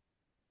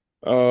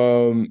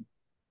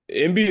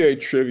 NBA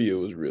trivia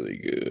was really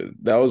good.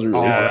 That was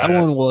really fun. That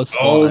one was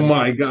fun. Oh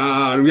my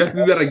god, we have to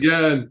do that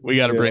again. We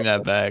got to bring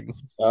that back. That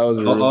was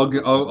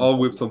I'll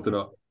whip something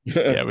up.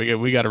 Yeah,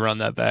 we got to run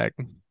that back.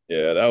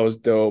 Yeah, that was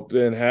dope.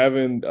 Then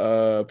having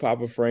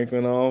Papa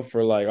Franklin on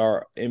for like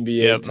our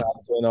NBA Yep.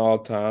 top 10 all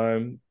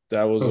time.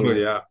 That was a Oh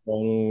really yeah.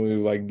 fun. We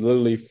like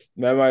literally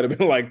that might have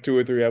been like 2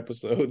 or 3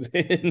 episodes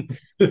in.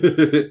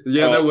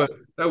 Yeah, Uh,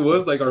 that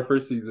was like our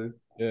first season.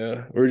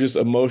 yeah, we are just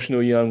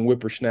emotional young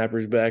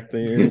whippersnappers back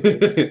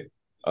then.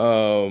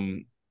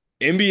 Um,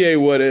 NBA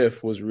What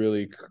If was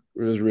really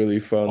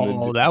fun to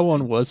do. Oh, that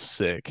one was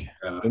sick.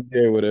 Yeah.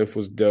 NBA What If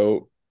was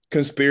dope.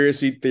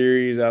 Conspiracy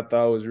theories I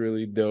thought was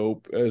really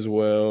dope as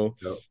well.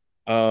 Yep.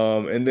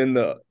 And then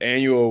the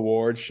annual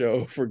award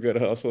show for Good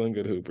Hustle and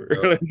Good Hooper.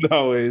 Yep. It's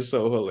always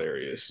so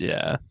hilarious.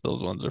 Yeah,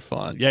 those ones are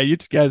fun. Yeah, you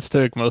guys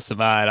took most of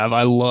mine.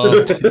 I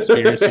loved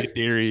conspiracy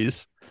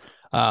theories.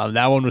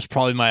 That one was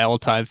probably my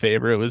all-time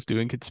favorite, was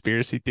doing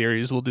conspiracy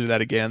theories. We'll do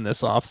that again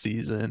this off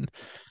season.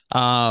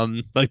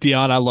 Like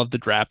Dion, I love the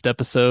draft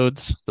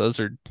episodes. That's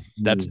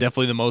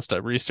definitely the most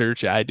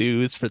research I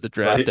do is for the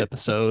draft Right.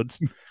 episodes,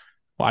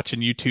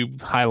 watching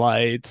YouTube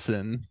highlights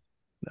and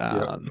Yeah.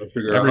 um, I'll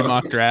figure every out.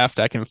 mock draft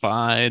I can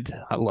find.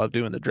 I love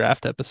doing the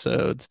draft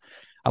episodes.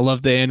 I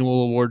love the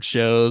annual award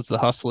shows, the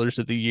Hustlers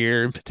of the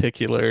Year in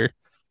particular.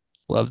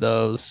 Love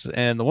those.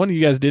 And the one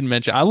you guys didn't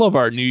mention, I love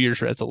our New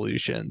Year's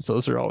resolutions.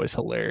 Those are always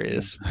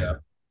hilarious. Yeah.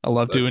 I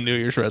love That's doing New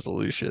Year's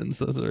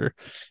resolutions.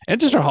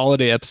 And just our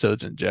holiday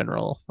episodes in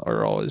general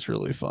are always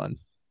really fun.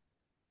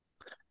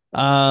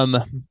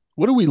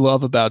 What do we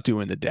love about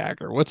doing the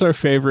Dagger? What's our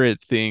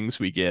favorite things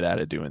we get out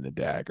of doing the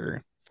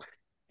Dagger?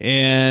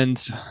 And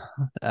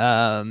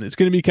it's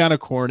going to be kind of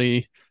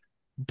corny,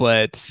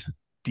 but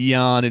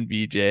Dion and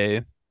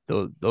BJ,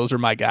 those are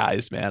my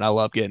guys, man. I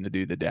love getting to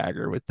do the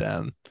Dagger with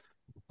them.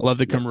 I love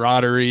the yeah.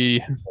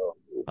 camaraderie.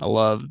 I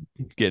love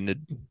getting to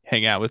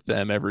hang out with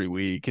them every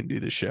week and do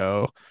the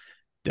show.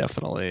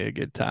 Definitely a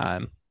good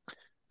time.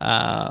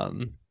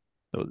 Um,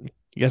 you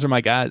guys are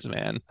my guys,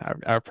 man.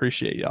 I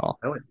appreciate y'all.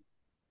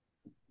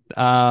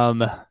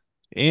 Um,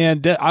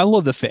 and I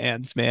love the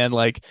fans, man.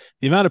 Like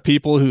the amount of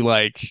people who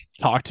like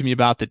talk to me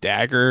about the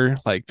Dagger.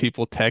 Like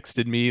people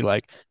texted me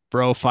like,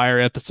 "Bro, fire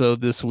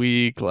episode this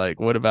week. Like,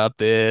 what about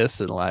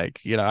this?" And like,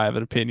 I have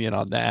an opinion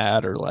on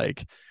that. Or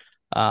like,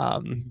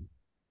 um,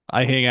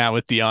 I hang out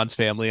with Dion's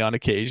family on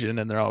occasion,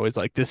 and they're always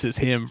like, "This is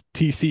him,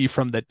 TC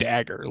from the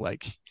Dagger."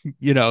 Like,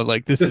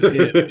 like this is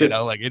him.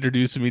 Like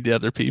introducing me to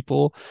other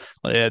people.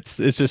 Like it's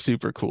just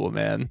super cool,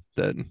 man.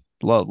 That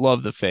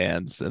love the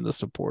fans and the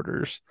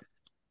supporters.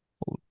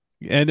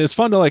 And it's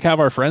fun to like have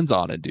our friends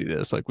on and do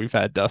this. Like we've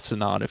had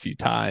Dustin on a few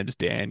times,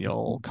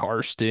 Daniel,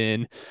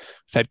 Karsten, we've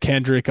had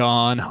Kendrick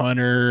on,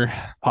 Hunter,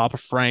 Papa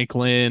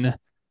Franklin.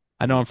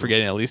 I know I'm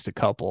forgetting at least a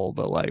couple,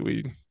 but like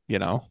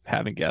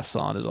having guests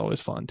on is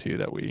always fun too,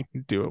 that we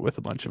do it with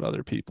a bunch of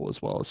other people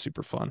as well. Is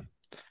super fun.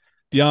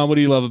 Dion, what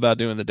do you love about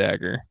doing the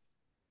Dagger?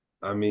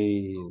 I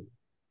mean,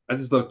 I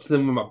just love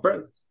chilling with my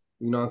brothers.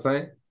 You know what I'm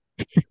saying?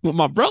 With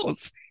my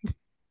bros.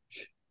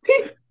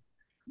 Chilling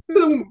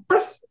with my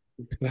brothers.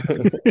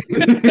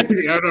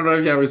 I don't know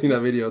if you ever seen that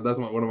video. That's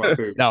one of my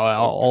favorite. No,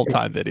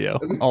 all-time video.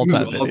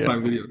 All-time video.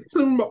 All-time video.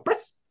 Chilling with my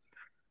brothers.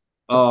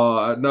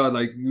 No,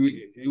 like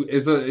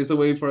it's a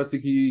way for us to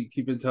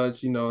keep in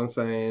touch. You know what I'm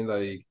saying?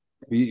 Like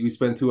we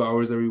spend 2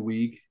 hours every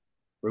week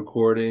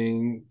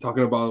recording,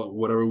 talking about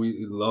whatever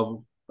we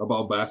love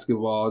about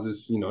basketball,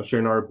 just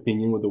sharing our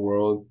opinion with the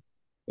world.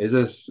 It's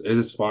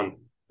just fun.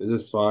 It's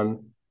just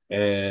fun,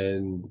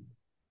 and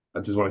I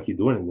just want to keep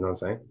doing it. You know what I'm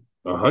saying?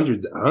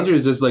 100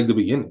 is just like the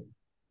beginning.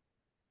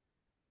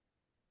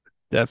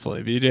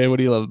 Definitely. VJ, what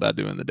do you love about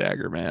doing the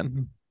Dagger,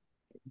 man?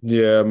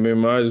 Yeah, I mean,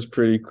 mine is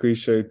pretty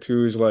cliche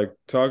too. It's like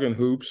talking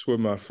hoops with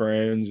my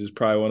friends is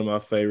probably one of my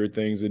favorite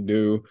things to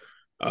do.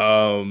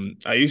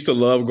 I used to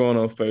love going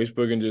on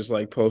Facebook and just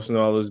like posting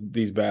all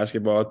these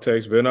basketball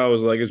texts, but then I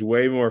was like, it's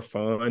way more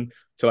fun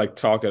to like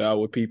talk it out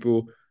with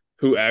people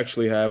who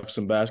actually have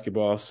some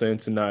basketball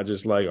sense and not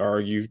just like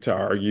argue to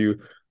argue.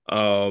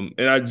 And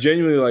I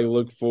genuinely like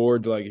look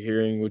forward to like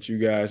hearing what you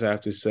guys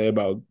have to say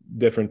about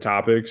different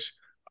topics.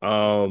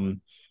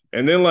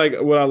 And then like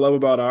what I love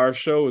about our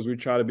show is we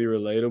try to be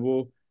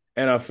relatable.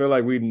 And I feel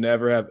like we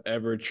never have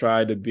ever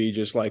tried to be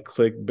just like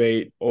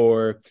clickbait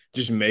or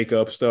just make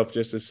up stuff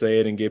just to say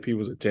it and get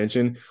people's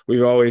attention.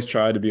 We've always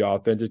tried to be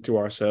authentic to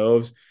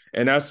ourselves.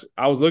 And I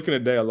was looking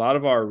today, a lot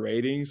of our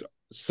ratings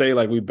say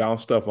like we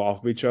bounce stuff off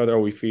of each other or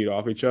we feed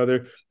off each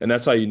other. And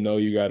that's how you know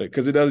you got it.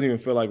 Because it doesn't even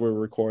feel like we're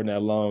recording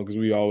that long because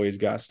we always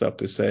got stuff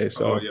to say.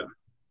 So Yeah,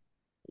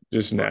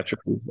 just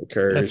naturally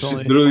occurs. it's just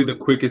Definitely. literally the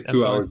quickest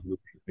Definitely. 2 hours.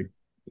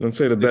 Let's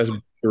say the best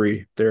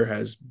three there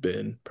has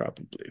been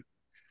probably.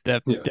 Yeah.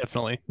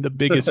 Definitely. The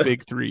biggest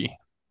big three.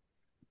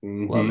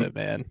 Love Mm-hmm. it,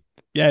 man.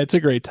 Yeah, it's a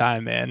great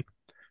time, man.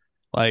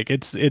 Like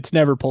it's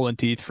never pulling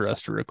teeth for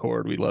us to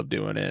record. We love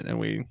doing it and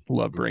we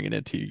love bringing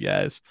it to you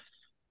guys.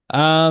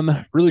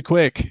 Really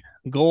quick,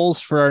 goals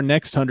for our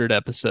next 100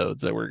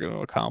 episodes that we're going to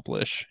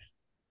accomplish.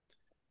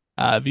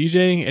 VJ,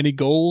 any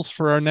goals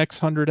for our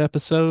next 100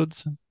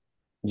 episodes?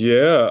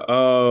 Yeah,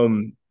 I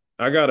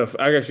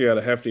actually got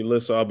a hefty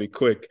list, so I'll be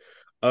quick.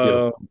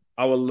 Yeah.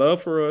 I would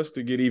love for us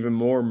to get even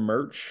more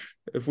merch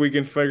if we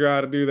can figure out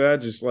how to do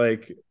that. Just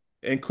like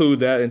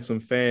include that in some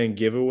fan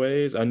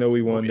giveaways. I know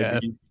we wanted to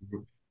be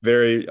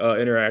very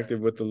interactive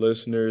with the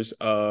listeners.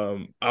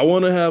 I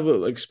want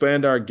to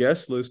expand our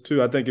guest list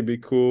too. I think it'd be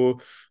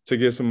cool to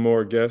get some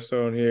more guests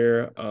on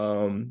here,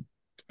 fan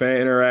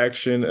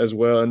interaction as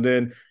well. And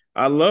then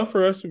I'd love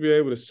for us to be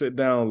able to sit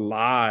down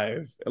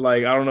live,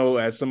 like I don't know,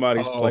 at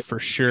somebody's place. For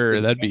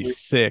sure, that'd be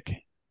sick.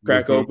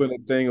 Crack open a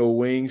thing of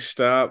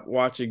Wingstop,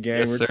 watch a game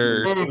Yes, or two,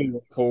 sir. and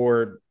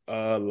record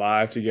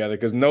live together.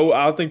 Because I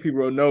don't think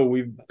people know.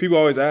 People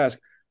always ask,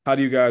 how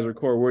do you guys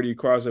record? Where do you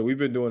cross it? We've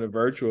been doing it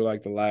virtual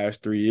like the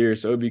last 3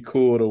 years, so it'd be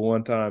cool to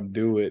one time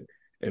do it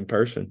in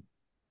person.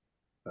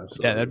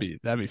 Absolutely. Yeah,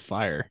 that'd be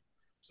fire.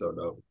 So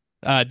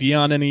dope.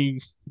 Dion, any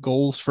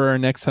goals for our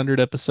next 100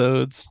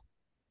 episodes?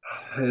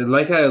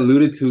 Like I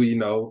alluded to,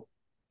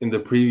 in the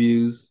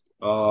previews,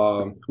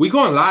 we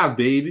going live,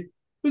 baby.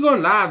 We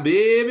going live,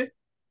 baby.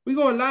 We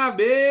going live,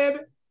 baby.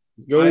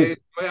 I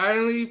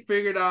finally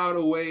figured out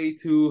a way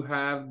to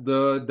have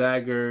the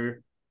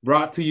Dagger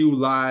brought to you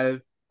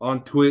live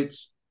on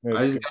Twitch.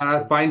 I just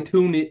gotta fine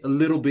tune it a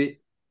little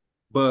bit,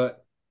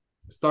 but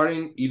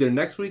starting either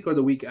next week or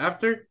the week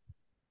after,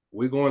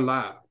 we're going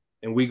live,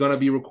 and we're gonna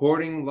be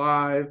recording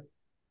live,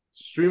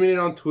 streaming it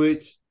on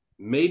Twitch,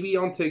 maybe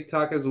on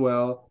TikTok as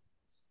well.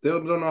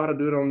 Still don't know how to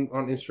do it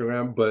on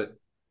Instagram, but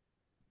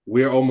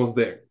we're almost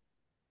there.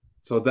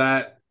 So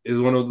that is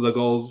one of the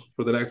goals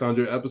for the next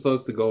 100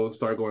 episodes, to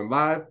start going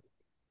live.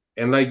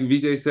 And like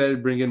VJ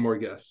said, bring in more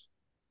guests.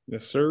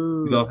 Yes,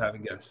 sir. We love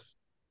having guests.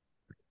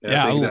 And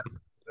yeah,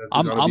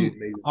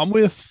 I'm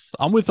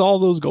with all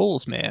those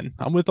goals, man.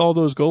 I'm with all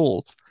those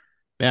goals.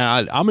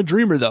 Man, I'm a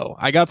dreamer though.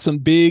 I got some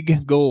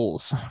big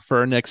goals for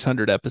our next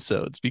 100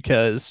 episodes,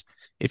 because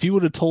if you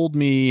would have told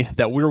me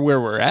that we're where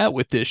we're at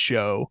with this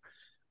show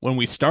when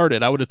we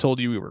started, I would have told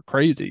you we were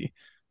crazy.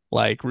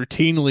 Like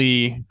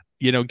routinely,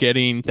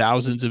 getting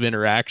thousands of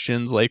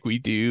interactions like we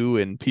do,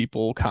 and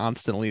people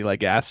constantly like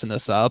assing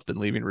us up and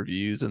leaving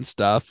reviews and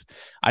stuff.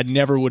 I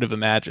never would have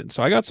imagined.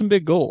 So I got some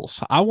big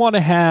goals. I want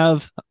to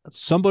have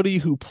somebody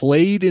who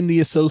played in the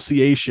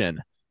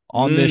association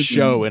on this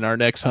show in our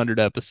next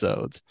 100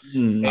 episodes.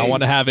 I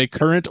want to have a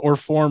current or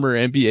former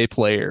NBA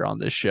player on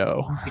this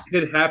show. It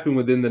could happen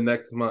within the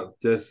next month,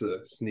 just a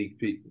sneak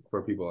peek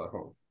for people at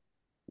home.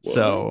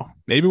 So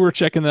maybe we're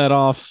checking that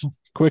off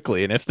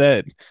quickly. And if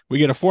we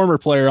get a former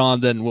player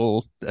on, then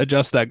we'll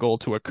adjust that goal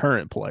to a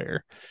current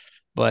player.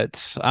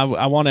 But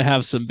I want to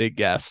have some big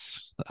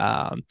guests.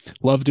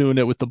 Love doing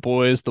it with the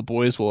boys. The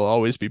boys will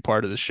always be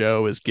part of the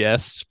show as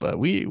guests, but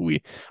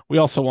we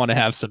also want to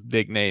have some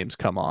big names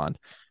come on.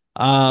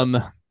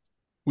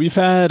 We've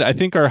had, I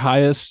think our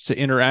highest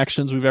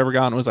interactions we've ever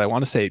gotten was, I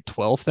want to say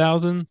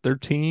 12,000,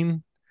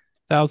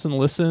 13,000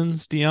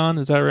 listens. Dion,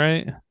 is that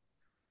right?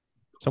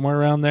 Somewhere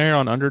around there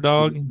on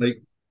Underdog.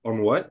 Like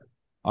on what?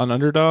 On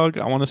Underdog,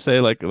 I want to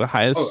say like the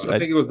highest. I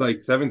think it was like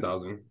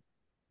 7,000.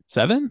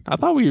 7? I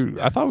thought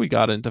we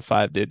got into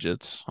 5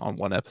 digits on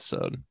one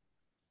episode.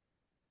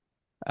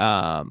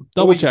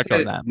 Double check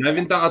on that.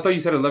 11, I thought you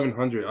said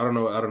 1,100. I don't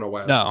know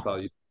why. No. I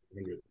thought you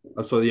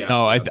said, so yeah.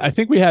 No, I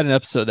think we had an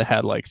episode that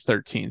had like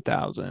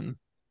 13,000.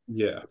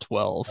 Yeah.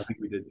 12. I think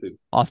we did too.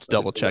 I'll have to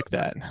double check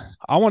that.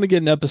 I want to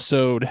get an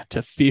episode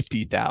to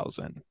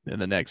 50,000 in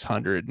the next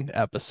 100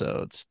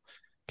 episodes.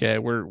 Okay,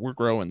 we're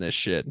growing this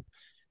shit.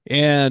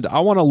 And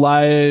I want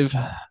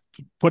to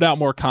put out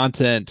more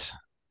content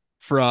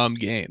from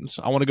games.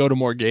 I want to go to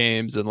more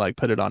games and like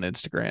put it on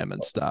Instagram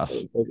and stuff.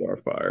 Those are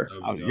fire.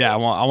 Yeah, I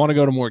want to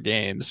go to more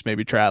games,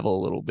 maybe travel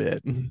a little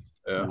bit.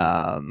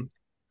 Yeah.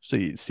 So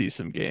you see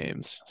some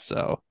games.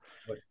 So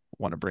I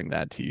want to bring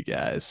that to you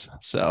guys.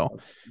 So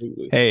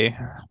Absolutely. Hey,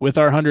 with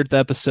our 100th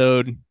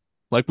episode,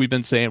 like we've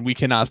been saying, we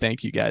cannot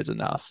thank you guys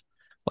enough.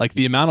 Like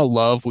the amount of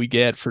love we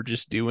get for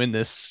just doing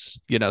this,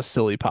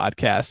 silly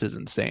podcast is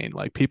insane.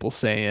 Like people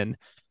saying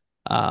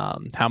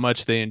how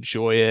much they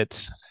enjoy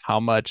it, how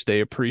much they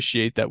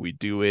appreciate that we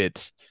do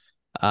it.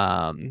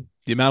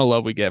 The amount of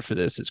love we get for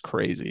this is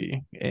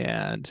crazy,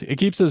 and it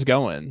keeps us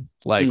going.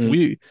 Like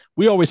we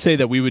always say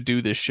that we would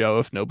do this show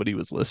if nobody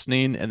was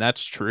listening, and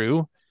that's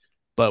true.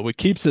 But what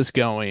keeps us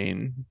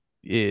going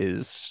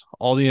is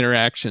all the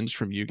interactions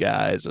from you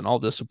guys, and all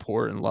the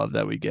support and love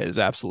that we get is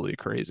absolutely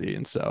crazy.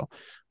 And so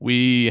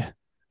we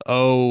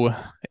owe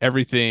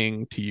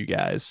everything to you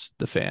guys,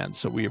 the fans.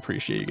 So we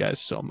appreciate you guys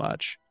so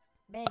much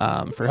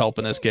for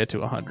helping us get to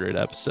 100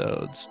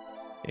 episodes.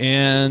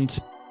 And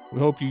we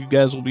hope you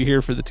guys will be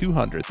here for the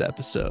 200th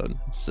episode.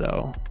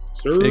 So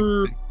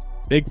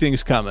big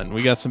things coming.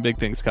 We got some big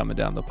things coming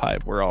down the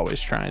pipe. We're always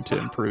trying to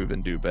improve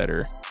and do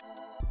better.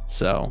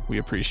 So we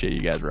appreciate you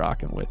guys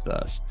rocking with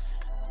us.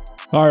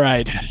 All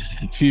right.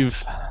 If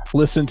you've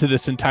listened to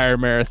this entire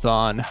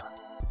marathon,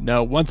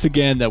 know once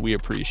again that we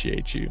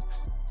appreciate you.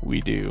 We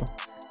do.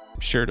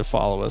 Be sure to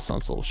follow us on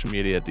social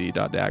media at the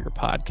Dagger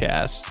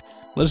Podcast.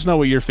 Let us know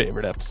what your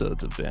favorite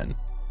episodes have been.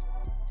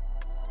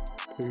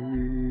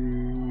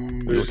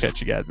 We will catch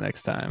you guys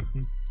next time.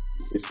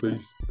 Peace.